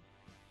Moore.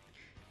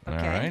 All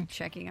Okay, right.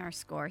 checking our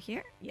score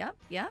here. Yep.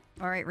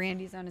 All right,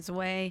 Randy's on his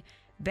way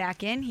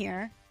back in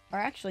here. Or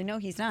actually, no,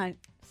 he's not.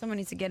 Someone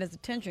needs to get his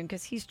attention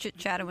because he's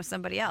chit-chatting with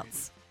somebody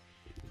else.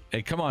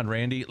 Hey, come on,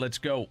 Randy. Let's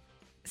go.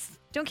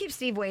 Don't keep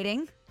Steve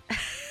waiting.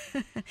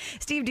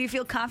 Steve, do you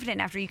feel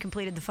confident after you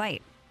completed the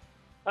fight?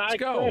 Let's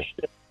go.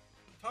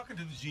 Talking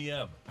to the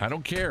GM. I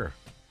don't care.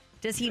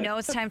 Does he know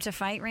it's time to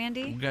fight,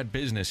 Randy? We got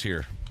business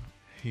here.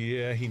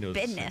 Yeah, he knows.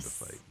 Business. It's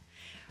time to fight.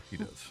 He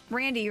does.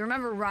 Randy, you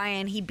remember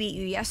Ryan? He beat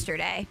you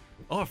yesterday.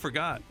 Oh, I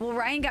forgot. Well,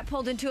 Ryan got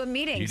pulled into a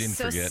meeting. He didn't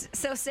forget.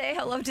 So say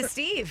hello to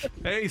Steve.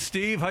 Hey,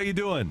 Steve, how you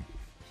doing?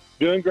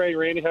 Doing great,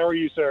 Randy. How are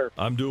you, sir?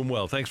 I'm doing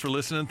well. Thanks for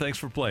listening. Thanks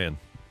for playing.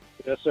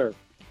 Yes, sir.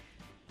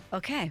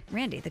 Okay,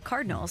 Randy, the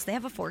Cardinals, they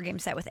have a 4-game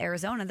set with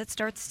Arizona that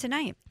starts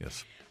tonight.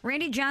 Yes.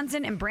 Randy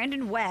Johnson and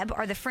Brandon Webb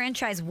are the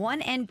franchise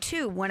 1 and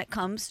 2 when it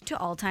comes to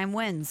all-time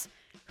wins.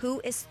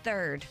 Who is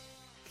third?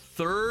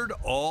 Third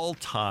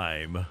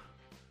all-time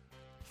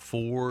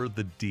for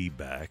the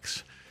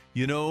D-backs.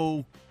 You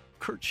know,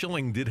 Curt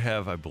Schilling did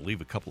have, I believe,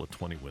 a couple of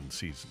 20-win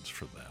seasons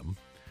for them.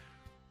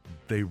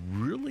 They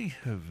really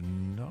have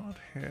not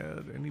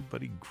had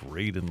anybody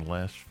great in the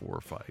last 4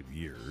 or 5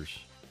 years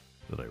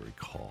that I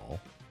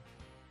recall.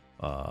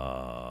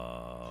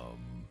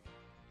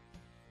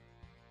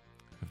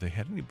 Have they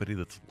had anybody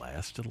that's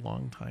lasted a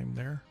long time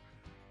there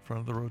in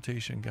front of the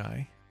rotation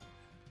guy?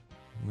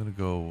 I'm going to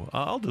go,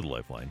 I'll do the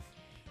lifeline.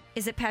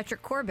 Is it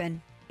Patrick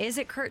Corbin? Is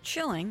it Curt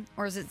Schilling?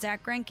 Or is it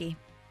Zach Greinke?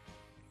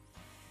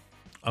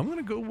 I'm going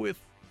to go with,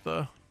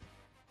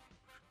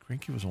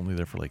 Greinke was only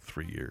there for like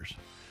 3 years.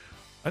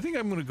 I think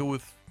I'm going to go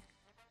with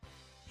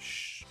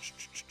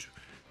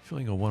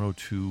feeling a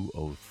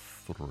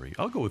 102.03.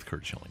 I'll go with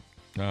Curt Schilling.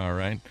 All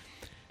right.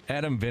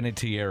 Adam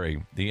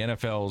Vinatieri, the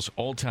NFL's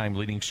all-time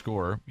leading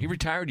scorer. He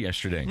retired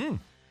yesterday.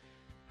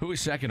 Who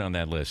is second on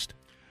that list?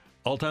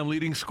 All-time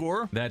leading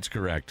scorer? That's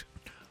correct.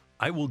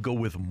 I will go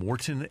with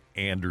Morton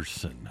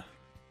Anderson.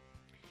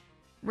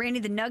 Randy,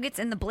 the Nuggets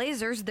and the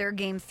Blazers, their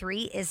game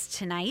 3 is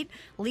tonight.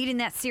 Leading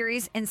that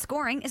series in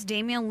scoring is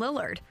Damian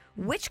Lillard.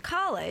 Which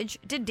college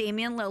did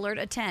Damian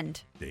Lillard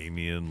attend?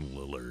 Damian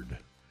Lillard.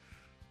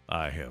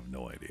 I have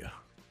no idea.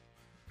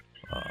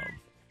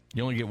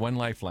 You only get one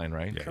lifeline,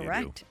 right? Yeah,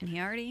 Correct. And he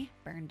already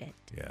burned it.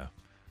 Yeah.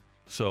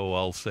 So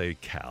I'll say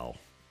Cal.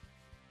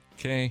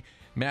 Okay.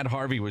 Matt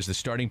Harvey was the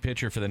starting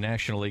pitcher for the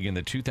National League in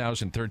the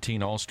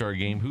 2013 All-Star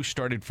Game. Who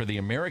started for the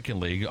American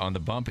League on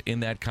the bump in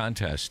that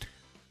contest?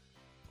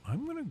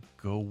 I'm going to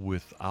go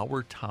with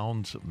our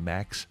town's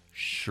Max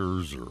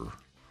Scherzer.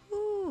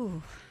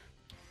 Ooh.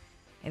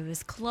 It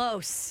was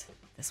close.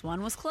 This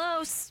one was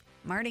close.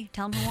 Marty,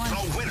 tell him who won.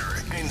 The winner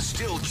and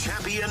still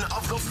champion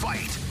of the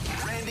fight,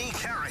 Randy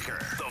Carricker.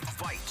 The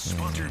Fight,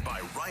 sponsored by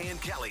Ryan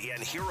Kelly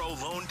and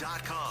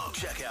HeroLoan.com.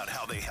 Check out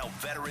how they help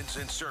veterans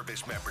and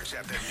service members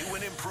at the new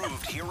and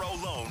improved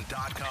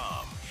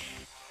HeroLoan.com.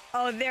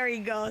 Oh, there he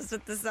goes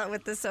with the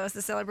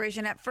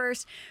celebration. At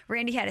first,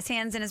 Randy had his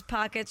hands in his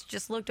pockets,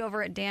 just looked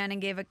over at Dan and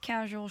gave a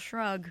casual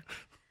shrug.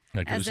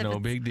 Like it was no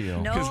big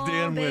deal. No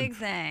Dan big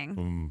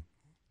thing.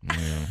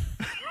 Yeah.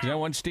 I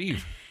won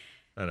Steve.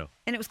 I know.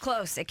 And it was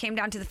close. It came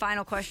down to the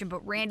final question,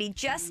 but Randy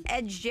just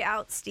edged you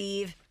out,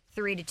 Steve.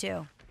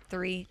 3-2.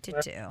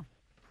 3-2.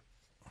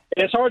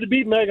 It's hard to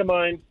beat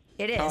Megamind.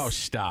 It is. Oh,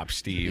 stop,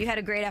 Steve. You had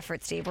a great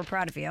effort, Steve. We're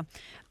proud of you.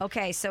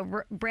 Okay,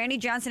 so Brandy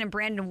Johnson and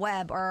Brandon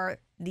Webb are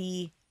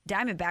the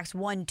Diamondbacks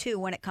 1-2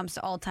 when it comes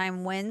to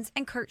all-time wins,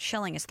 and Curt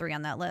Schilling is 3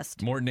 on that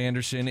list. Morton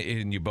Anderson,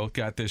 and you both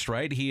got this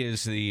right. He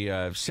is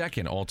the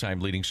second all-time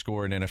leading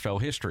scorer in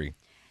NFL history.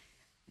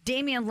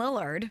 Damian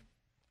Lillard,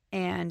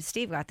 and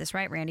Steve got this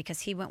right, Randy,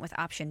 because he went with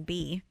option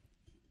B,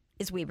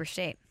 is Weber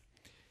State.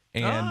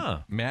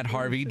 And Matt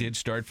Harvey did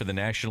start for the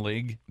National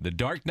League the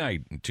Dark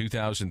Night in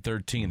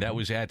 2013. That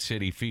was at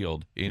Citi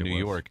Field in New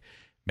York.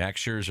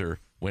 Max Scherzer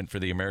went for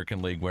the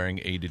American League wearing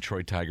a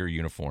Detroit Tiger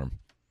uniform.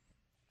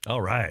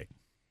 All right.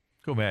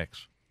 Go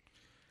Max.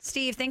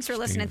 Steve, thanks for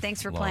listening.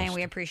 Thanks for playing.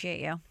 We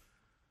appreciate you.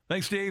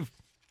 Thanks, Steve.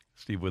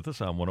 Steve with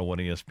us on 101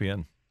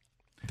 ESPN.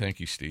 Thank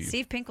you, Steve.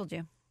 Steve pinkled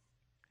you.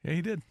 Yeah,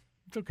 he did.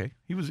 It's okay.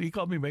 He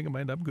called me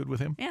Megamind. I'm good with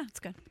him. Yeah, it's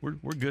good. We're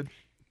good.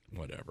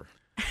 Whatever.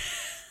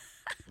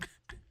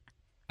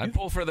 I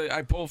pull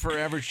for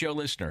average Joe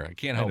listener. I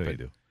can't help it. I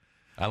do.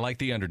 I like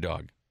the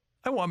underdog.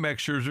 I want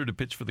Max Scherzer to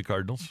pitch for the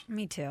Cardinals.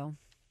 Me too.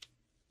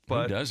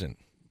 But who doesn't?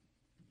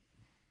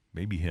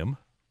 Maybe him.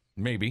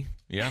 Maybe.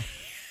 Yeah.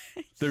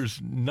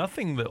 There's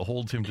nothing that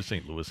holds him to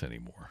St. Louis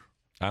anymore.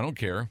 I don't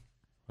care.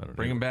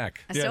 Bring him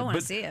back. I still want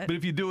to see it. But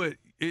if you do it,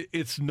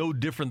 it's no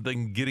different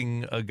than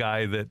getting a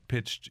guy that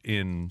pitched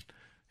in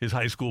his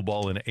high school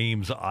ball in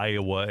Ames,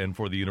 Iowa, and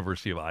for the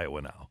University of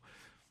Iowa now.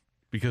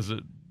 Because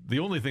the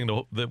only thing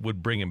that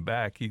would bring him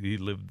back, he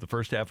lived the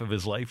first half of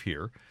his life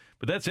here,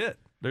 but that's it.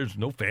 There's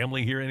no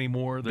family here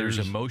anymore. There's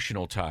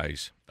emotional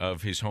ties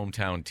of his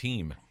hometown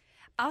team.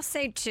 I'll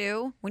say,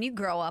 too, when you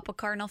grow up a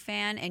Cardinal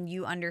fan and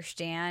you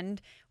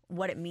understand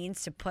what it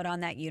means to put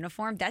on that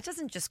uniform, that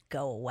doesn't just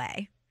go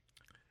away.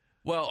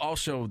 Well,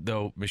 also,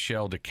 though,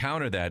 Michelle, to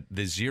counter that,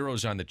 the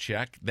zeros on the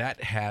check,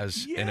 that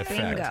has an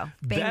effect.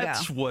 Bingo.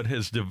 That's what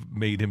has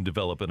made him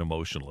develop an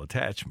emotional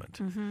attachment.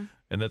 Mm-hmm.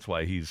 And that's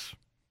why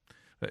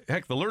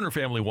heck, the Lerner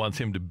family wants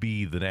him to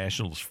be the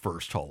Nationals'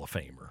 first Hall of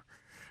Famer.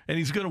 And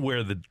he's going to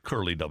wear the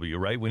curly W,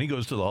 right? When he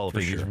goes to the Hall of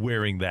Fame, he's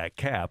wearing that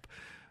cap.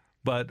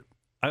 But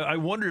I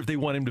wonder if they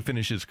want him to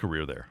finish his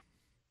career there.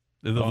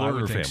 The Lerner I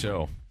would family. think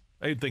so.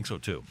 I think so,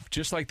 too.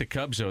 Just like the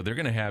Cubs, though, they're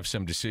going to have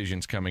some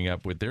decisions coming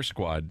up with their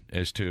squad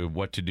as to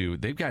what to do.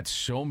 They've got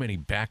so many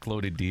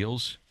backloaded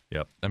deals.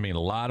 Yep. I mean, a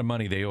lot of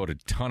money. They owed a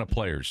ton of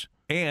players.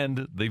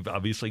 And they've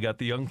obviously got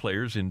the young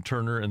players in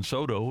Turner and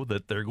Soto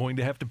that they're going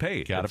to have to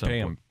pay. Got to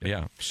pay them.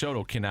 Yeah.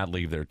 Soto cannot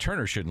leave there.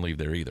 Turner shouldn't leave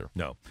there either.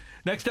 No.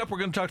 Next up, we're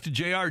going to talk to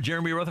JR,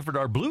 Jeremy Rutherford,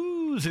 our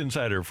Blues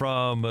insider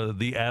from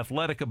The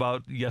Athletic,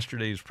 about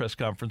yesterday's press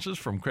conferences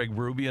from Craig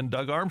Berube and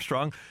Doug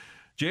Armstrong.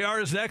 JR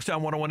is next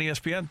on 101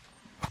 ESPN.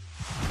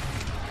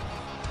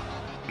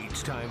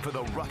 It's time for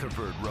the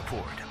Rutherford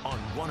Report on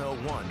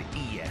 101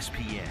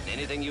 ESPN.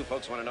 Anything you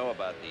folks want to know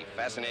about the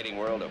fascinating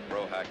world of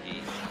pro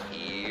hockey,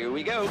 here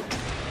we go.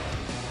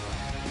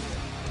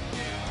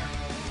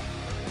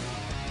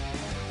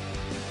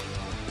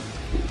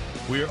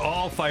 We're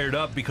all fired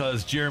up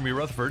because Jeremy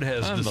Rutherford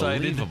has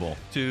decided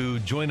to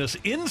join us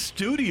in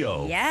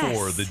studio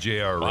for the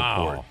JR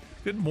Report.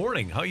 Good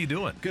morning. How you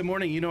doing? Good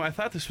morning. You know, I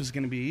thought this was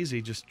going to be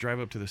easy, just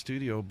drive up to the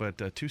studio, but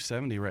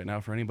 270 right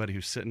now for anybody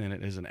who's sitting in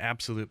it is an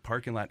absolute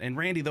parking lot. And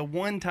Randy, the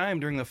one time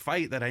during the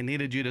fight that I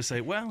needed you to say,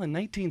 well, in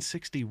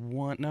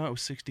 1961, no, it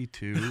was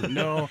 62,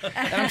 no.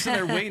 And I'm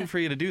sitting there waiting for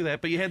you to do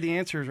that, but you had the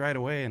answers right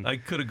away. And I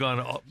could have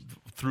gone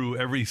through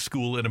every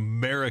school in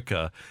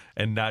America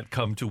and not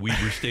come to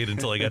Weber State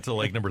until I got to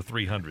like number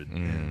 300.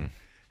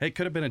 Hey, it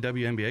could have been a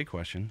WNBA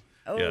question.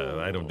 Yeah,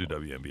 I don't do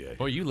WNBA.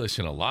 Boy, you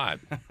listen a lot.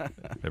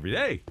 Every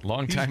day.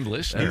 Long-time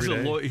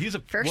listener. He's a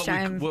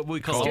first-time what we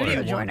call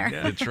studio joiner.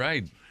 Yeah. That's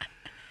right.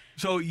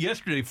 So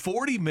yesterday,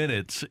 40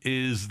 minutes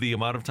is the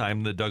amount of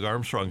time that Doug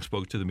Armstrong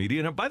spoke to the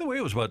media. And by the way,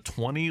 it was about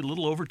 20, a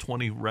little over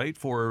 20, right,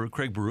 for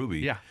Craig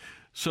Berube. Yeah.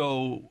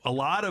 So a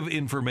lot of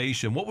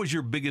information. What was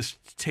your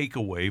biggest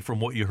takeaway from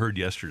what you heard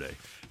yesterday?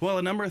 Well,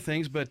 a number of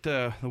things, but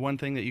the one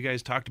thing that you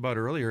guys talked about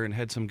earlier and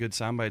had some good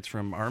sound bites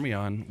from Army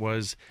on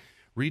was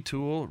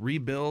retool,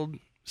 rebuild,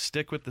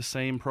 stick with the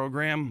same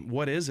program.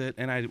 What is it?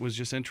 And I was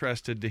just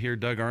interested to hear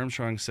Doug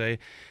Armstrong say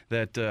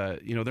that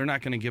they're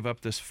not going to give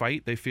up this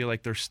fight. They feel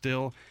like they're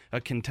still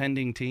a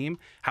contending team.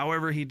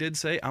 However, he did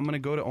say, I'm going to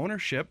go to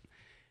ownership,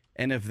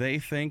 and if they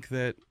think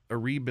that a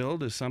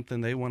rebuild is something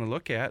they want to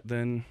look at,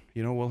 then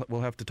we'll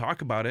have to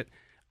talk about it.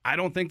 I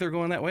don't think they're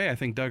going that way. I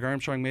think Doug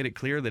Armstrong made it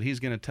clear that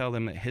he's going to tell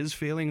them that his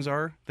feelings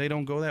are they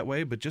don't go that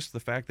way. But just the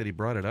fact that he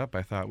brought it up,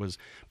 I thought was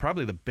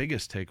probably the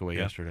biggest takeaway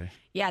yesterday.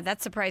 Yeah,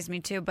 that surprised me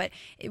too. But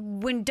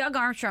when Doug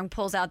Armstrong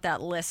pulls out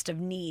that list of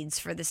needs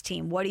for this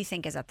team, what do you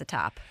think is at the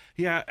top?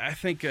 Yeah, I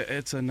think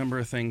it's a number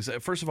of things.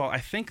 First of all, I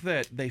think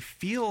that they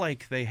feel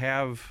like they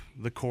have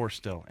the core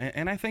still.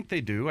 And I think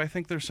they do. I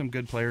think there's some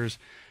good players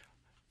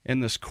in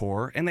this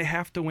core, and they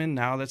have to win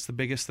now. That's the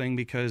biggest thing,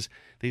 because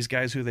these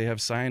guys who they have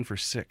signed for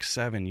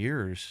 6-7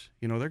 years,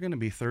 they're going to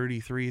be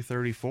 33,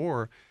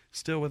 34,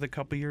 still with a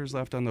couple years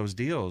left on those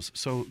deals.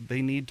 So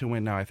they need to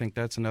win now. I think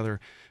that's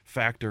another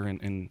factor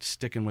in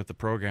sticking with the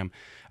program.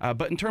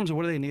 But in terms of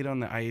what do they need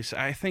on the ice,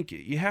 I think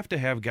you have to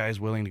have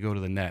guys willing to go to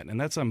the net, and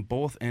that's on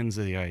both ends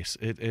of the ice.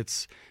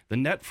 It's the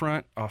net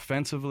front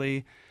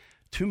offensively,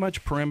 too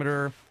much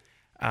perimeter.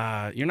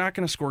 You're not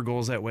going to score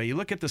goals that way. You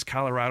look at this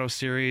Colorado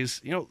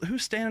series,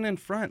 who's standing in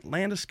front?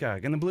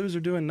 Landeskog, and the Blues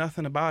are doing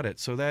nothing about it.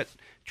 So that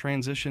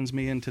transitions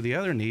me into the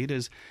other need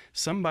is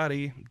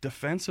somebody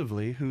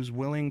defensively who's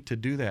willing to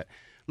do that.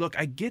 Look,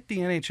 I get the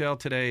NHL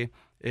today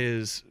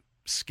is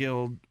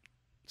skilled,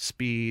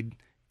 speed,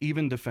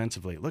 even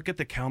defensively. Look at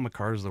the Cal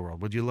McCarrs of the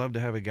world. Would you love to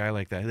have a guy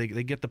like that?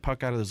 They get the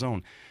puck out of the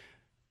zone.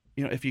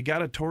 If you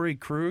got a Torrey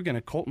Krug and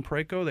a Colton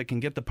Parayko that can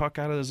get the puck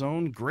out of the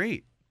zone,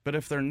 great. But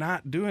if they're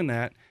not doing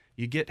that,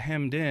 you get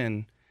hemmed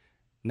in.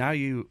 Now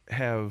you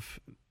have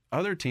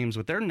other teams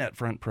with their net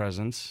front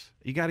presence.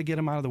 You got to get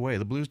them out of the way.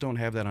 The Blues don't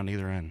have that on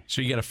either end.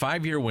 So you got a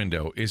 5-year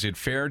window. Is it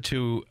fair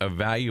to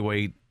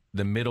evaluate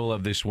the middle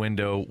of this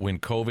window when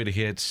COVID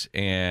hits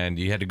and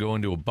you had to go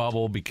into a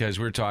bubble? Because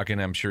we're talking,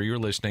 I'm sure you're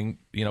listening,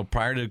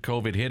 prior to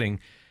COVID hitting,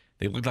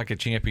 they looked like a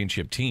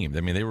championship team.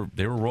 I mean,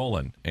 they were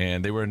rolling,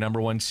 and they were a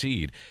number 1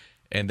 seed.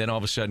 And then all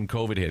of a sudden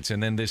COVID hits.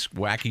 And then this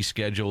wacky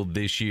schedule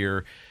this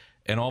year.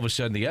 And all of a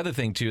sudden, the other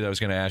thing, too, that I was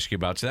going to ask you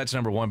about, so that's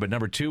number 1, but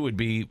number 2 would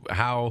be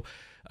how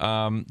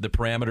the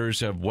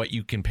parameters of what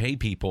you can pay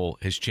people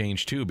has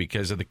changed, too,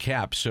 because of the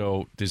cap.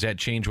 So does that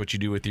change what you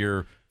do with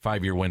your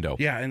 5-year window?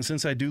 Yeah, and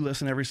since I do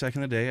listen every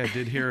second of the day, I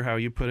did hear how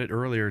you put it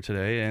earlier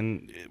today,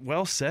 and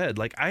well said.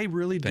 I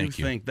really do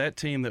think that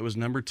team that was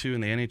number 2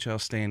 in the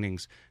NHL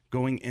standings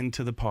going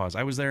into the pause,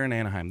 I was there in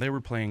Anaheim. They were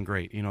playing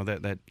great,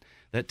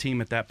 that team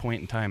at that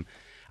point in time.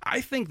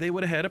 I think they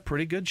would have had a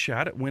pretty good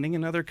shot at winning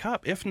another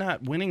cup. If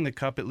not winning the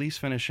cup, at least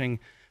finishing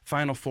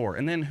Final Four.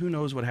 And then who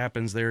knows what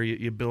happens there.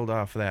 You build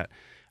off that.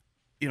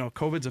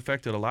 COVID's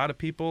affected a lot of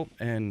people,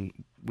 and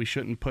we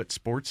shouldn't put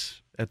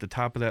sports at the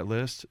top of that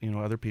list,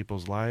 other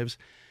people's lives.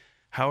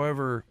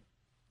 However,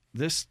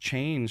 this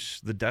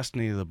changed the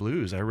destiny of the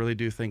Blues. I really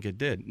do think it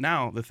did.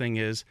 Now, the thing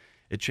is,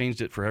 it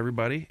changed it for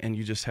everybody, and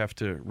you just have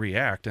to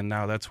react. And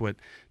now that's what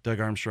Doug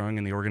Armstrong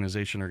and the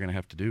organization are going to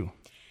have to do.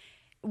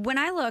 When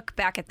I look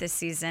back at this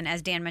season,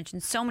 as Dan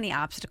mentioned, so many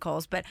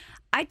obstacles, but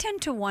I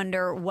tend to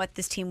wonder what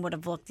this team would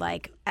have looked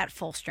like at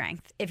full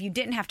strength if you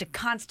didn't have to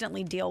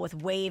constantly deal with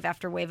wave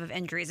after wave of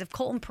injuries. If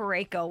Colton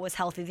Parayko was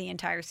healthy the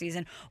entire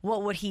season,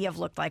 what would he have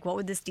looked like? What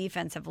would this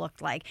defense have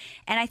looked like?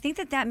 And I think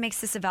that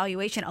makes this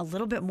evaluation a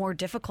little bit more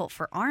difficult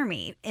for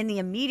Army in the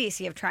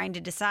immediacy of trying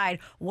to decide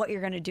what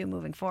you're going to do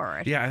moving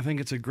forward. Yeah, I think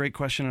it's a great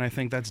question, and I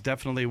think that's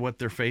definitely what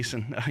they're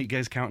facing. You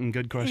guys counting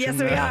good questions? Yes,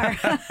 we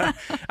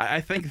are.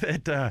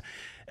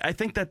 I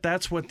think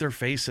that's what they're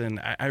facing.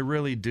 I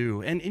really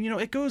do. And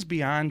it goes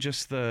beyond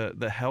just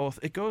the health.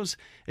 It goes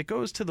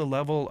to the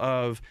level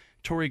of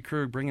Torrey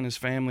Krug bringing his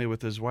family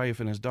with his wife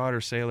and his daughter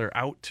Sailor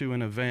out to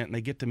an event, and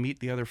they get to meet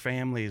the other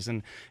families.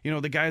 And,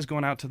 the guys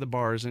going out to the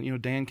bars,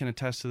 and, Dan can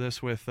attest to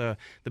this with the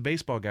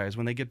baseball guys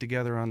when they get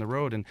together on the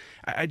road. And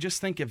I just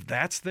think if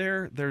that's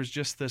there's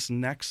just this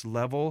next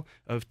level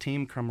of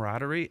team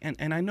camaraderie.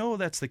 And I know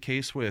that's the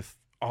case with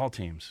all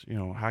teams,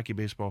 hockey,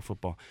 baseball,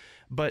 football.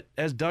 But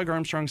as Doug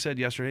Armstrong said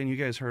yesterday, and you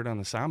guys heard on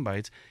the sound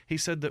bites, he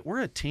said that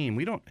we're a team.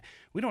 We don't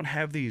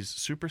have these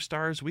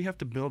superstars. We have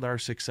to build our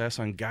success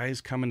on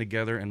guys coming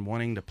together and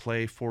wanting to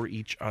play for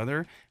each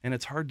other. And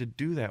it's hard to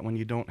do that when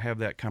you don't have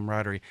that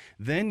camaraderie.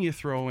 Then you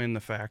throw in the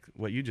fact,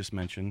 what you just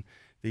mentioned,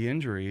 the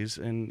injuries,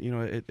 and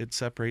it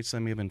separates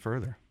them even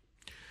further.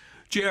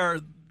 JR,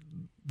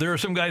 there are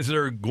some guys that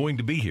are going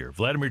to be here.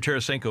 Vladimir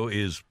Tarasenko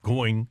is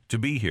going to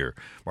be here.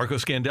 Marco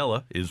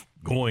Scandella is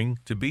going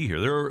to be here.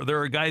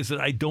 There are guys that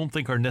I don't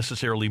think are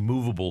necessarily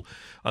movable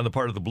on the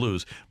part of the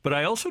Blues, but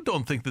I also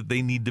don't think that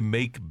they need to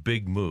make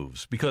big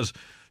moves, because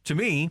to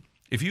me,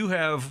 if you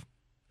have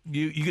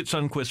you get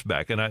Sundqvist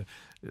back, and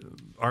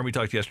Army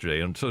talked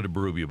yesterday, and so did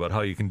Berube, about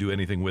how you can do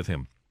anything with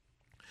him.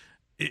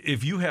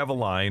 If you have a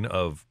line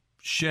of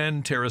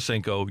Schenn,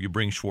 Tarasenko, you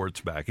bring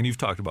Schwartz back, and you've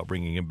talked about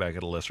bringing him back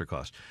at a lesser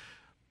cost.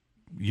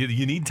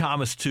 You need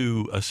Thomas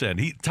to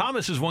ascend.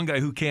 Thomas is one guy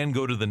who can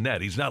go to the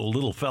net. He's not a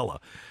little fella,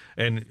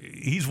 and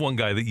he's one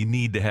guy that you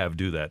need to have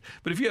do that.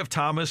 But if you have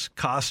Thomas,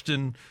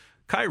 Kostin,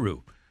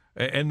 Kyrou,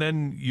 and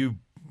then you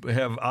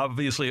have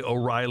obviously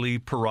O'Reilly,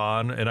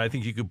 Perron, and I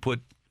think you could put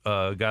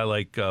a guy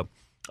like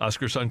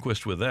Oscar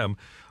Sundqvist with them.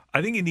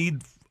 I think you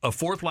need a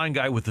fourth-line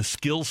guy with the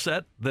skill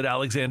set that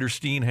Alexander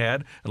Steen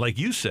had. And like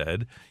you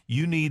said,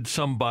 you need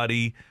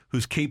somebody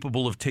who's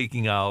capable of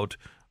taking out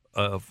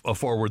a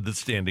forward that's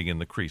standing in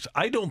the crease.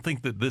 I don't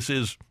think that this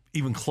is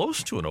even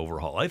close to an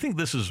overhaul. I think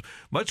this is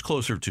much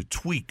closer to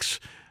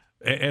tweaks.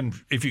 And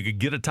if you could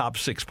get a top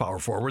 6 power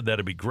forward,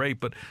 that'd be great.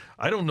 But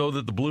I don't know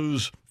that the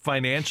Blues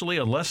financially,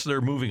 unless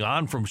they're moving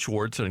on from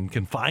Schwartz and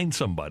can find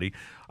somebody,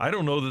 I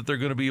don't know that they're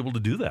going to be able to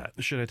do that.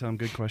 Should I tell him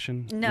good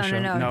question? No.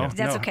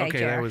 That's okay, Okay,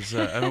 Jared. that was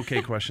an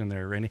okay question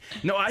there, Randy.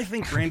 No, I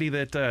think, Randy,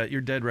 that you're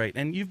dead right.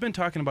 And you've been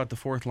talking about the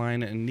fourth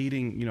line and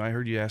needing, I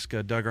heard you ask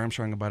Doug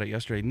Armstrong about it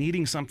yesterday,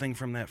 needing something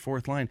from that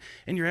fourth line.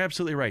 And you're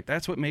absolutely right.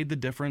 That's what made the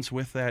difference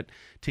with that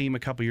team a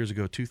couple years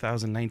ago,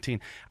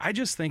 2019. I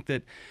just think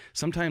that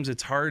sometimes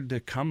it's hard to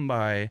come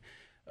by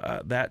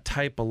that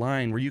type of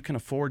line where you can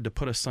afford to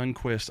put a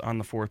Sundqvist on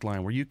the fourth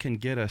line, where you can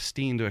get a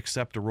Steen to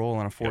accept a role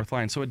on a fourth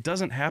line. So it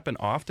doesn't happen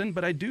often,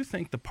 but I do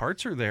think the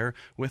parts are there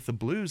with the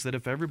Blues that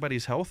if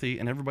everybody's healthy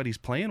and everybody's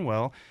playing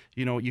well,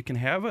 you can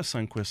have a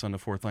Sundqvist on the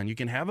fourth line. You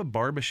can have a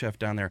Barbashev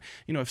down there.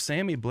 If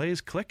Sammy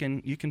Blais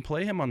clicking, you can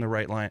play him on the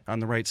right line, on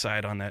the right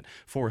side on that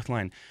fourth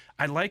line.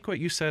 I like what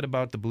you said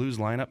about the Blues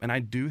lineup, and I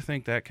do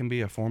think that can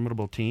be a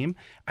formidable team.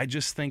 I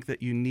just think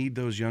that you need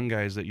those young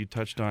guys that you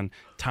touched on.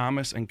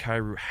 Thomas and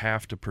Kyrou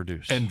have to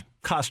produce. And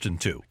Kostin,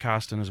 too.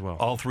 Kostin as well.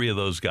 All three of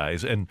those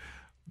guys. And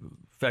the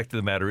fact of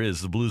the matter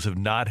is the Blues have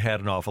not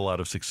had an awful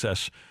lot of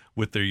success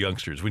with their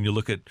youngsters. When you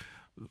look at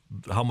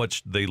how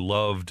much they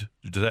loved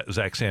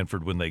Zach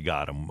Sanford when they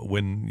got him,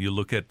 when you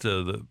look at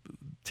the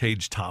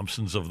Tage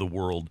Thompsons of the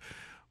world,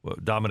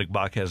 Dominic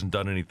Bach hasn't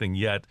done anything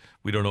yet.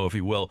 We don't know if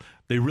he will.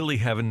 They really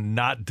haven't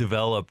not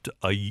developed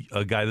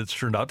a guy that's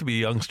turned out to be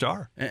a young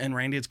star. And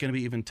Randy, it's going to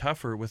be even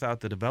tougher without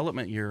the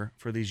development year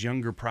for these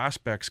younger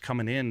prospects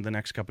coming in the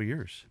next couple of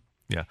years.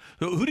 Yeah.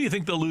 Who do you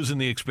think they'll lose in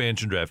the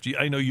expansion draft?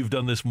 I know you've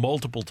done this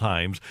multiple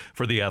times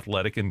for The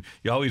Athletic, and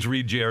you always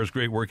read JR's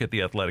great work at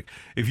The Athletic.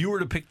 If you were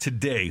to pick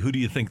today, who do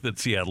you think that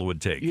Seattle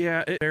would take?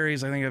 Yeah, it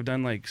varies. I think I've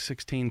done like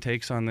 16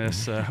 takes on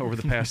this over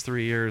the past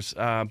 3 years.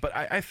 But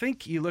I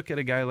think you look at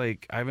a guy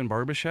like Ivan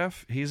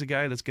Barbashev. He's a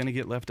guy that's going to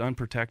get left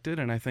unprotected,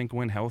 and I think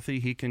when healthy,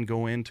 he can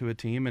go into a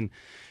team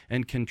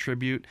and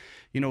contribute.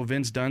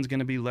 Vince Dunn's going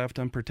to be left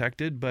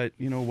unprotected, but,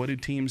 what do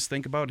teams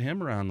think about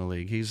him around the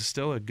league? He's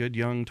still a good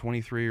young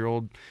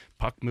 23-year-old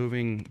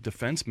puck-moving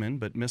defenseman,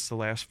 but missed the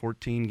last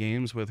 14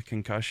 games with a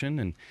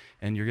concussion,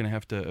 and you're going to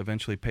have to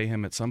eventually pay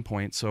him at some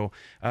point. So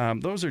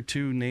those are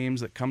two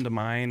names that come to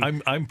mind.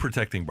 I'm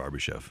protecting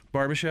Barbashev.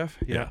 Barbashev?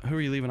 Yeah. Who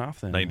are you leaving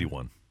off then?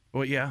 91.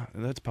 Well, yeah,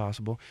 that's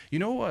possible.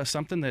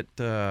 Something that,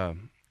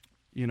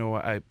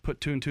 I put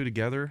two and two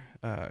together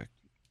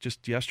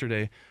just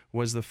yesterday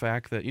was the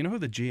fact that, who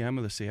the GM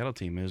of the Seattle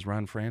team is?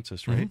 Ron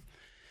Francis, right? Mm-hmm.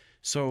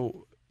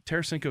 So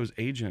Tarasenko's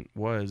agent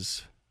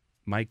was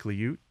Mike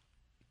Liut.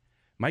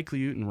 Mike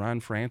Liut and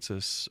Ron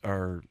Francis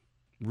are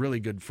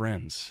really good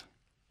friends.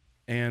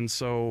 And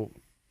so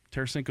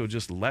Tarasenko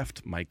just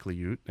left Mike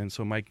Liut, and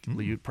so Mike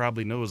Liut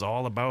probably knows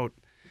all about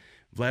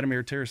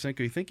Vladimir Tarasenko.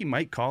 You think he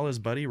might call his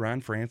buddy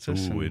Ron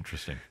Francis and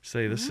interesting.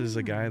 Say this is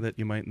a guy that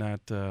you might not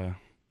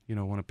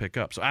want to pick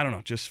up. So I don't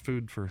know, just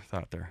food for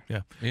thought there.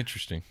 Yeah.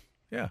 Interesting.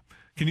 Yeah.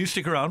 Can you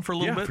stick around for a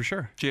little bit? Yeah, for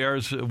sure.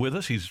 JR's with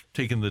us. He's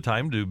taken the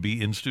time to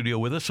be in studio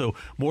with us. So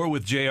more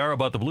with JR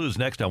about the Blues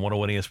next on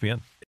 101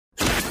 ESPN.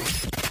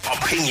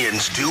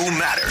 Opinions do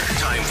matter.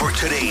 Time for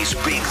today's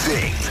big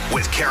thing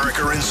with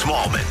Carricker and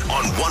Smallman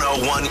on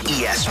 101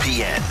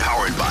 ESPN.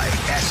 Powered by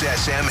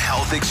SSM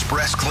Health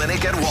Express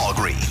Clinic at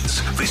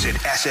Walgreens. Visit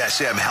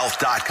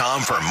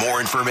ssmhealth.com for more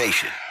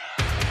information.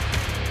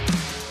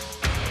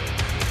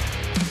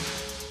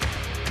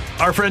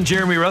 Our friend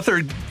Jeremy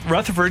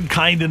Rutherford,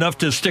 kind enough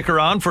to stick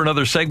around for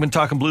another segment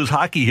talking Blues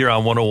hockey here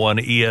on 101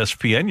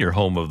 ESPN, your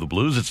home of the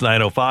Blues. It's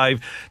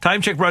 9:05.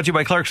 Time check brought to you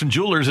by Clarkson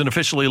Jewelers, an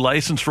officially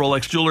licensed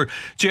Rolex jeweler.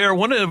 JR,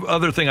 one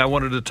other thing I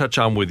wanted to touch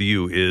on with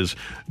you is,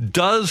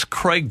 does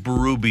Craig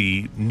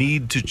Berube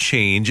need to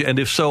change? And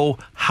if so,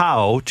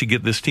 how to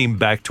get this team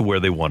back to where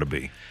they want to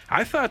be?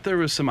 I thought there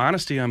was some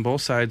honesty on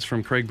both sides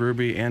from Craig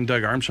Berube and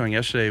Doug Armstrong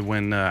yesterday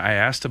when I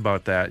asked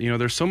about that.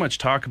 There's so much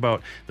talk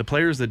about the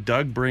players that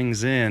Doug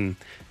brings in.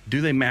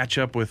 Do they match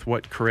up with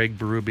what Craig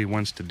Berube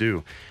wants to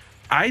do?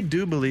 I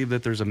do believe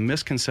that there's a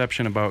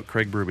misconception about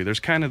Craig Berube.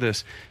 There's kind of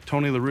this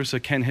Tony La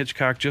Russa, Ken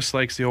Hitchcock, just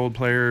likes the old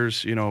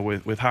players.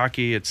 With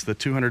hockey, it's the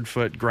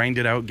 200-foot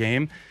grind-it-out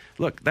game.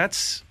 Look,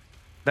 that's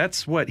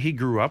what he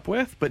grew up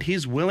with, but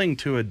he's willing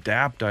to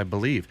adapt, I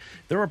believe.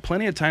 There were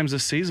plenty of times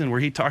this season where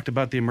he talked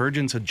about the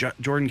emergence of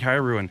Jordan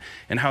Kyrou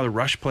and how the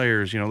rush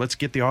players, let's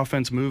get the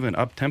offense moving,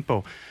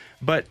 up-tempo.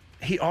 But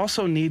he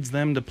also needs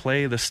them to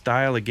play the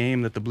style of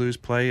game that the Blues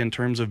play in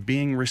terms of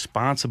being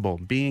responsible,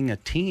 being a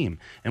team.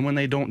 And when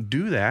they don't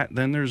do that,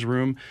 then there's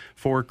room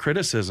for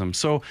criticism.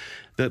 So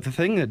the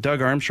thing that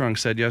Doug Armstrong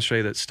said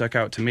yesterday that stuck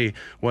out to me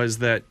was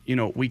that,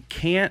 we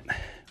can't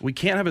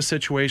have a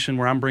situation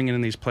where I'm bringing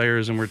in these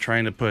players and we're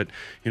trying to put,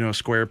 a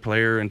square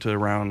player into the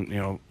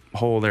round,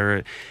 hole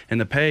there in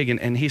the peg.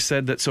 And he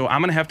said that, so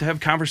I'm going to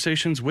have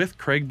conversations with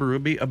Craig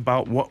Berube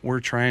about what we're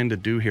trying to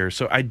do here.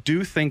 So I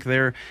do think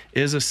there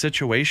is a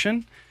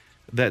situation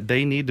that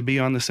they need to be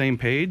on the same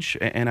page,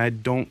 and I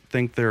don't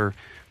think they're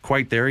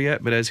quite there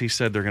yet. But as he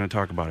said, they're going to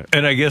talk about it.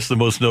 And I guess the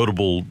most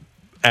notable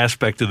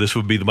aspect of this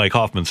would be the Mike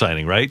Hoffman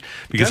signing, right?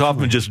 Because Definitely.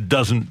 Hoffman just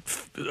doesn't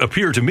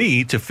appear to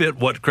me to fit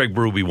what Craig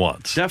Berube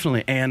wants.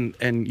 Definitely.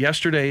 And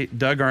yesterday,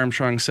 Doug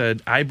Armstrong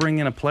said, I bring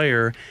in a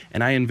player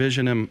and I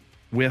envision him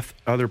with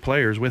other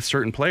players, with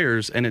certain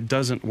players, and it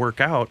doesn't work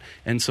out.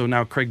 And so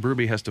now Craig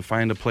Berube has to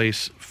find a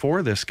place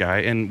for this guy.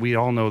 And we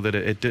all know that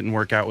it didn't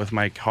work out with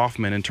Mike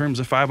Hoffman in terms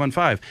of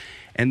 5-on-5.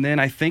 And then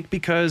I think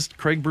because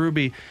Craig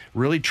Berube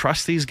really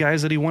trusts these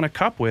guys that he won a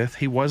cup with,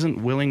 he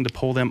wasn't willing to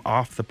pull them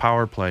off the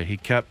power play. He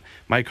kept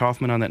Mike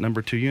Hoffman on that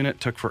number 2 unit.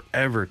 Took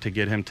forever to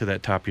get him to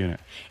that top unit.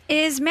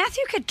 Is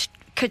Matthew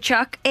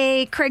Tkachuk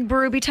a Craig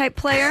Berube type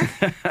player?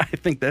 I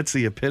think that's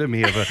the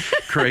epitome of a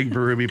Craig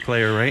Berube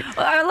player, right?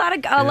 Well,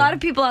 a lot of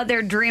people out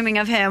there dreaming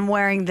of him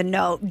wearing the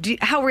note.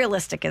 How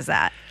realistic is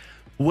that?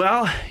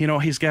 Well,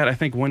 he's got, I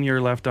think, 1 year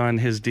left on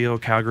his deal.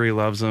 Calgary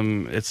loves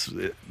him. It's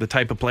the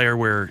type of player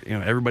where,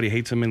 everybody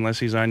hates him unless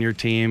he's on your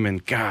team.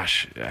 And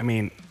gosh, I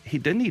mean, he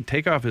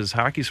take off his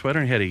hockey sweater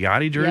and he had a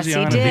Yachty jersey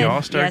on at the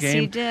All-Star game. Yes,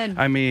 he did.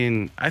 I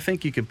mean, I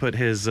think you could put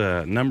his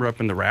number up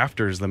in the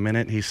rafters the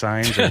minute he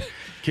signs or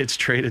gets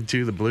traded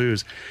to the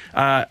Blues.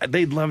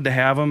 They'd love to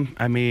have him.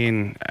 I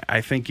mean,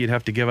 I think you'd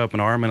have to give up an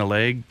arm and a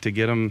leg to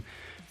get him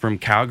from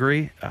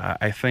Calgary.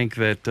 I think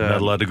that not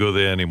allowed to go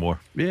there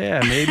anymore.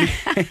 Yeah, maybe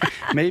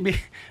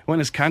maybe when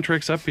his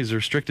contract's up, he's a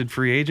restricted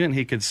free agent.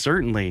 He could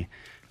certainly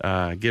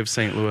give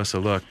St. Louis a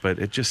look, but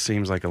it just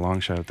seems like a long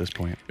shot at this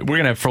point. We're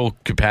going to have full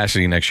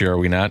capacity next year, are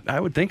we not?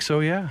 I would think so,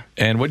 yeah.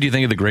 And what do you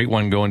think of the Great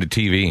One going to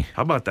TV?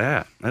 How about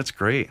that? That's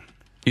great.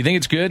 You think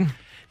it's good?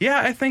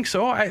 Yeah, I think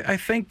so. I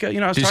think,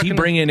 I was Does he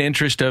bring in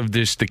interest of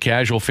the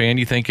casual fan,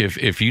 do you think?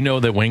 If you know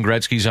that Wayne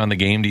Gretzky's on the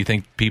game, do you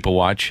think people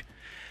watch?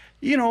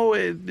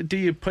 Do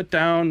you put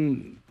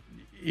down,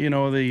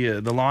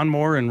 the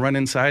lawnmower and run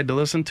inside to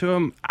listen to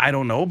him? I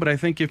don't know, but I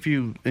think if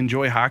you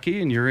enjoy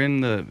hockey and you're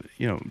in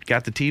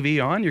got the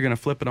TV on, you're going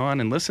to flip it on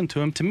and listen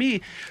to him. To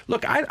me,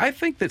 look, I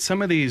think that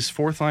some of these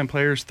fourth-line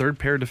players,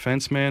 third-pair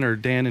defensemen, or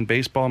Dan in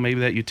baseball, maybe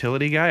that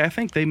utility guy, I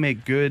think they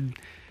make good,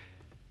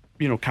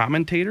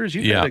 commentators.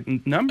 You've had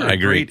a number of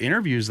great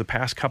interviews the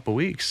past couple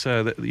weeks,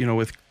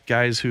 with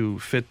guys who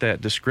fit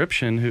that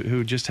description,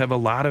 who just have a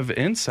lot of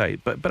insight.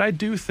 But I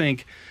do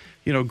think,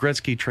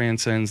 Gretzky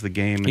transcends the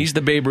game. He's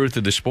the Babe Ruth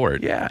of the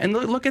sport. Yeah, and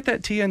look at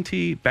that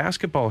TNT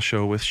basketball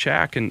show with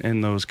Shaq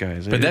and those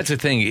guys. But that's the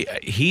thing.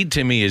 He,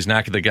 to me, is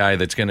not the guy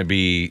that's going to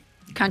be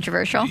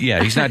controversial.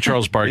 Yeah, he's not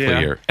Charles Barkley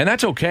here. And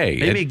that's okay.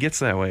 Maybe he gets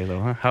that way,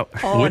 though, huh?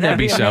 Wouldn't that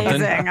be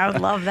something? I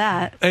would love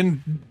that.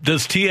 And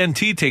does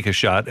TNT take a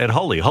shot at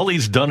Hully?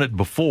 Hully's done it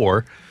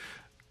before,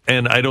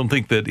 and I don't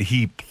think that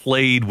he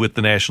played with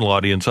the national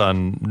audience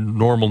on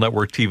normal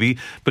network TV.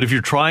 But if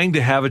you're trying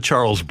to have a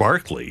Charles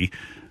Barkley,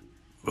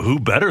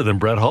 who better than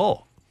Brett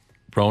Hull?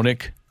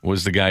 Roenick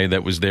was the guy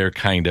that was there,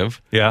 kind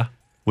of. Yeah,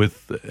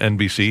 with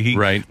NBC.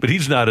 Right. But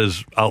he's not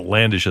as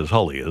outlandish as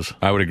Hully is.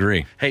 I would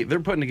agree. Hey, they're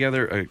putting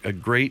together a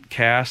great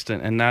cast,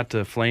 and not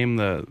to flame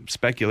the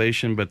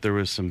speculation, but there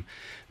was some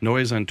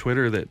noise on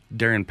Twitter that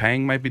Darren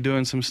Pang might be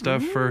doing some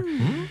stuff for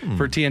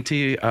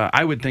TNT.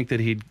 I would think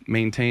that he'd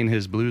maintain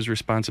his Blues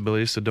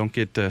responsibilities, so don't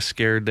get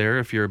scared there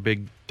if you're a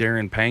big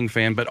Darren Pang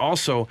fan. But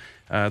also,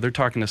 they're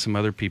talking to some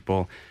other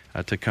people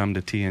to come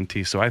to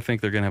TNT, so I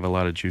think they're going to have a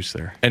lot of juice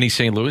there. Any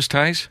St. Louis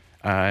ties?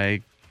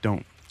 I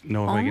don't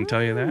know if I can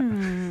tell you that.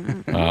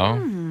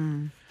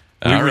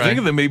 We were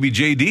thinking that maybe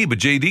JD, but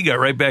JD got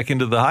right back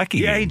into the hockey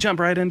game. He jumped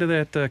right into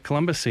that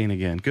Columbus scene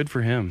again. Good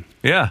for him.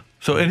 Yeah,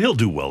 and he'll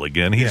do well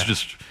again.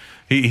 He's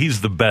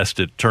he's the best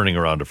at turning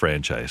around a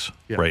franchise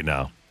right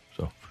now,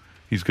 so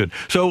he's good.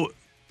 So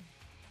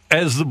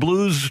as the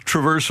Blues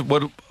traverse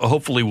what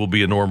hopefully will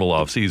be a normal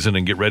offseason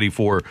and get ready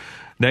for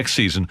next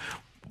season,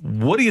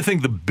 what do you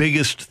think the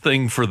biggest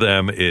thing for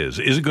them is?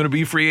 Is it going to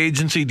be free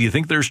agency? Do you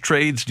think there's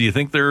trades? Do you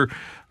think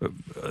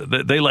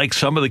they like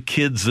some of the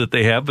kids that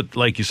they have? But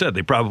like you said,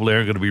 they probably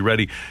aren't going to be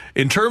ready.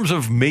 In terms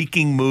of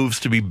making moves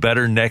to be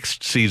better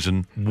next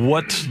season,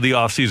 what's the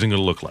offseason going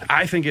to look like?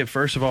 I think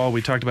first of all,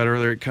 we talked about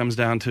earlier, it comes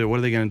down to what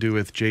are they going to do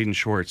with Jaden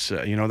Schwartz?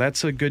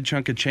 That's a good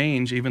chunk of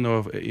change, even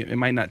though it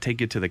might not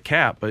take you to the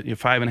cap, but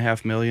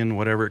 $5.5 million,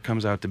 whatever it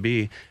comes out to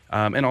be.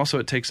 And also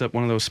it takes up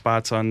one of those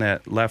spots on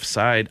that left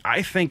side.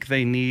 I think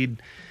they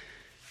need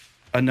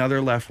another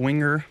left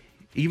winger.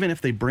 Even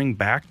if they bring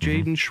back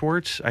Jaden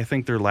Schwartz, I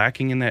think they're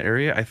lacking in that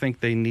area. I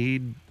think they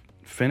need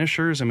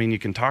finishers. I mean, you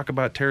can talk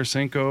about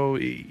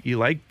Tarasenko. You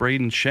like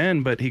Braden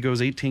Shen, but he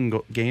goes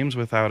 18 games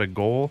without a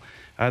goal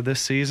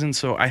this season.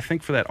 So I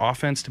think for that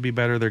offense to be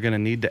better, they're going to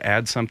need to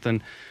add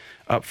something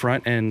up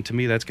front. And to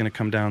me, that's going to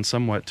come down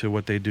somewhat to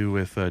what they do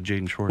with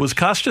Jaden Schwartz. Was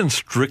Kostin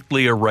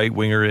strictly a right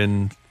winger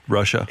in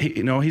Russia?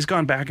 He's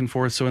gone back and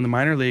forth. So in the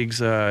minor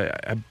leagues,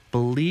 I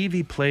believe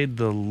he played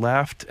the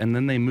left, and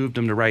then they moved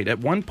him to right. At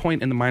one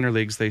point in the minor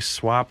leagues, they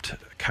swapped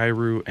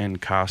Kyrou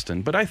and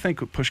Kostin. But I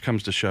think if push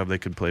comes to shove, they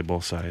could play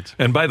both sides.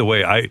 And by the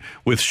way,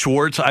 with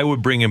Schwartz, I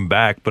would bring him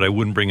back, but I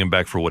wouldn't bring him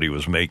back for what he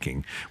was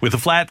making. With the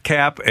flat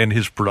cap and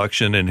his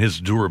production and his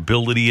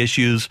durability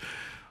issues,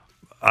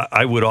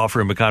 I would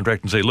offer him a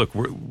contract and say, look,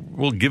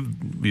 we'll give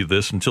you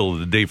this until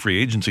the day free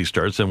agency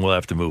starts, and we'll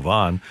have to move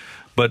on.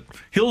 But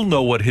he'll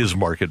know what his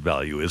market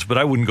value is, but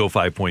I wouldn't go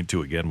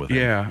 5.2 again with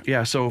him.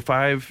 Yeah, so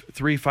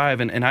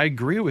 5.35, and I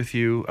agree with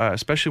you,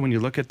 especially when you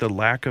look at the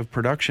lack of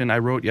production. I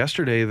wrote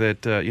yesterday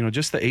that,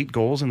 just the 8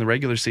 goals in the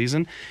regular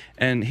season,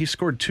 and he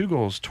scored 2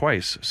 goals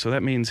twice. So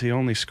that means he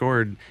only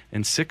scored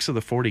in 6 of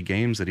the 40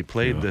 games that he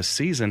played this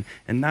season,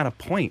 and not a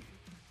point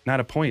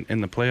in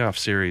the playoff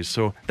series.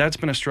 So that's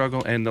been a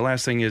struggle. And the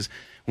last thing is,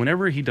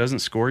 whenever he doesn't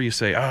score, you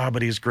say,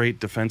 but he's great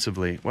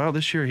defensively. Well,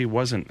 this year he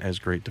wasn't as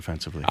great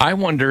defensively. I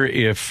wonder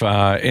if,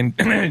 and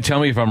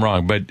tell me if I'm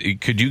wrong, but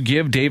could you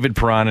give David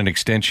Perron an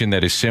extension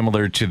that is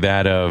similar to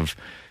that of,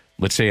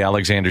 let's say,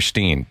 Alexander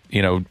Steen?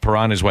 You know,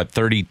 Perron is,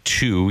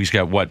 32? He's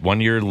got, 1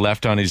 year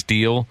left on his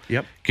deal?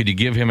 Yep. Could you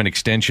give him an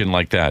extension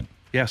like that?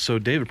 Yeah, so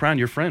David Perron,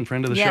 your friend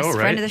of the yes, show,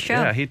 right? Friend of the show.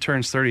 Yeah, he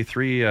turns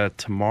 33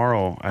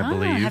 tomorrow, I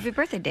believe. Happy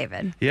birthday,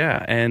 David.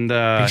 Yeah, and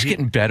he's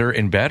getting better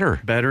and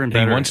better. Better and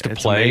better. He wants to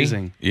play.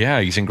 Amazing.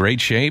 Yeah, he's in great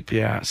shape.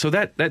 Yeah, so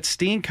that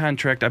Steen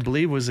contract, I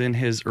believe, was in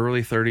his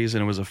early 30s,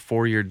 and it was a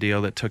 4-year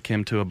deal that took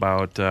him to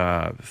about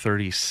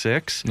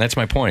 36. That's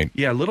my point.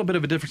 Yeah, a little bit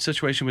of a different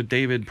situation with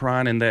David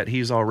Perron in that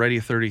he's already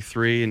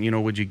 33,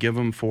 and, would you give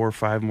him 4 or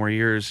 5 more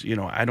years?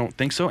 I don't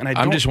think so. And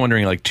I'm just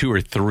wondering, like 2 or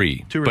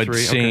 3. 2 or but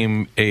 3,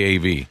 same okay.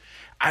 AAV.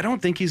 I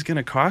don't think he's going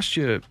to cost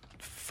you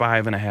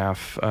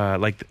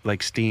 5.5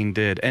 like Steen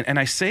did. And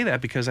I say that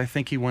because I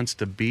think he wants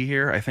to be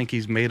here. I think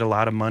he's made a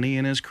lot of money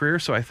in his career.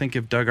 So I think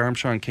if Doug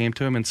Armstrong came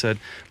to him and said,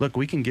 look,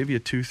 we can give you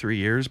 2-3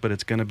 years, but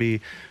it's going to be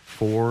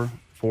 4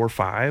 or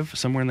 5,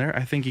 somewhere in there,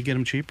 I think you get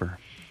him cheaper.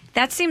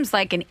 That seems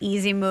like an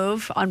easy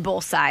move on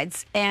both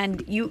sides.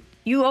 And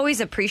you always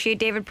appreciate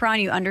David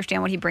Perron. You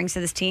understand what he brings to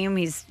this team.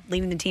 He's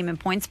leading the team in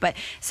points. But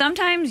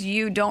sometimes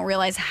you don't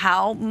realize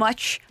how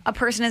much a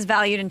person is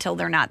valued until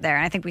they're not there.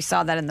 And I think we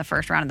saw that in the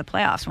first round of the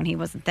playoffs when he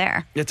wasn't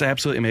there. It's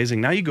absolutely amazing.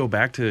 Now you go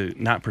back to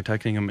not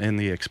protecting him in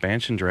the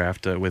expansion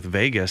draft with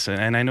Vegas.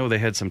 And I know they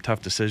had some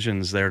tough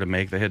decisions there to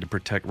make. They had to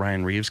protect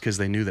Ryan Reeves because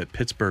they knew that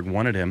Pittsburgh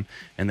wanted him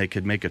and they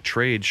could make a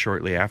trade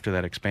shortly after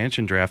that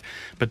expansion draft.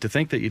 But to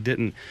think that you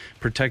didn't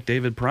protect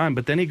David Perron,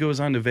 but then he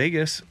goes on to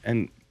Vegas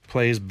and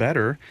plays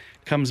better,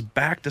 comes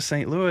back to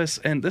St. Louis,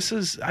 and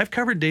I've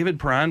covered David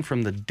Perron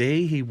from the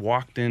day he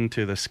walked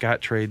into the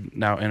Scottrade,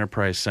 now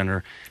Enterprise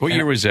Center. What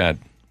year was that?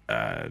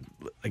 I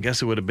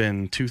guess it would have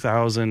been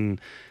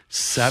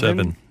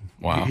 2007.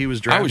 Wow. He was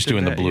drafted. I was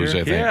doing the Blues,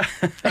 year. I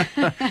think.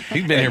 Yeah.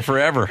 He's been here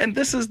forever. And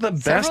this is the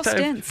best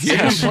I've seen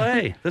him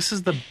play. This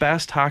is the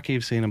best hockey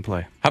I've seen him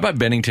play. How about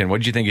Bennington? What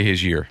did you think of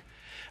his year?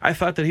 I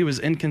thought that he was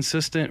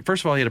inconsistent.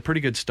 First of all, he had a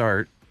pretty good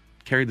start,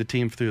 carried the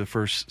team through the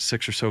first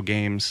 6 or so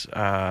games.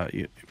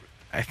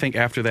 I think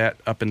after that,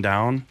 up and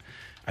down.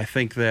 I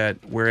think that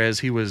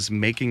whereas he was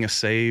making a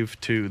save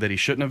that he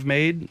shouldn't have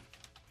made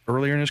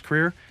earlier in his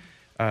career,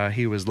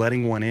 he was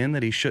letting one in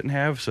that he shouldn't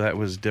have, so that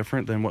was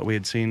different than what we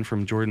had seen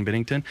from Jordan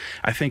Binnington.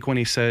 I think when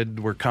he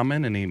said, we're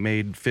coming, and he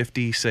made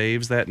 50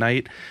 saves that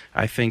night,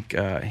 I think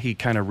he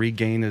kind of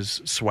regained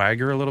his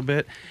swagger a little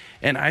bit.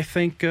 And I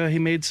think he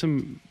made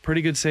some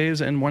pretty good saves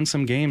and won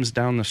some games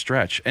down the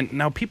stretch. And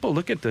now people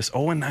look at this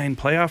 0-9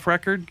 playoff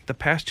record the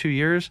past 2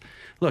 years.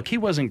 Look, he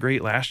wasn't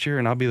great last year,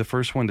 and I'll be the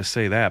first one to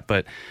say that.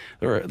 But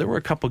there were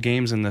a couple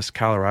games in this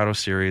Colorado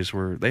series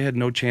where they had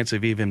no chance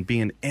of even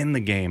being in the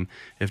game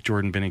if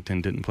Jordan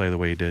Binnington didn't play the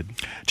way he did.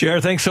 JR,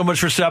 thanks so much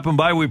for stopping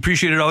by. We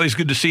appreciate it. Always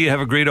good to see you. Have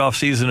a great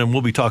offseason, and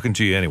we'll be talking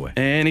to you anyway.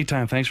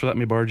 Anytime. Thanks for letting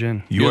me barge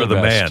in. You are the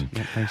man.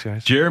 Yeah, thanks,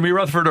 guys. Jeremy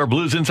Rutherford, our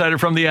Blues insider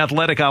from The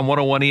Athletic on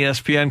 101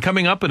 ESPN.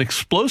 Coming up, an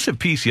explosive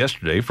piece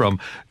yesterday from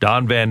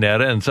Don Van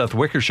Natta and Seth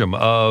Wickersham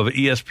of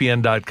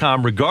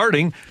ESPN.com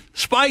regarding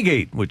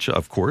Spygate, which,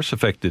 of course,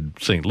 affected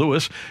St.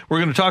 Louis. We're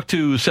going to talk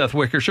to Seth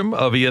Wickersham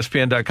of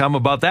ESPN.com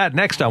about that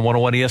next on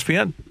 101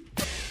 ESPN.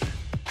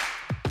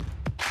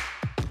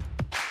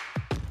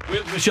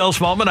 With Michelle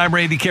Smallman, I'm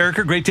Randy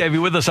Carricker. Great to have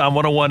you with us on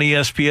 101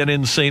 ESPN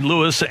in St.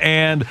 Louis.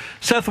 And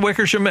Seth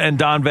Wickersham and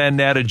Don Van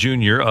Natta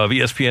Jr. of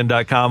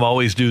ESPN.com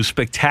always do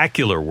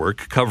spectacular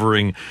work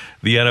covering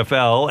the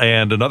NFL.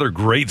 And another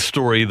great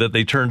story that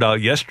they turned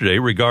out yesterday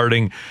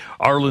regarding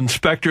Arlen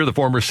Specter, the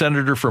former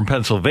senator from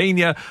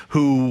Pennsylvania,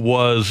 who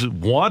was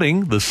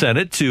wanting the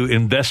Senate to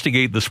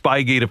investigate the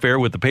Spygate affair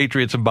with the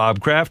Patriots and Bob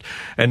Kraft.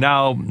 And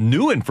now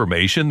new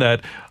information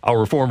that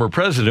our former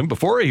president,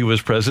 before he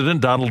was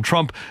president, Donald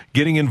Trump,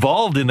 getting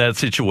involved in that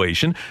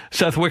situation.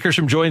 Seth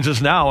Wickersham joins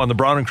us now on the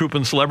Brown and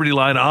Crouppen Celebrity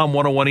Line on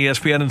 101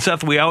 ESPN. And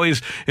Seth, we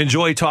always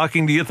enjoy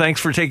talking to you. Thanks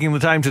for taking the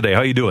time today.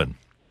 How are you doing?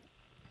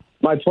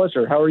 My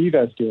pleasure. How are you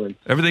guys doing?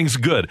 Everything's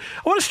good.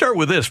 I want to start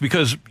with this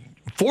because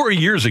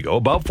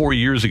about 4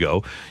 years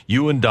ago,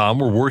 you and Dom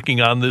were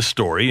working on this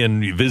story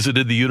and you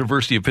visited the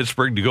University of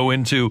Pittsburgh to go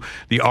into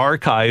the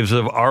archives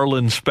of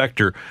Arlen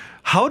Specter.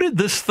 How did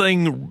this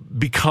thing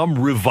become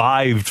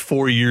revived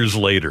 4 years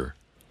later?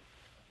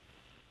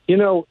 You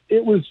know,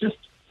 it was just,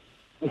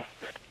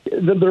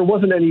 there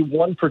wasn't any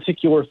one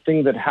particular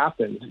thing that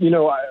happened. You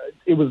know,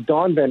 it was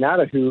Don Van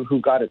Natta who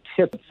got a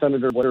tip that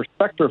Senator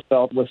Specter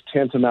felt was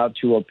tantamount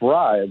to a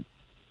bribe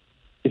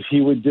if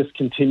he would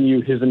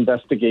discontinue his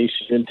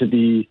investigation into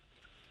the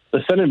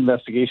Senate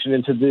investigation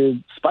into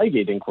the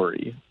Spygate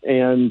inquiry.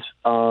 And,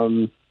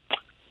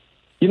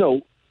 you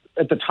know,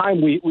 at the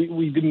time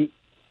we didn't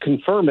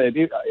confirm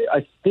it.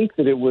 I think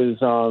that it was,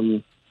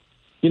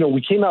 you know,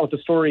 we came out with the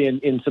story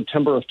in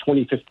September of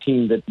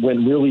 2015 that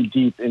went really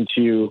deep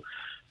into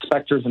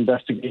Specter's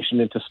investigation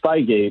into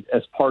Spygate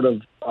as part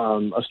of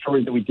a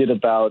story that we did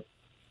about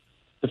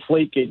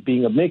Deflategate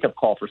being a makeup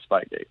call for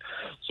Spygate.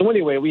 So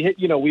anyway, we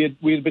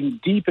had been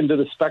deep into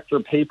the Spectre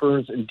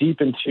papers and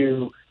deep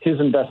into his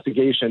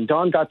investigation.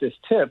 Don got this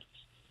tip,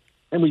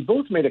 and we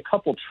both made a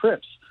couple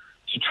trips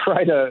to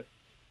try to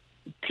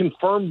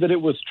confirm that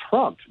it was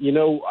Trump.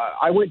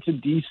 I went to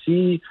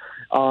D.C.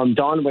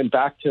 Don went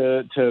back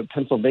to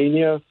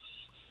Pennsylvania.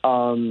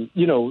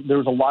 There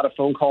was a lot of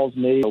phone calls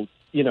made.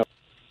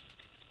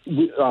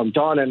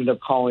 Don ended up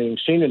calling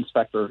Shane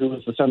Inspector, who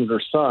was the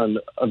senator's son,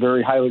 a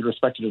very highly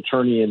respected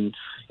attorney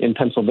in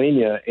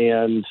Pennsylvania,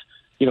 and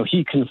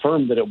he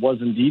confirmed that it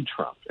was indeed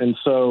Trump. And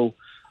so,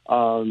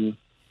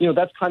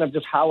 that's kind of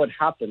just how it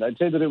happened. I'd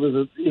say that it was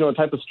a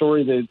type of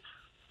story that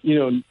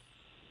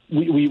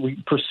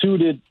we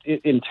pursued it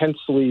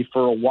intensely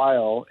for a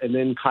while, and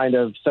then kind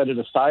of set it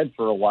aside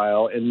for a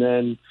while, and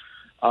then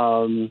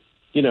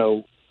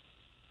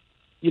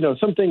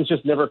some things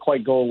just never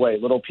quite go away.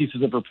 Little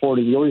pieces of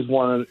reporting, you always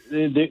want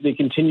to, they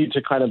continue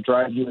to kind of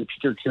drive you and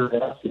pique your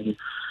curiosity.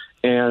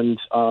 And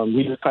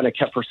we just kind of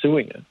kept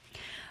pursuing it.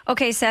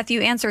 Okay, Seth, you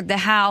answered the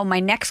how.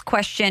 My next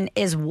question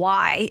is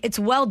why. It's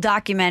well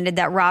documented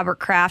that Robert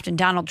Kraft and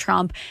Donald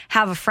Trump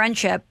have a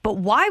friendship, but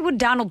why would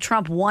Donald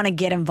Trump want to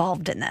get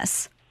involved in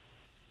this?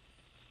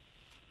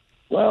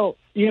 Well,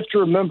 you have to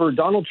remember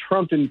Donald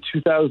Trump in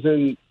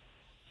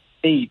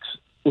 2008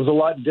 was a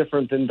lot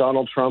different than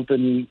Donald Trump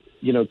in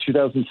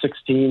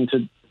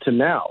 2016 to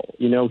now.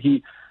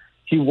 He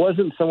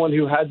wasn't someone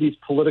who had these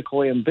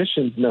political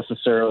ambitions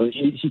necessarily.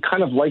 He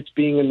kind of liked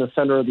being in the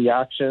center of the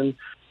action.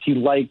 He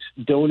liked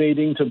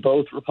donating to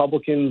both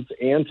Republicans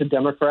and to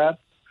Democrats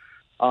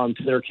to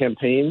their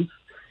campaigns.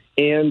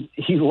 And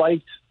he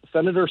liked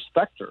Senator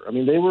Specter. I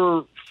mean, they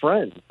were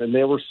friends, and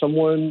they were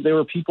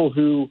people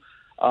who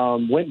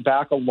went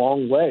back a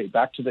long way,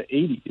 back to the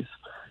 80s.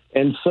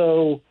 And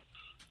so,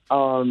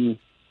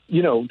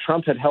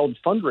 Trump had held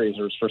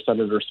fundraisers for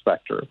Senator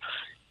Specter.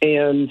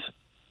 And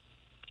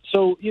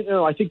so,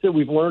 I think that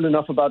we've learned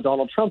enough about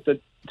Donald Trump to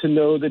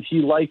know that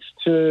he likes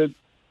to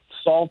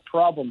solve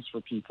problems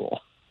for people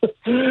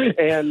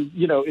and,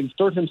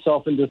 insert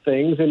himself into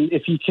things. And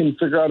if he can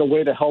figure out a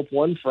way to help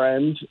one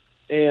friend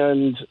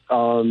and,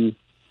 by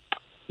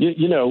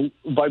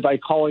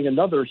calling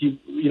another, he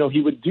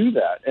would do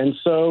that. And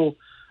so,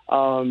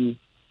 again,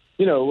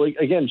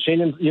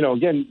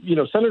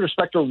 Senator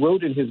Specter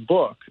wrote in his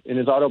book, in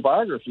his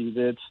autobiography,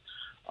 that,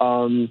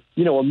 a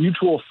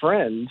mutual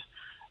friend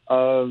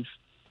of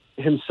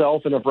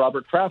himself and of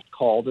Robert Kraft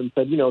called and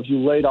said, if you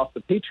laid off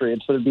the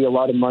Patriots, there'd be a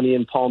lot of money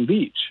in Palm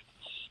Beach.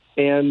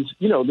 And,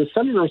 the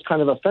senator was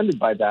kind of offended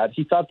by that.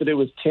 He thought that it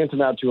was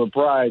tantamount to a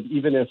bribe,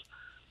 even if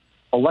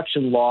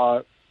election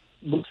law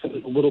looks at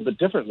it a little bit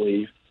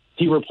differently.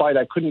 He replied,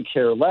 I couldn't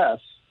care less.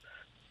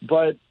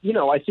 But,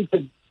 I think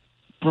that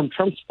from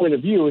Trump's point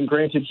of view, and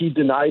granted, he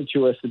denied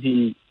to us that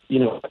he,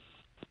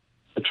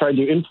 tried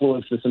to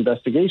influence this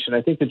investigation.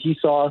 I think that he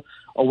saw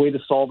a way to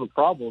solve a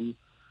problem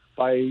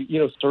by,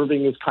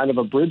 serving as kind of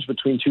a bridge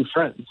between two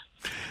friends.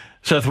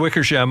 Seth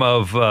Wickersham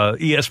of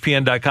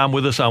ESPN.com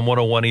with us on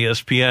 101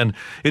 ESPN.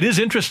 It is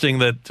interesting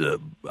that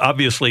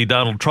obviously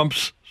Donald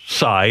Trump's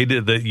side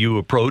that you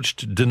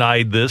approached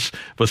denied this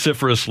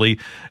vociferously,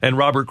 and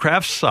Robert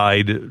Kraft's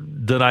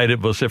side denied it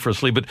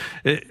vociferously. But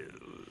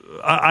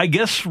I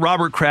guess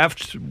Robert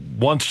Kraft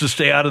wants to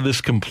stay out of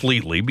this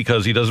completely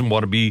because he doesn't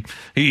want he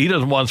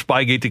doesn't want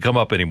Spygate to come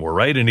up anymore,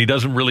 right? And he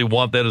doesn't really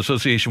want that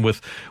association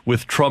with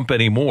Trump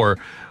anymore.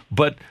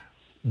 But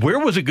where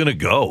was it going to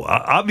go?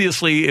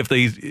 Obviously,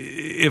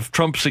 if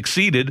Trump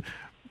succeeded,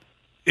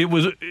 it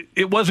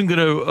wasn't going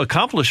to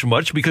accomplish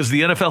much because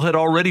the NFL had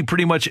already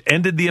pretty much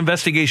ended the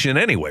investigation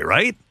anyway,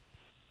 right?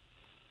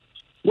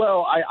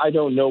 Well, I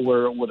don't know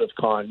where it would have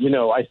gone.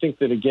 I think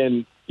that,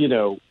 again,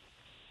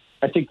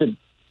 I think that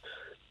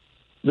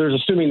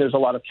assuming there's a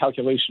lot of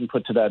calculation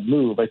put to that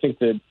move. I think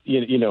that,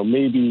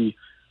 maybe,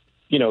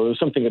 it was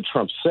something that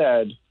Trump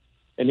said.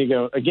 And,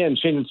 again,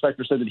 Shane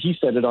Inspector said that he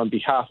said it on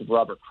behalf of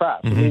Robert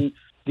Kraft. Mm-hmm. I mean,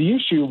 the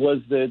issue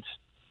was that,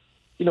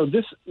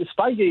 this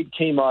Spygate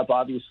came up,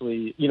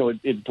 obviously,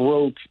 it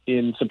broke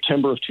in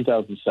September of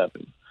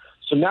 2007.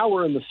 So now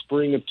we're in the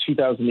spring of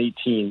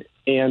 2018,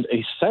 and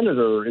a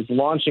senator is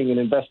launching an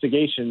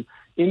investigation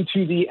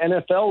into the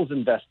NFL's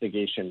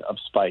investigation of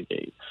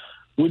Spygate,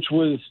 which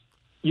was,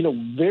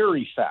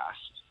 very fast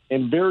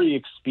and very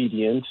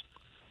expedient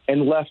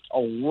and left a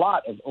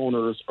lot of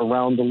owners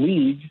around the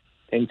league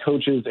and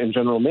coaches and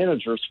general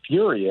managers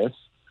furious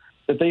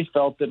that they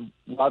felt that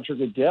Roger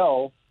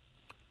Goodell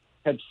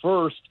had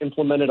first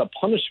implemented a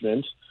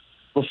punishment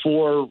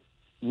before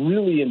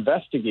really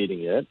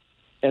investigating it,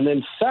 and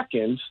then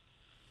second,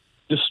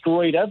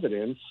 destroyed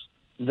evidence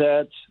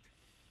that,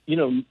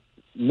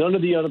 none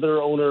of the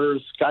other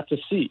owners got to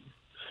see.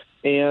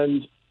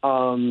 And,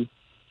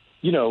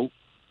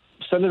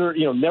 Senator,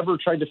 never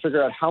tried to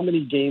figure out how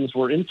many games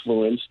were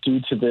influenced due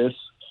to this,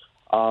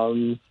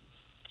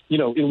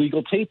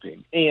 illegal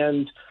taping.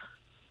 And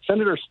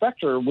Senator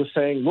Specter was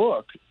saying,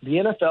 look, the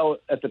NFL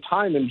at the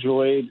time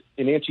enjoyed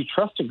an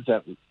antitrust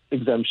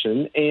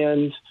exemption.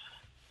 And,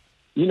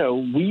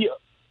 we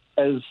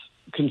as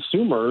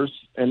consumers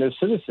and as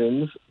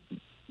citizens,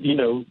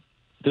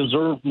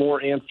 deserve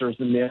more answers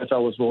than the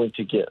NFL was willing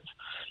to give.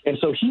 And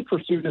so he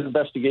pursued his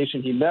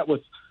investigation. He met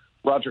with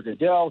Roger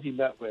Goodell. He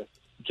met with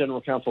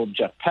General Counsel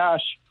Jeff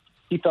Pash.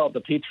 He felt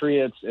the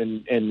Patriots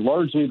and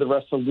largely the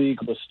rest of the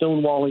league was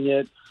stonewalling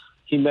it.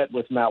 He met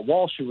with Matt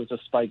Walsh, who was a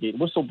Spygate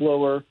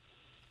whistleblower.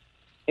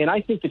 And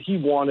I think that he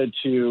wanted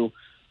to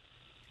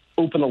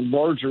open a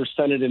larger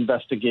Senate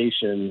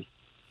investigation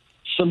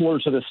similar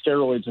to the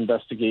steroids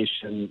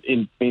investigation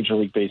in Major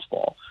League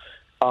Baseball.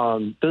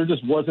 There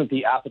just wasn't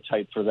the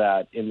appetite for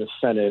that in the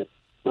Senate.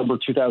 Remember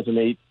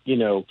 2008,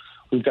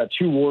 we've got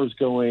 2 wars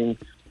going.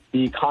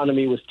 The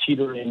economy was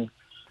teetering.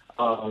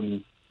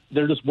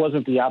 There just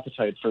wasn't the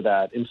appetite for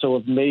that. And so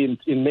in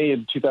May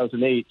of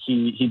 2008,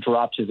 he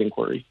dropped his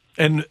inquiry.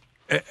 And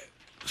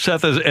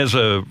Seth, as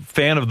a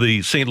fan of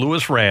the St.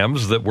 Louis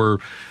Rams that were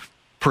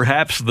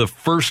perhaps the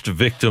first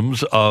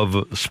victims of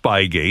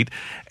Spygate,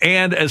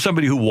 and as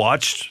somebody who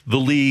watched the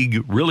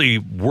league really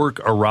work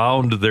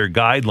around their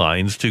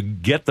guidelines to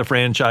get the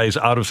franchise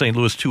out of St.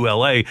 Louis to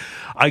L.A.,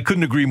 I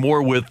couldn't agree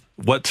more with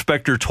what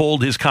Spector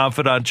told his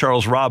confidant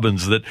Charles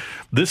Robbins, that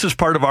this is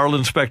part of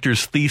Arlen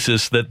Spector's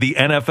thesis that the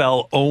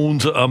NFL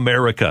owns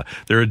America.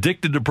 They're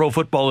addicted to pro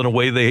football in a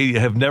way they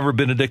have never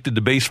been addicted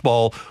to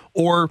baseball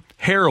or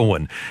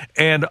heroin.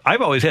 And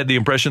I've always had the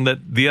impression that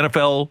the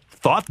NFL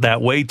thought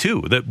that way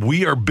too, that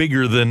we are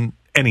bigger than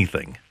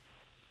anything.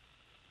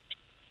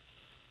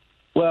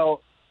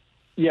 Well,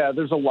 yeah,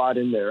 there's a lot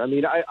in there. I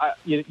mean,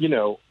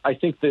 I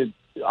think that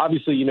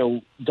obviously,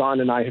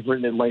 Don and I have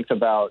written at length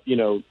about,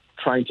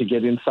 trying to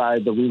get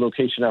inside the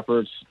relocation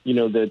efforts,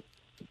 that,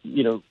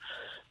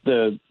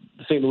 the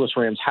St. Louis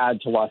Rams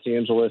had to Los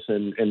Angeles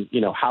and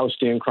how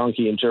Stan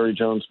Kroenke and Jerry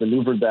Jones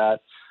maneuvered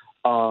that.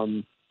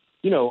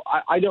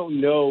 I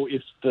don't know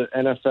if the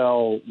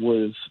NFL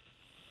was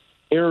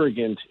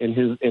arrogant in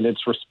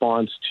its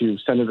response to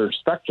Senator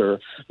Spector.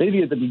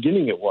 Maybe at the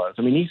beginning it was.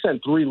 I mean, he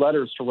sent 3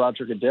 letters to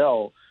Roger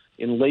Goodell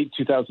in late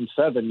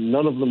 2007.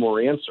 None of them were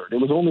answered.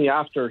 It was only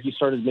after he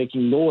started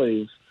making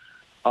noise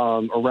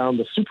around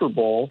the Super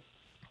Bowl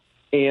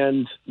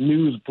and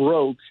news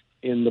broke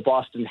in the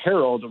Boston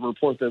Herald, a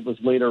report that was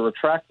later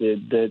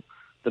retracted, that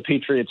the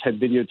Patriots had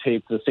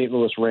videotaped the St.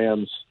 Louis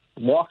Rams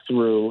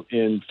walkthrough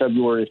in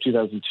February of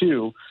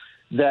 2002,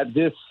 that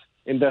this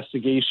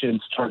investigation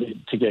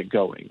started to get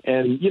going.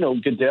 And,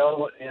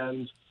 Goodell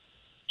and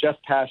Jeff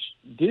Pash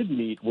did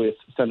meet with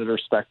Senator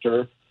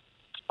Spector.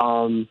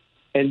 And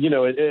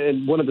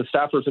one of the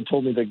staffers had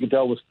told me that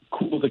Goodell was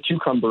cool as a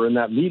cucumber in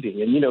that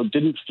meeting and,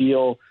 didn't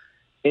feel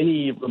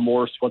any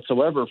remorse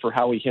whatsoever for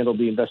how he handled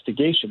the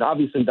investigation.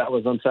 Obviously, that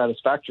was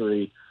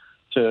unsatisfactory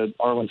to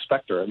Arlen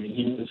Spector. I mean,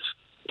 he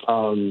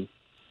was,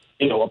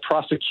 a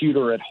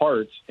prosecutor at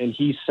heart, and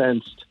he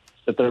sensed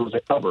that there was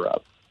a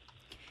cover-up.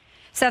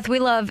 Seth, we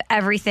love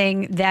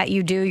everything that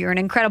you do. You're an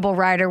incredible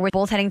writer. We're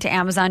both heading to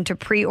Amazon to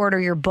pre-order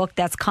your book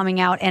that's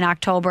coming out in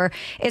October.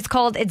 It's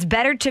called It's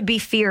Better to Be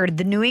Feared,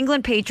 The New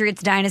England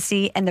Patriots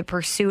Dynasty and the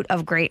Pursuit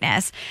of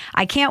Greatness.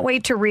 I can't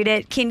wait to read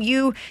it. Can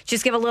you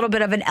just give a little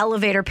bit of an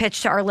elevator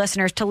pitch to our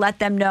listeners to let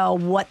them know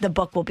what the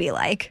book will be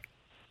like?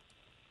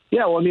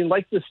 Yeah, well, I mean,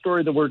 like this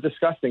story that we're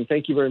discussing,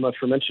 thank you very much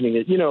for mentioning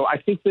it. I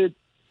think that,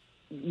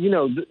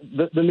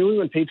 the New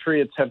England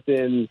Patriots have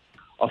been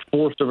a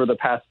force over the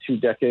past 2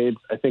 decades.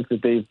 I think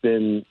that they've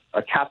been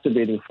a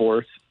captivating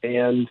force,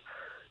 and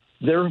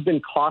there have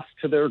been costs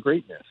to their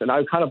greatness. And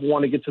I kind of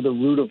want to get to the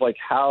root of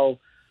how,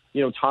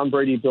 Tom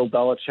Brady, Bill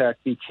Belichick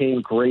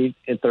became great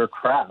at their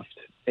craft,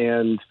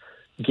 and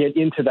get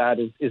into that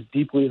as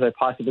deeply as I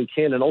possibly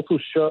can, and also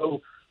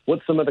show what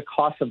some of the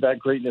costs of that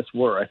greatness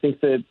were. I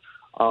think that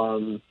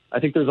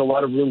there's a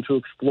lot of room to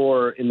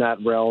explore in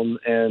that realm,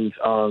 and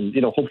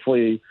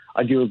hopefully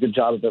I do a good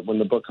job of it when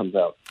the book comes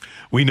out.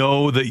 We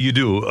know that you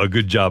do a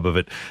good job of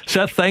it.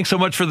 Seth, thanks so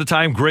much for the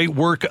time. Great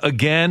work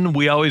again.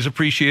 We always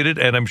appreciate it,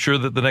 and I'm sure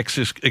that the next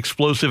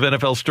explosive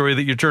NFL story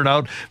that you turn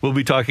out, we'll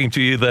be talking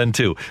to you then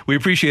too. We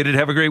appreciate it.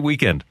 Have a great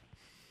weekend.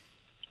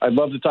 I'd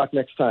love to talk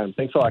next time.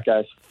 Thanks a lot,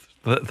 guys.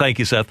 Thank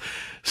you, Seth.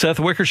 Seth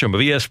Wickersham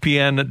of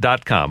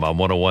ESPN.com on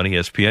 101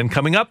 ESPN.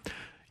 Coming up,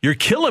 you're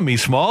killing me,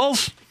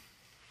 Smalls.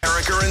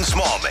 Carriker and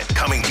Smallman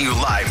coming to you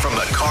live from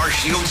the Car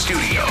Shield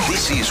studio.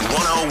 This is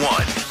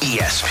 101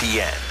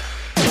 ESPN.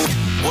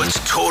 What's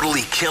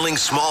totally killing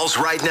Smalls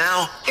right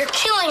now? You're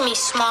killing me,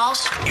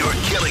 Smalls. You're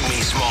killing me,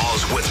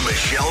 Smalls, with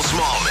Michelle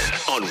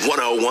Smallman on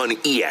 101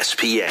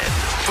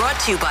 ESPN. Brought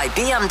to you by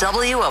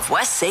BMW of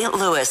West St.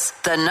 Louis,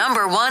 the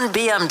 #1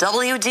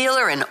 BMW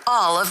dealer in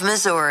all of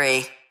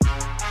Missouri.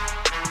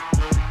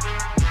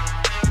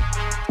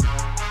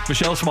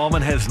 Michelle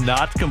Smallman has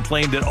not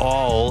complained at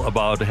all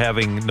about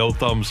having no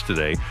thumbs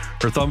today.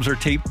 Her thumbs are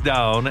taped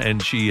down,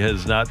 and she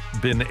has not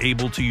been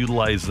able to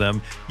utilize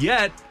them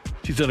yet.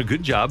 She's done a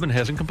good job and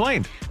hasn't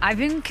complained. I've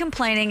been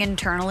complaining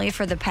internally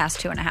for the past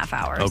 2.5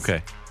 hours.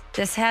 Okay.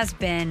 This has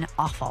been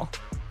awful.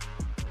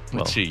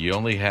 Let's see. You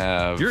only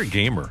have... You're a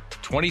gamer.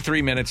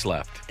 23 minutes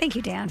left. Thank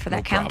you, Dan, for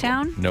that problem.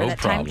 countdown. No for that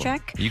problem. time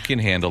check. You can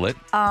handle it.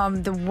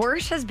 The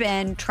worst has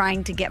been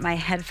trying to get my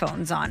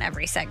headphones on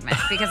every segment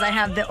because I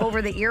have the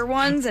over-the-ear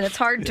ones, and it's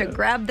hard to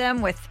grab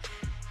them with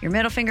your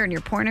middle finger and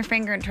your pointer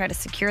finger and try to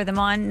secure them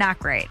on. Not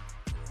great.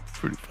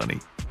 Pretty funny.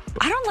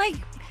 I don't like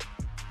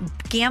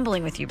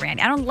gambling with you,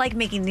 Brandy. I don't like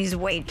making these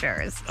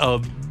wagers.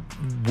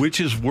 Which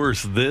is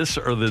worse, this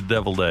or the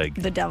deviled egg?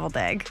 The deviled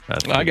egg.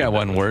 I got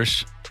one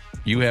worse.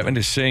 You having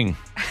to sing.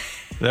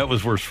 That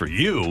was worse for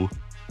you,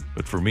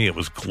 but for me, it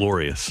was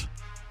glorious.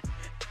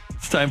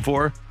 It's time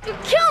for... You're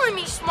killing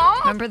me, Small.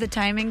 Remember the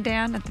timing,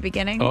 Dan, at the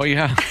beginning? Oh,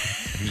 yeah.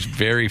 He was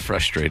very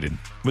frustrated.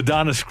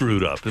 Madonna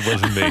screwed up. It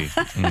wasn't me.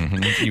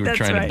 You were That's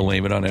trying right. to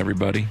blame it on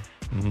everybody.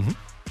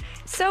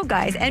 So,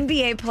 guys,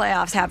 NBA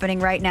playoffs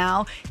happening right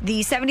now. The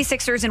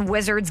 76ers and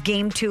Wizards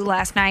game 2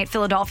 last night.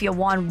 Philadelphia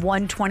won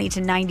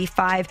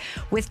 120-95.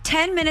 With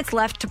 10 minutes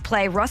left to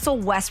play, Russell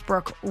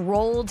Westbrook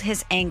rolled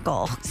his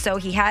ankle, so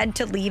he had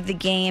to leave the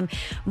game.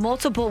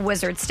 Multiple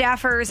Wizard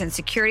staffers and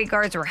security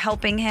guards were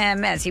helping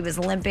him as he was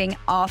limping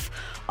off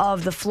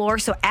of the floor.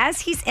 So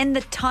as he's in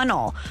the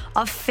tunnel,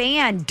 a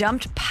fan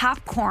dumped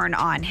popcorn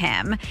on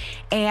him,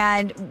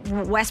 and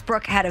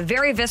Westbrook had a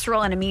very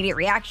visceral and immediate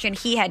reaction.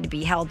 He had to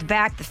be held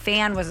back. The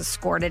fan was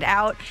escorted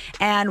out,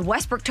 and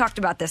Westbrook talked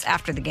about this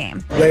after the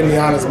game. Blatantly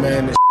honest,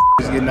 man, this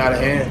is getting out of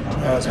hand,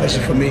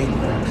 especially for me.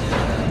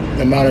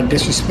 The amount of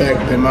disrespect,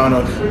 the amount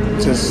of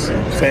just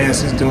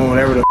fans just doing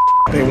whatever the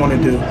they want to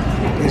do.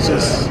 It's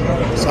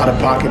out of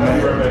pocket,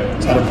 man.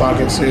 It's out of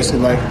pocket, seriously.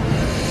 Like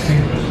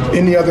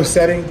any other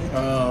setting,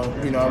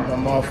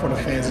 I'm all for the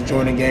fans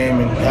enjoying the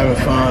game and having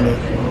fun,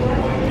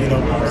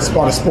 and it's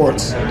part of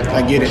sports.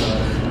 I get it,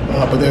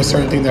 but there's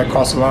certain things that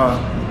cross the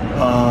line,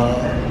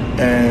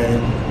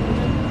 and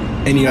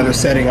any other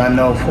setting, I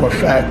know for a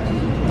fact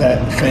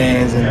that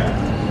fans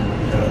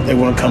and they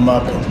wouldn't come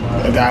up,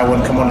 and a guy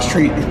wouldn't come on the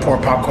street and pour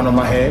popcorn on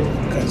my head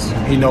because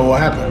he know what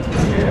happened.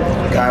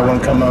 A guy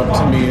wouldn't come up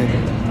to me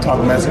and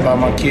talk mess about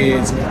my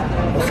kids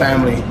or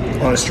family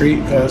on the street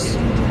because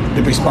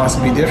the response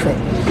would be different.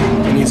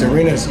 In these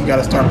arenas, you got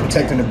to start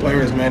protecting the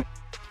players, man.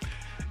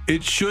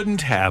 It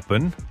shouldn't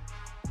happen,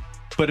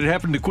 but it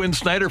happened to Quinn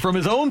Snyder from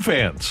his own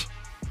fans.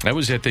 I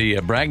was at the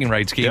bragging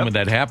rights game when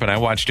that happened. I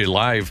watched it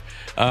live.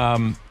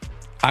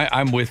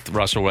 I'm with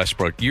Russell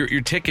Westbrook.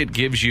 Your ticket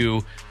gives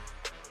you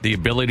the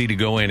ability to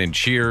go in and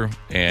cheer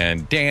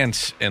and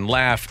dance and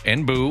laugh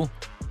and boo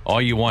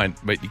all you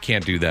want, but you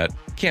can't do that.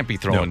 Can't be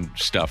throwing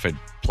stuff at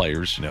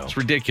players. No. It's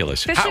ridiculous.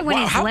 Especially when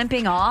he's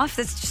limping off.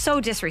 That's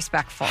so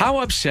disrespectful. How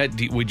upset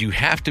would you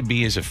have to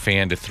be as a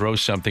fan to throw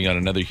something on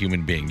another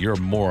human being? You're a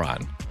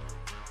moron.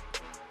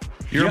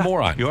 You're a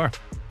moron. You are.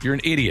 You're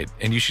an idiot,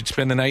 and you should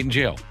spend the night in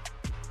jail.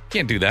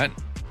 Can't do that.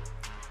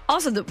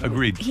 Also,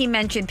 Agreed. He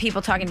mentioned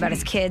people talking about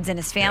his kids and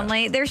his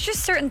family. There's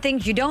just certain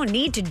things you don't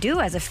need to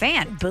do as a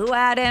fan. Boo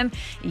at him,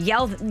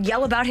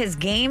 yell about his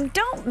game.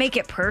 Don't make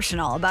it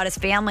personal about his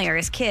family or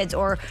his kids,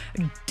 or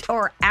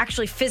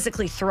actually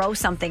physically throw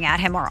something at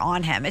him or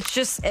on him. It's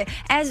just,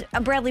 as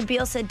Bradley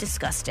Beal said,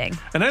 disgusting.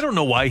 And I don't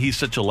know why he's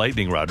such a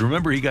lightning rod.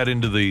 Remember, he got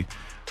into the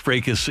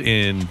fracas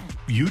in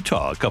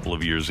Utah a couple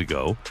of years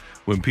ago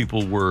when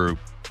people were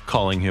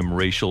calling him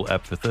racial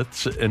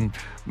epithets, and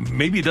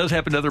maybe it does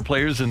happen to other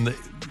players and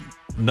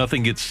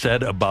nothing gets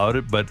said about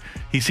it, but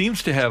he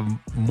seems to have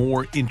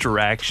more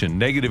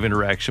negative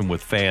interaction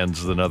with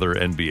fans than other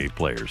NBA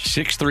players.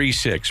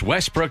 636.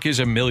 Westbrook is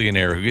a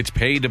millionaire who gets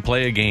paid to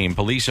play a game.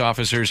 Police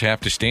officers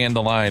have to stand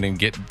the line and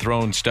get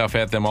thrown stuff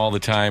at them all the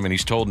time, and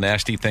he's told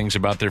nasty things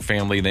about their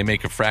family. They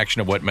make a fraction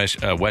of what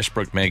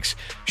Westbrook makes.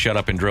 Shut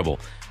up and dribble.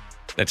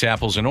 That's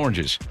apples and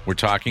oranges. We're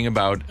talking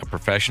about a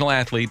professional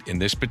athlete in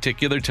this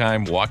particular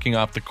time walking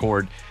off the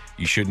court.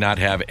 You should not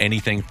have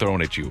anything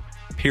thrown at you,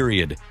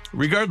 period.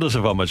 Regardless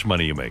of how much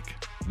money you make.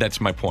 That's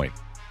my point.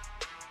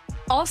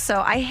 Also,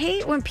 I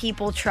hate when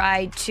people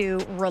try to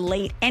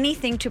relate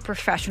anything to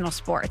professional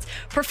sports.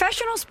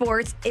 Professional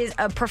sports is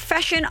a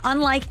profession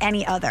unlike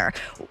any other.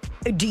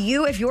 Do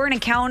you, if you're an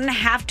accountant,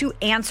 have to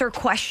answer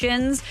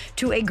questions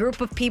to a group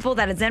of people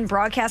that is then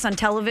broadcast on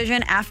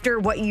television after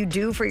what you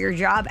do for your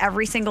job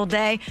every single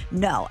day?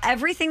 No.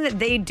 Everything that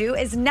they do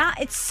is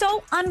it's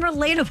so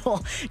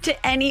unrelatable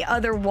to any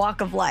other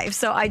walk of life.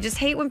 So I just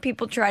hate when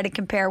people try to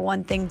compare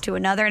one thing to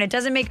another, and it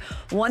doesn't make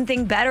one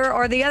thing better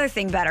or the other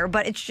thing better,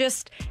 but it's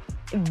just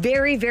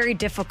very, very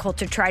difficult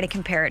to try to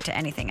compare it to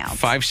anything else.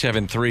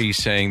 573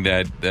 saying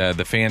that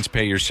the fans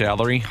pay your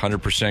salary,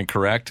 100%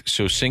 correct.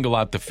 So single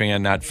out the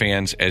fan, not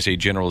fans, as a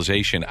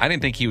generalization. I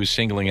didn't think he was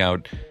singling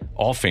out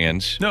all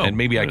fans. No, and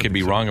maybe I could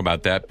be wrong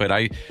about that, but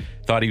I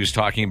thought he was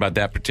talking about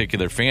that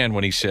particular fan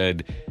when he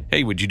said,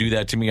 hey, would you do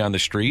that to me on the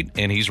street?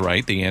 And he's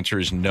right. The answer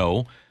is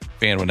no.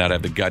 Fan would not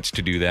have the guts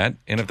to do that.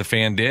 And if the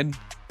fan did,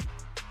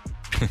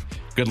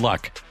 good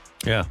luck.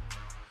 Yeah.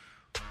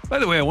 By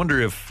the way, I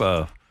wonder if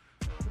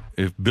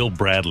Bill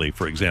Bradley,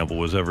 for example,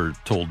 was ever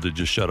told to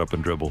just shut up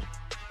and dribble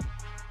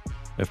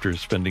after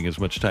spending as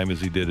much time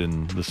as he did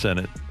in the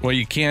Senate. Well,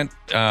 you can't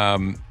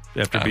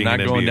after I'm being not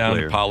an going NBA down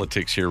player.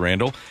 politics here,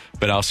 Randall,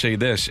 but I'll say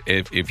this.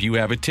 If you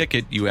have a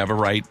ticket, you have a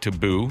right to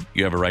boo.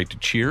 You have a right to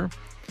cheer.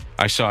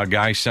 I saw a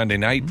guy Sunday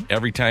night.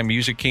 Every time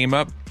music came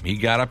up, he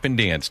got up and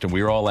danced, and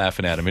we were all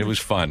laughing at him. It was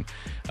fun.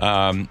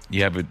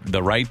 You have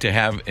the right to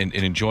have an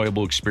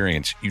enjoyable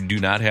experience. You do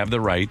not have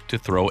the right to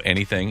throw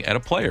anything at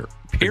a player,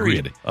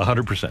 period.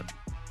 100%.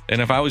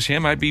 And if I was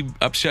him, I'd be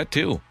upset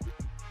too.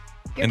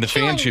 And the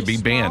fans should be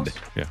banned.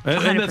 Yeah.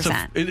 And that's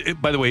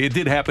by the way, it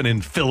did happen in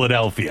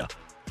Philadelphia.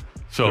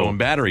 So throwing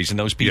batteries, and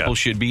those people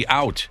should be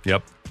out.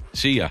 Yep.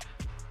 See ya.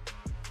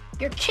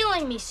 You're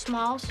killing me,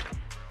 Smalls.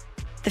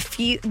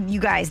 You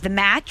guys, the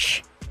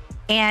match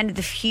and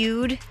the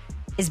feud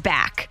is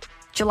back.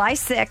 July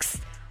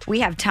 6th,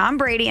 we have Tom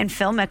Brady and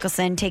Phil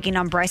Mickelson taking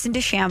on Bryson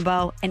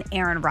DeChambeau and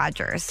Aaron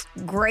Rodgers.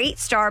 Great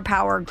star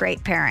power,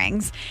 great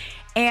pairings.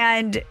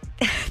 And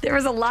there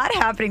was a lot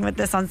happening with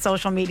this on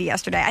social media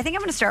yesterday. I think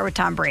I'm going to start with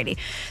Tom Brady.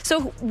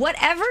 So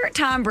whatever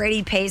Tom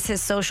Brady pays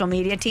his social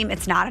media team,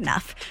 it's not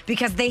enough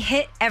because they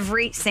hit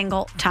every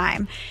single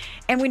time.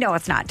 And we know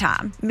it's not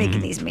Tom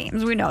making these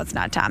memes. We know it's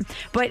not Tom.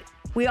 But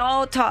we've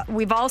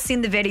all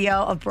seen the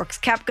video of Brooks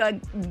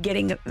Koepka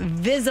getting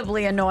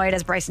visibly annoyed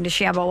as Bryson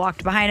DeChambeau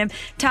walked behind him.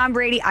 Tom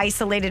Brady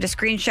isolated a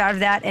screenshot of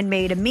that and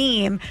made a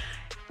meme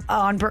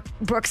on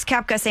Brooks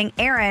Koepka saying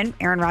Aaron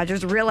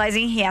Rodgers,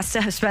 realizing he has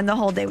to spend the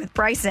whole day with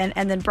Bryson,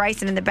 and then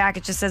Bryson in the back,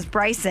 it just says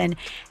Bryson,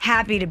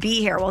 happy to be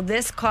here. Well,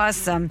 this caused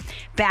some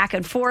back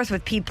and forth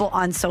with people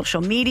on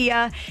social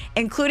media,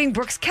 including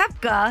Brooks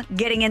Koepka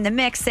getting in the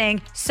mix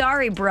saying,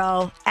 sorry,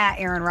 bro, at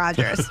Aaron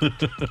Rodgers.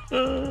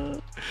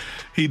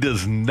 He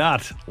does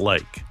not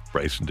like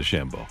Bryson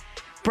DeChambeau.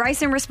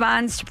 Bryson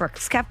responds to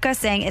Brooks Koepka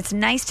saying, it's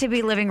nice to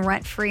be living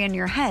rent-free in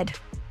your head.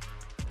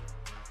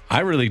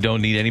 I really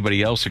don't need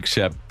anybody else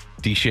except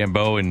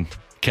DeChambeau and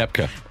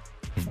Koepka.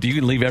 You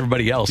can leave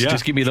everybody else.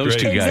 Just give me those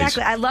two guys.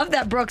 Exactly. I love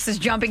that Brooks is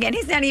jumping in.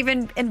 He's not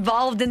even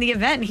involved in the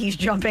event. He's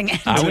jumping in.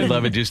 I would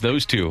love it, just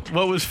those two.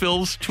 What was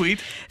Phil's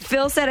tweet?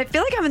 Phil said, I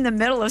feel like I'm in the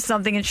middle of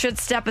something and should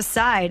step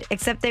aside,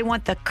 except they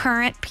want the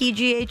current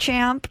PGA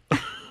champ.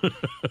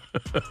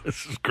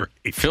 This is great.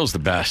 Phil's the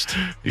best.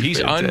 He's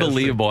fantastic.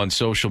 Unbelievable on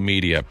social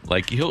media.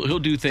 Like he'll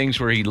do things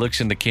where he looks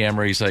in the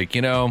camera. He's like,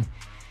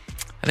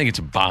 I think it's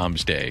a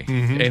bombs day.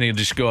 And he'll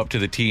just go up to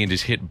the tee and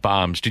just hit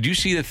bombs. Did you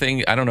see the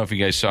thing? I don't know if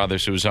you guys saw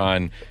this. It was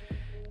on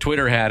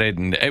Twitter, had it,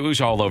 and it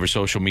was all over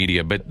social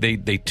media. But they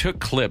took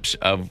clips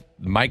of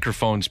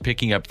microphones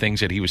picking up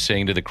things that he was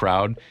saying to the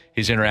crowd,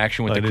 his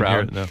interaction with the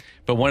crowd. No.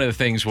 But one of the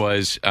things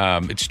was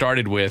it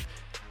started with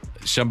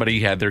somebody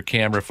had their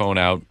camera phone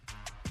out,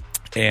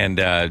 and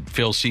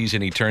Phil sees it,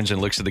 and he turns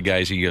and looks at the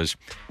guys. He goes,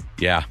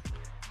 yeah,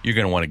 you're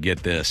going to want to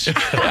get this.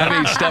 I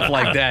mean, stuff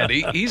like that.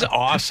 He's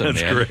awesome,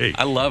 That's man. great.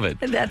 I love it.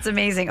 That's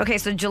amazing. Okay,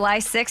 so July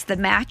 6th, the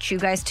match. You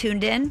guys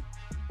tuned in?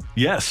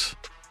 Yes.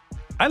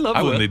 I love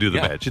it when they do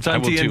the match. It's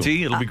on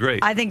TNT. It'll be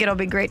great. I think it'll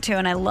be great, too,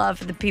 and I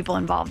love the people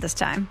involved this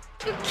time.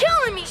 You're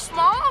killing me,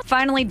 Smalls.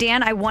 Finally,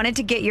 Dan, I wanted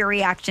to get your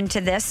reaction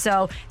to this.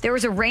 So there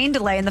was a rain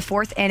delay in the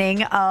fourth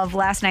inning of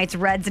last night's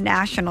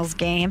Reds-Nationals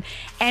game,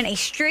 and a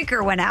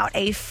streaker went out.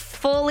 A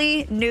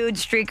fully nude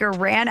streaker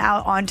ran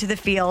out onto the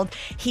field.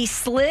 He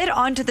slid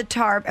onto the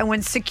tarp, and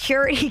when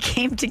security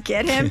came to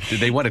get him...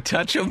 Did they want to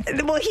touch him?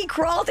 Well, he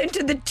crawled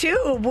into the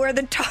tube where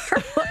the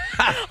tarp was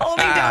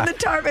holding down the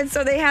tarp, and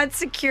so they had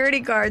security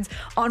guards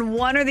on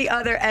one or the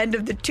other end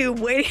of the tube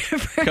waiting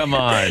for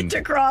him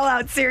to crawl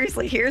out.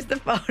 Seriously, here's the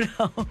photo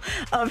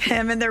of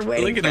him, and they're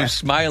waiting. Look at him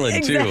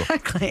smiling, too.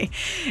 Exactly.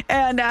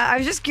 And I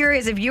was just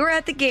curious, if you were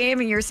at the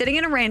game and you're sitting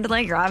in a rain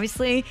delay, you're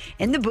obviously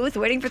in the booth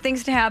waiting for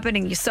things to happen,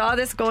 and you saw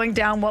this going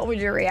down, what would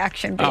your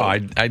reaction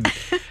be?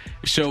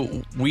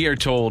 So we are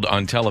told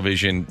on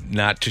television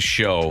not to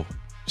show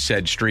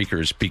said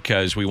streakers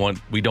because we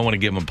don't want to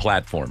give them a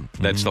platform.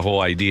 That's the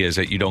whole idea, is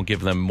that you don't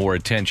give them more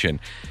attention.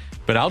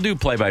 But I'll do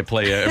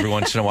play-by-play every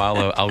once in a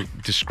while. I'll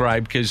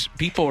describe, because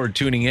people are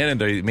tuning in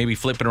and they maybe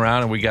flipping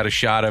around, and we got a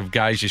shot of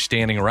guys just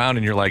standing around,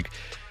 and you're like,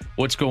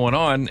 what's going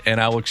on? And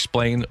I'll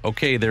explain,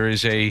 okay, there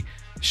is a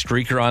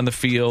streaker on the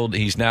field.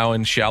 He's now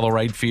in shallow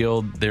right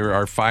field. There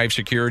are 5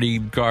 security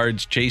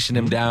guards chasing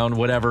him down,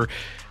 whatever.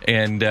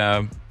 And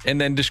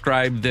then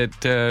describe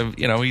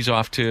that, he's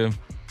off to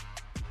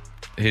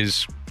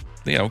his,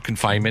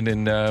 confinement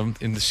in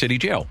the city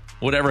jail.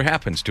 Whatever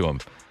happens to him.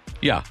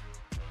 Yeah.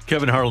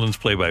 Kevin Harlan's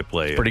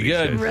play-by-play. Pretty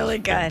good. Really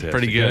good. Fantastic.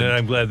 Pretty good. And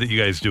I'm glad that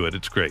you guys do it.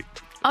 It's great.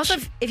 Also,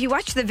 if you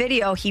watch the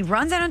video, he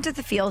runs out onto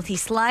the field, he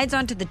slides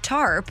onto the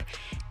tarp,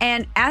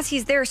 and as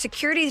he's there,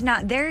 security's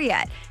not there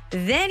yet.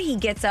 Then he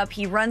gets up,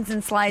 he runs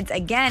and slides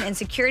again, and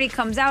security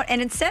comes out,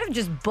 and instead of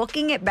just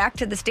booking it back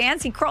to the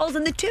stands, he crawls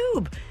in the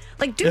tube.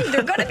 Like, dude,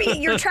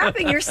 you're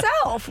trapping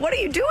yourself. What are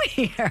you doing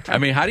here? I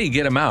mean, how do you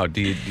get him out?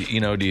 Do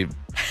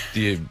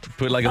you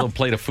put like a little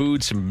plate of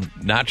food, some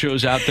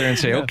nachos out there, and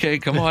say, okay,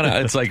 come on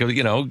out? It's like,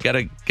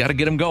 gotta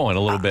get him going a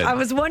little bit. I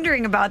was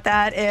wondering about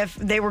that, if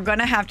they were going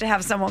to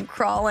have someone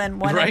crawl in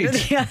one after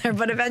the other,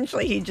 but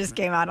eventually he just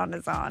came out on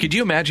his own. Could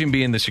you imagine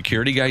being the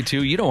security guy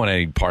too? You don't want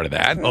any part of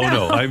that. Oh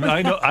no,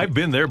 I know. I've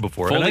been there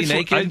before. Fully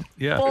naked?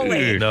 Yeah.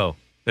 Fully. No,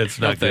 that's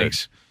not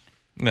thanks.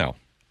 No.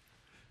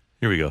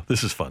 Here we go.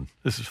 This is fun.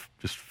 This is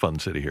just fun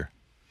city here.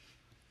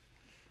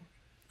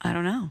 I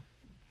don't know.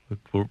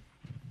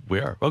 We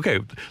are. Okay.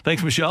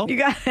 Thanks, Michelle. You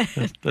got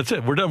it. That's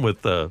it. We're done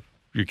with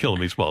You're Killing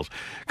Me, Smalls.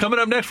 Coming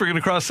up next, we're going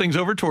to cross things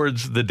over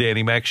towards the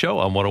Danny Mac Show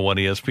on 101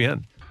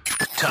 ESPN.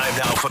 Time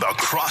now for the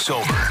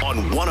crossover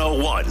on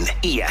 101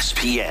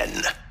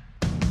 ESPN.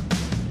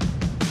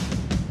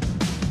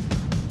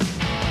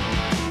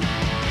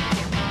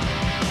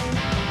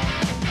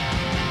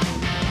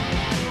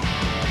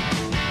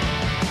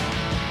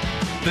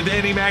 The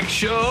Danny Mac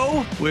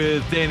Show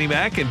with Danny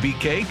Mac and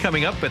BK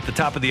coming up at the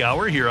top of the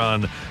hour here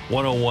on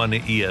 101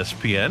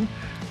 ESPN.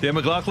 Dan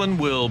McLaughlin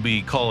will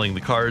be calling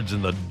the Cards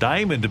and the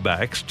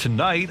Diamondbacks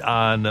tonight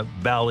on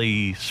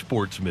Bally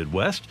Sports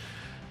Midwest.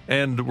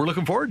 And we're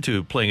looking forward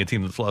to playing a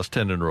team that's lost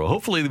 10 in a row.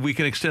 Hopefully we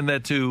can extend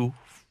that to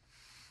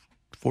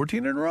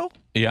 14 in a row?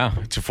 Yeah,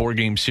 it's a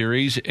 4-game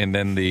series, and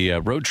then the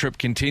road trip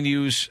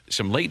continues.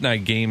 Some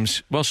late-night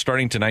games. Well,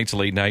 starting tonight's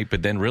late night,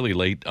 but then really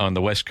late on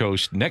the West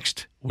Coast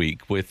next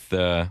week with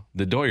the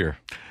Doyer.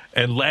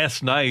 And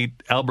last night,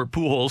 Albert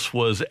Pujols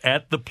was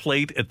at the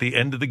plate at the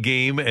end of the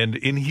game, and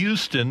in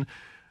Houston,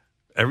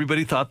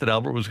 everybody thought that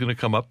Albert was going to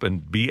come up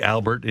and be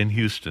Albert in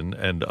Houston,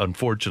 and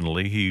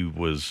unfortunately, he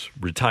was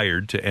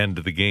retired to end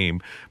the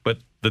game. But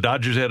the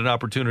Dodgers had an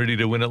opportunity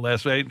to win it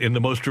last night in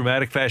the most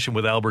dramatic fashion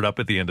with Albert up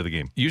at the end of the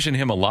game. Using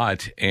him a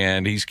lot,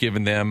 and he's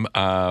given them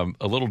a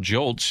little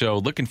jolt. So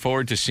looking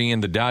forward to seeing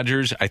the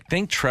Dodgers. I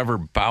think Trevor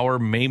Bauer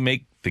may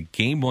make the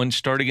game one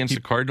start against the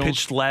Cardinals.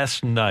 Pitched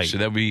last night. So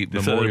that'll be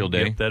Memorial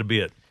Day. Yep, that'll be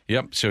it.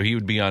 Yep, so he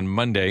would be on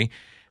Monday.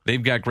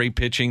 They've got great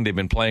pitching. They've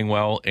been playing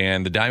well,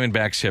 and the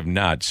Diamondbacks have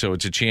not. So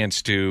it's a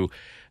chance to,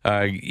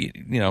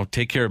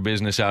 take care of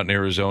business out in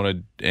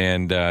Arizona.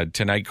 And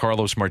tonight,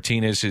 Carlos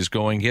Martinez is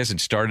going. He hasn't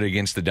started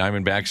against the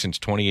Diamondbacks since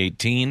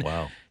 2018.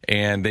 Wow.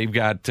 And they've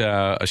got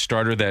a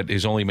starter that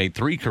has only made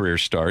 3 career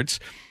starts.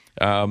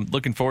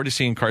 Looking forward to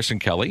seeing Carson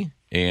Kelly,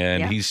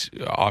 and he's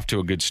off to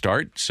a good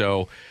start.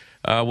 So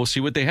we'll see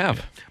what they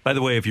have. By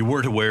the way, if you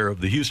weren't aware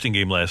of the Houston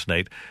game last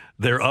night,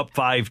 they're up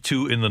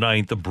 5-2 in the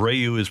ninth.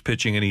 Abreu is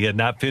pitching, and he had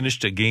not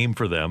finished a game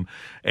for them.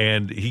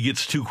 And he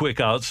gets 2 quick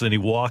outs. Then he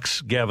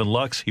walks Gavin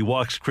Lux. He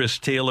walks Chris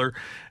Taylor.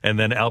 And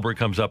then Albert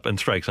comes up and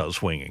strikes out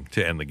swinging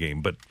to end the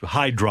game. But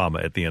high drama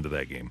at the end of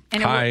that game.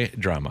 And high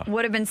drama.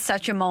 Would have been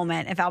such a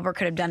moment if Albert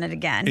could have done it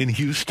again. In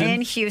Houston?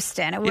 In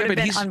Houston. It would have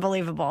been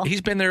unbelievable.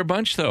 He's been there a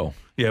bunch, though.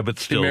 Yeah, but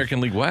still. The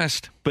American League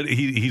West. But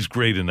he's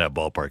great in that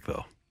ballpark,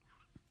 though.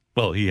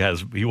 Well,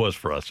 he was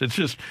for us. It's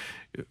just,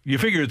 you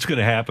figure it's going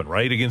to happen,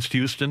 right, against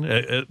Houston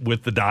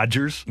with the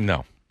Dodgers?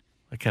 No.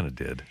 I kind of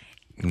did.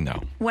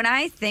 No. When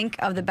I think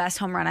of the best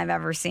home run I've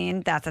ever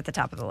seen, that's at the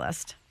top of the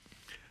list.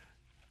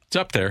 It's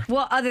up there.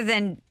 Well, other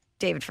than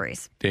David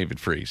Freese. David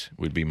Freese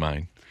would be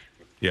mine.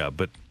 Yeah,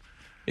 but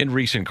in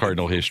recent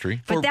Cardinal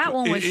history. But that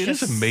one was it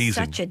just is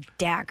amazing. such a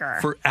dagger.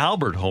 For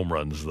Albert home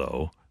runs,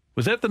 though,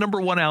 was that the number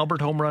 1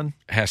 Albert home run?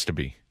 Has to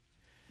be.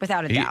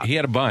 Without a doubt. He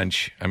had a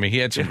bunch. I mean, he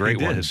had some great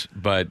ones.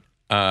 But,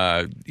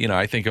 I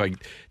think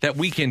like that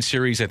weekend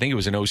series, I think it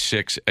was in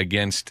 2006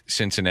 against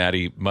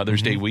Cincinnati,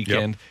 Mother's Day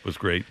weekend. Yep, was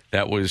great.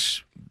 That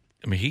was,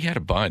 he had a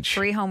bunch.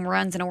 3 home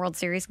runs in a World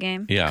Series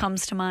game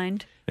comes to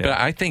mind. Yeah. But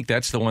I think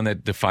that's the one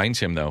that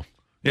defines him, though.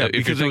 Yeah,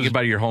 if you're thinking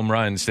about your home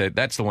runs,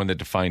 that's the one that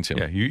defines him.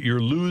 Yeah,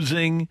 you're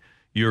losing.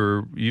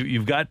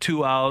 You've got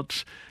 2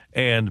 outs,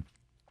 and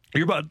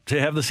you're about to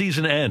have the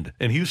season end,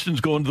 and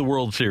Houston's going to the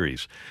World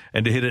Series,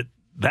 and to hit it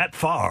that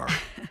far,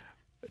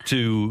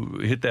 to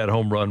hit that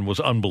home run was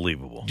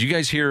unbelievable. Did you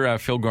guys hear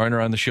Phil Garner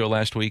on the show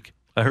last week?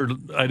 I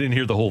didn't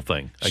hear the whole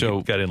thing. I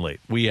got in late.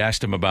 We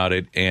asked him about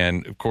it,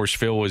 and of course,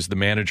 Phil was the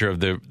manager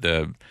of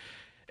the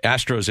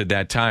Astros at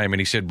that time,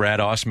 and he said Brad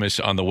Ausmus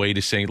on the way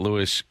to St.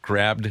 Louis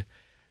grabbed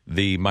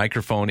the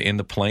microphone in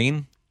the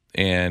plane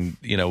and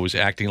was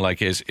acting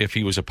like as if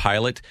he was a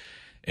pilot,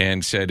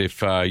 and said,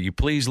 if you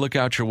please look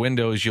out your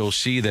windows, you'll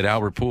see that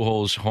Albert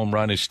Pujols' home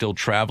run is still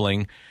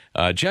traveling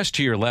just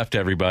to your left,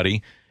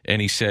 everybody.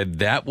 And he said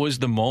that was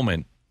the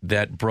moment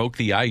that broke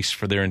the ice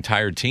for their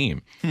entire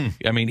team.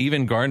 I mean,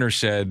 even Garner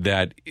said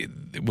that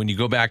when you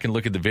go back and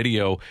look at the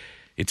video,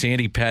 it's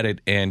Andy Pettitte,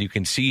 and you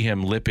can see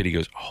him lip it. He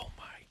goes, oh,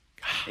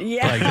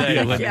 yeah.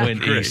 Like that,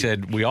 when he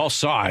said, we all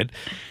saw it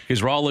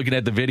because we're all looking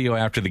at the video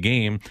after the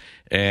game.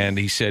 And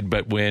he said,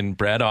 but when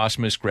Brad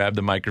Ausmus grabbed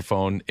the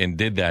microphone and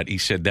did that, he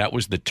said that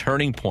was the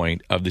turning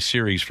point of the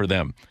series for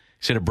them.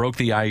 He said it broke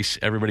the ice.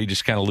 Everybody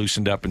just kind of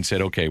loosened up and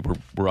said, okay,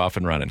 we're off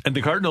and running. And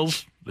the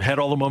Cardinals had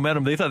all the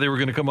momentum. They thought they were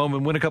going to come home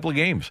and win a couple of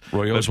games.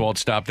 Roy Oswalt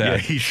stopped that. Yeah,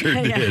 he sure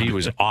did. He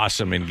was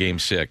awesome in Game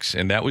 6.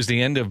 And that was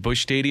the end of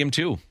Busch Stadium,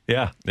 too.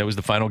 Yeah. That was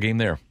the final game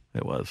there.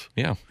 It was.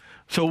 Yeah.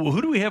 So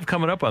who do we have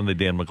coming up on the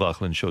Dan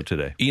McLaughlin Show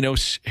today?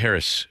 Enos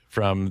Harris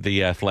from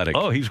The Athletic.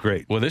 Oh, he's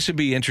great. Well, this would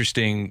be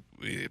interesting.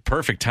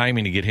 Perfect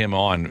timing to get him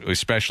on,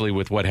 especially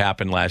with what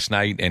happened last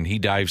night. And he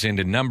dives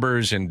into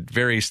numbers and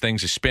various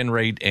things, a spin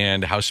rate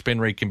and how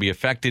spin rate can be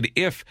affected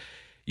if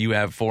you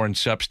have foreign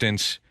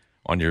substance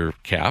on your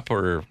cap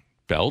or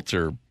belt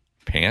or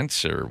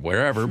pants or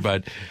wherever.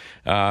 But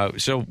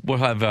so we'll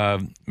have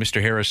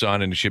Mr. Harris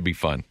on, and it should be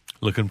fun.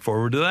 Looking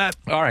forward to that.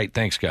 All right.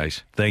 Thanks,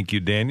 guys. Thank you,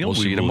 Daniel. We'll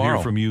see you will tomorrow.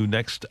 Hear from you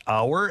next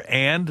hour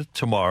and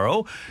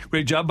tomorrow.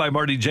 Great job by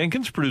Marty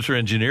Jenkins,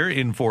 producer-engineer,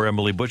 in for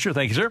Emily Butcher.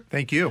 Thank you, sir.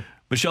 Thank you.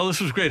 Michelle,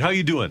 this was great. How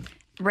you doing?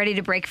 Ready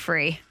to break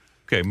free.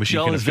 Okay,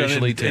 Michelle has done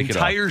officially an take it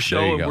entire off. show,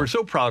 There you and go. we're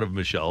so proud of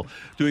Michelle,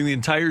 doing the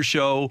entire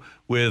show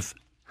with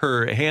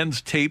her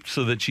hands taped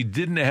so that she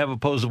didn't have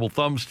opposable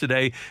thumbs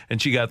today, and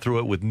she got through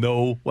it with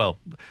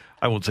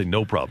I won't say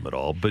no problem at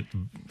all, but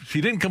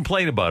she didn't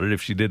complain about it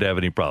if she did have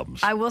any problems.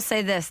 I will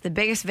say this. The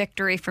biggest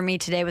victory for me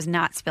today was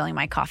not spilling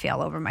my coffee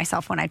all over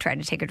myself when I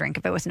tried to take a drink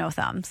if it was no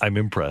thumbs. I'm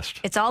impressed.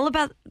 It's all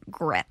about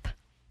grip.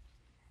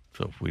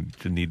 So we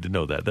need to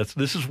know that.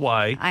 This is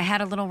why. I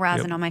had a little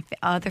rosin on my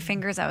other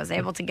fingers. I was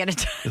able to get it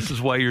done. This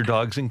is why your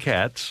dogs and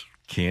cats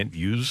can't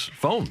use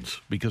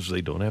phones, because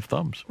they don't have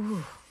thumbs.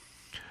 Ooh.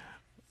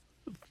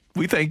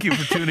 We thank you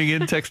for tuning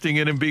in, texting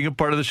in, and being a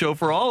part of the show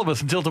for all of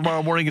us. Until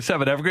tomorrow morning at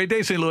 7. Have a great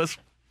day, St. Louis.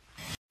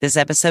 This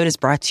episode is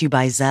brought to you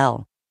by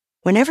Zelle.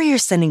 Whenever you're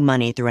sending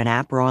money through an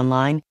app or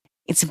online,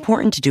 it's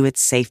important to do it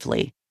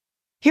safely.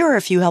 Here are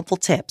a few helpful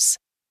tips.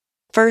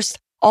 First,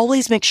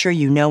 always make sure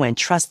you know and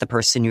trust the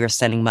person you are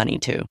sending money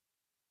to.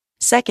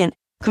 Second,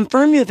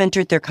 confirm you have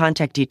entered their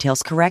contact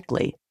details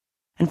correctly.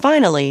 And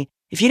finally,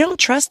 if you don't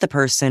trust the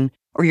person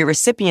or your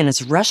recipient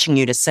is rushing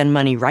you to send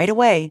money right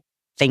away,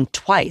 think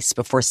twice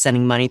before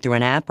sending money through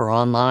an app or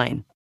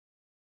online.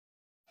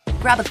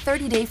 Grab a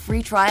 30-day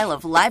free trial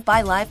of Live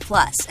by Live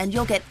Plus, and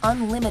you'll get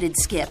unlimited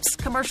skips,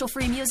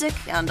 commercial-free music,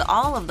 and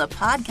all of the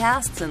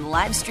podcasts and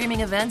live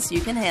streaming events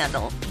you can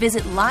handle.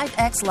 Visit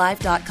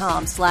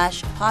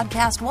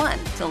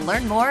livexlive.com/podcast1 to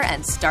learn more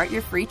and start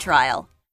your free trial.